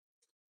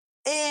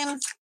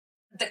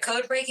 The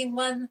code breaking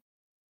one.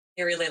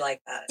 You really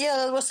like that? Yeah,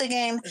 that was a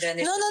game.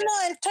 No.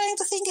 I'm trying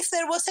to think if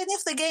there was any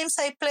of the games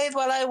I played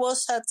while I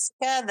was at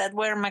SCA that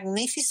were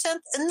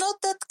magnificent.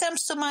 Not that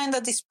comes to mind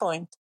at this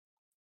point.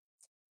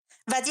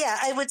 But yeah,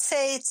 I would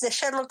say it's the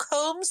Sherlock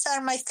Holmes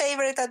are my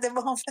favorite at the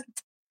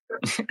moment.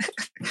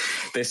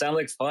 They sound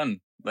like fun,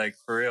 like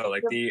for real,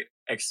 like the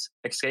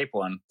Escape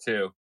one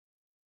too.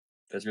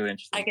 That's really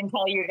interesting. I can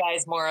tell you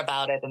guys more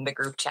about it in the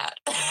group chat.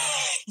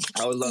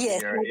 I would love to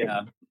hear it,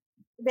 yeah.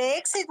 The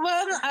Exit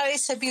one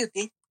is a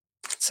beauty.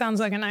 Sounds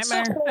like a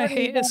nightmare. I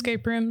hate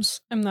escape rooms.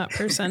 I'm that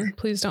person.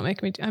 Please don't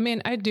make me.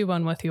 I'd do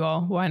one with you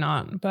all. Why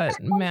not? But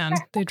man,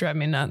 they drive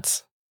me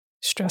nuts.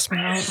 Stress me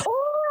out.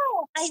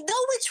 I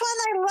know which one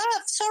I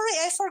love. Sorry,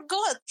 I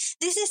forgot.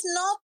 This is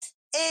not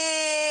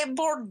a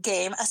board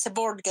game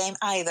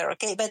either,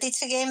 okay? But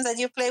it's a game that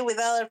you play with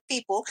other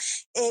people.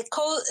 Is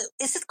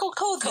it called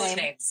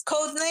Codenames?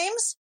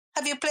 Codenames?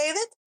 Have you played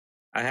it?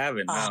 I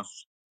haven't, no.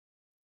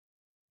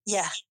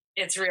 Yeah.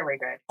 It's really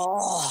good.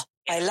 Oh,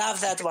 I love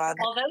that one.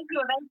 Although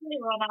you eventually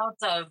run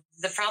out of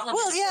the problem.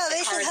 Well, yeah,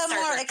 they should have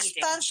more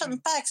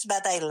expansion packs,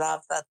 but I love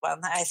that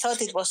one. I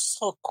thought it was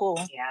so cool.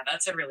 Yeah,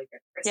 that's a really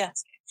good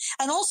Christmas game.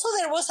 And also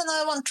there was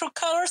another one, True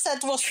Colors,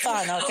 that was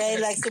fun, okay?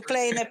 Like to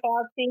play in a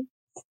party.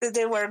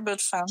 They were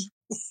good fun.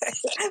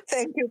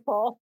 Thank you,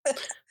 Paul.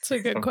 It's a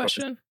good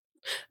question.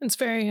 It's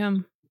very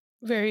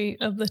very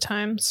of the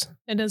times.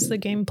 It is the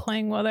game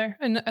playing weather.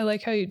 And I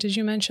like how did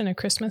you mention a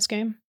Christmas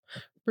game,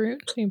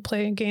 Brute? You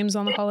play games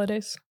on the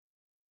holidays?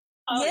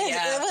 Oh, yes,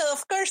 yeah. Well,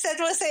 of course, that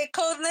was a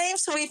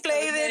Codenames. We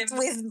played it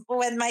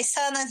when my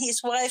son and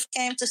his wife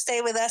came to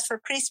stay with us for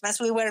Christmas.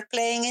 We were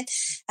playing it,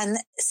 and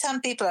some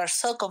people are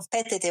so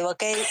competitive,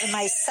 okay?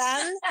 My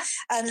son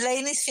and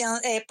Lainey's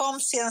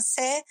Pom's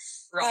fiancé,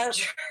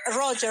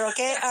 Roger,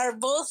 okay, are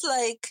both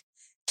like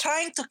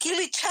trying to kill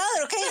each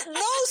other, okay?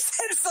 No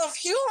sense of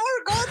humor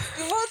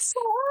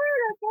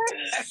whatsoever,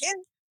 okay?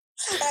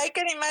 I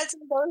can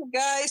imagine those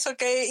guys,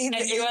 okay?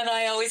 And you and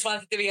I always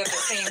wanted to be on the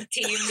same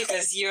team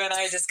because you and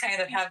I just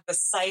kind of have the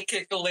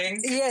psychic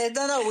link. Yeah,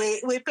 no,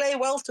 we play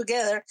well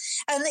together.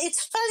 And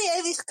it's funny,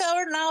 I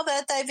discovered now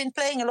that I've been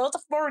playing a lot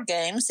of board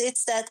games,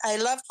 it's that I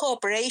love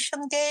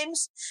cooperation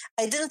games.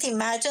 I didn't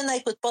imagine I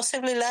could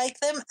possibly like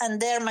them, and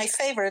they're my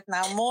favorite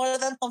now, more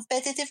than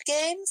competitive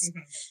games. Mm-hmm.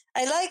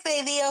 I like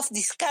the idea of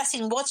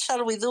discussing what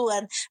shall we do,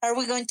 and are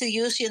we going to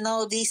use,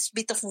 this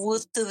bit of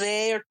wood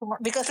today or tomorrow?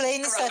 Because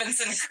Lane is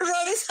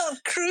Robinson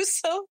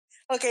Crusoe.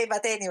 Okay,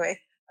 but anyway,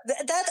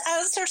 that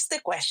answers the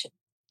question.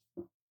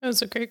 It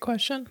was a great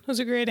question. It was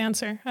a great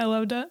answer. I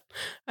loved it.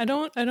 I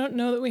don't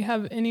know that we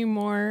have any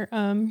more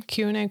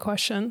Q&A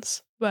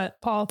questions, but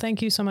Paul,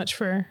 thank you so much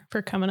for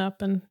coming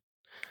up and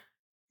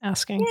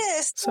asking.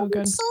 Yes, so good.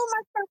 Thank you so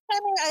much for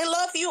coming. I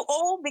love you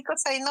all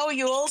because I know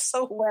you all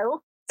so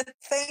well.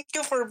 Thank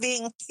you for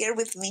being here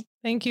with me.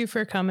 Thank you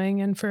for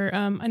coming, and for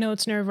I know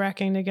it's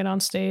nerve-wracking to get on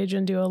stage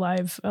and do a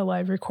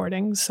live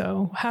recording,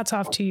 so hats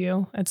off to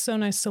you. It's so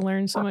nice to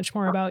learn so much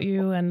more about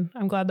you, and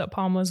I'm glad that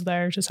Palm was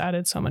there. Just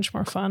added so much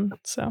more fun.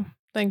 So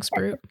thanks,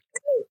 Brute.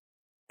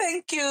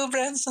 Thank you,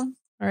 Branson.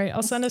 All right,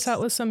 I'll send us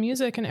out with some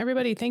music, and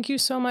everybody, thank you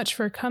so much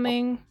for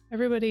coming.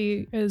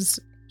 Everybody is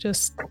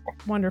just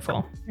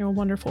wonderful. You're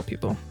wonderful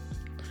people.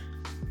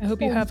 I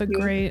hope you have a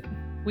great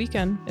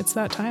weekend. It's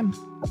that time.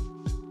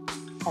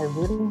 I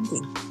will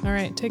indeed. All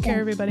right. Take care,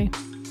 everybody.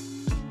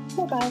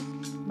 Bye-bye.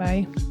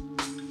 Bye.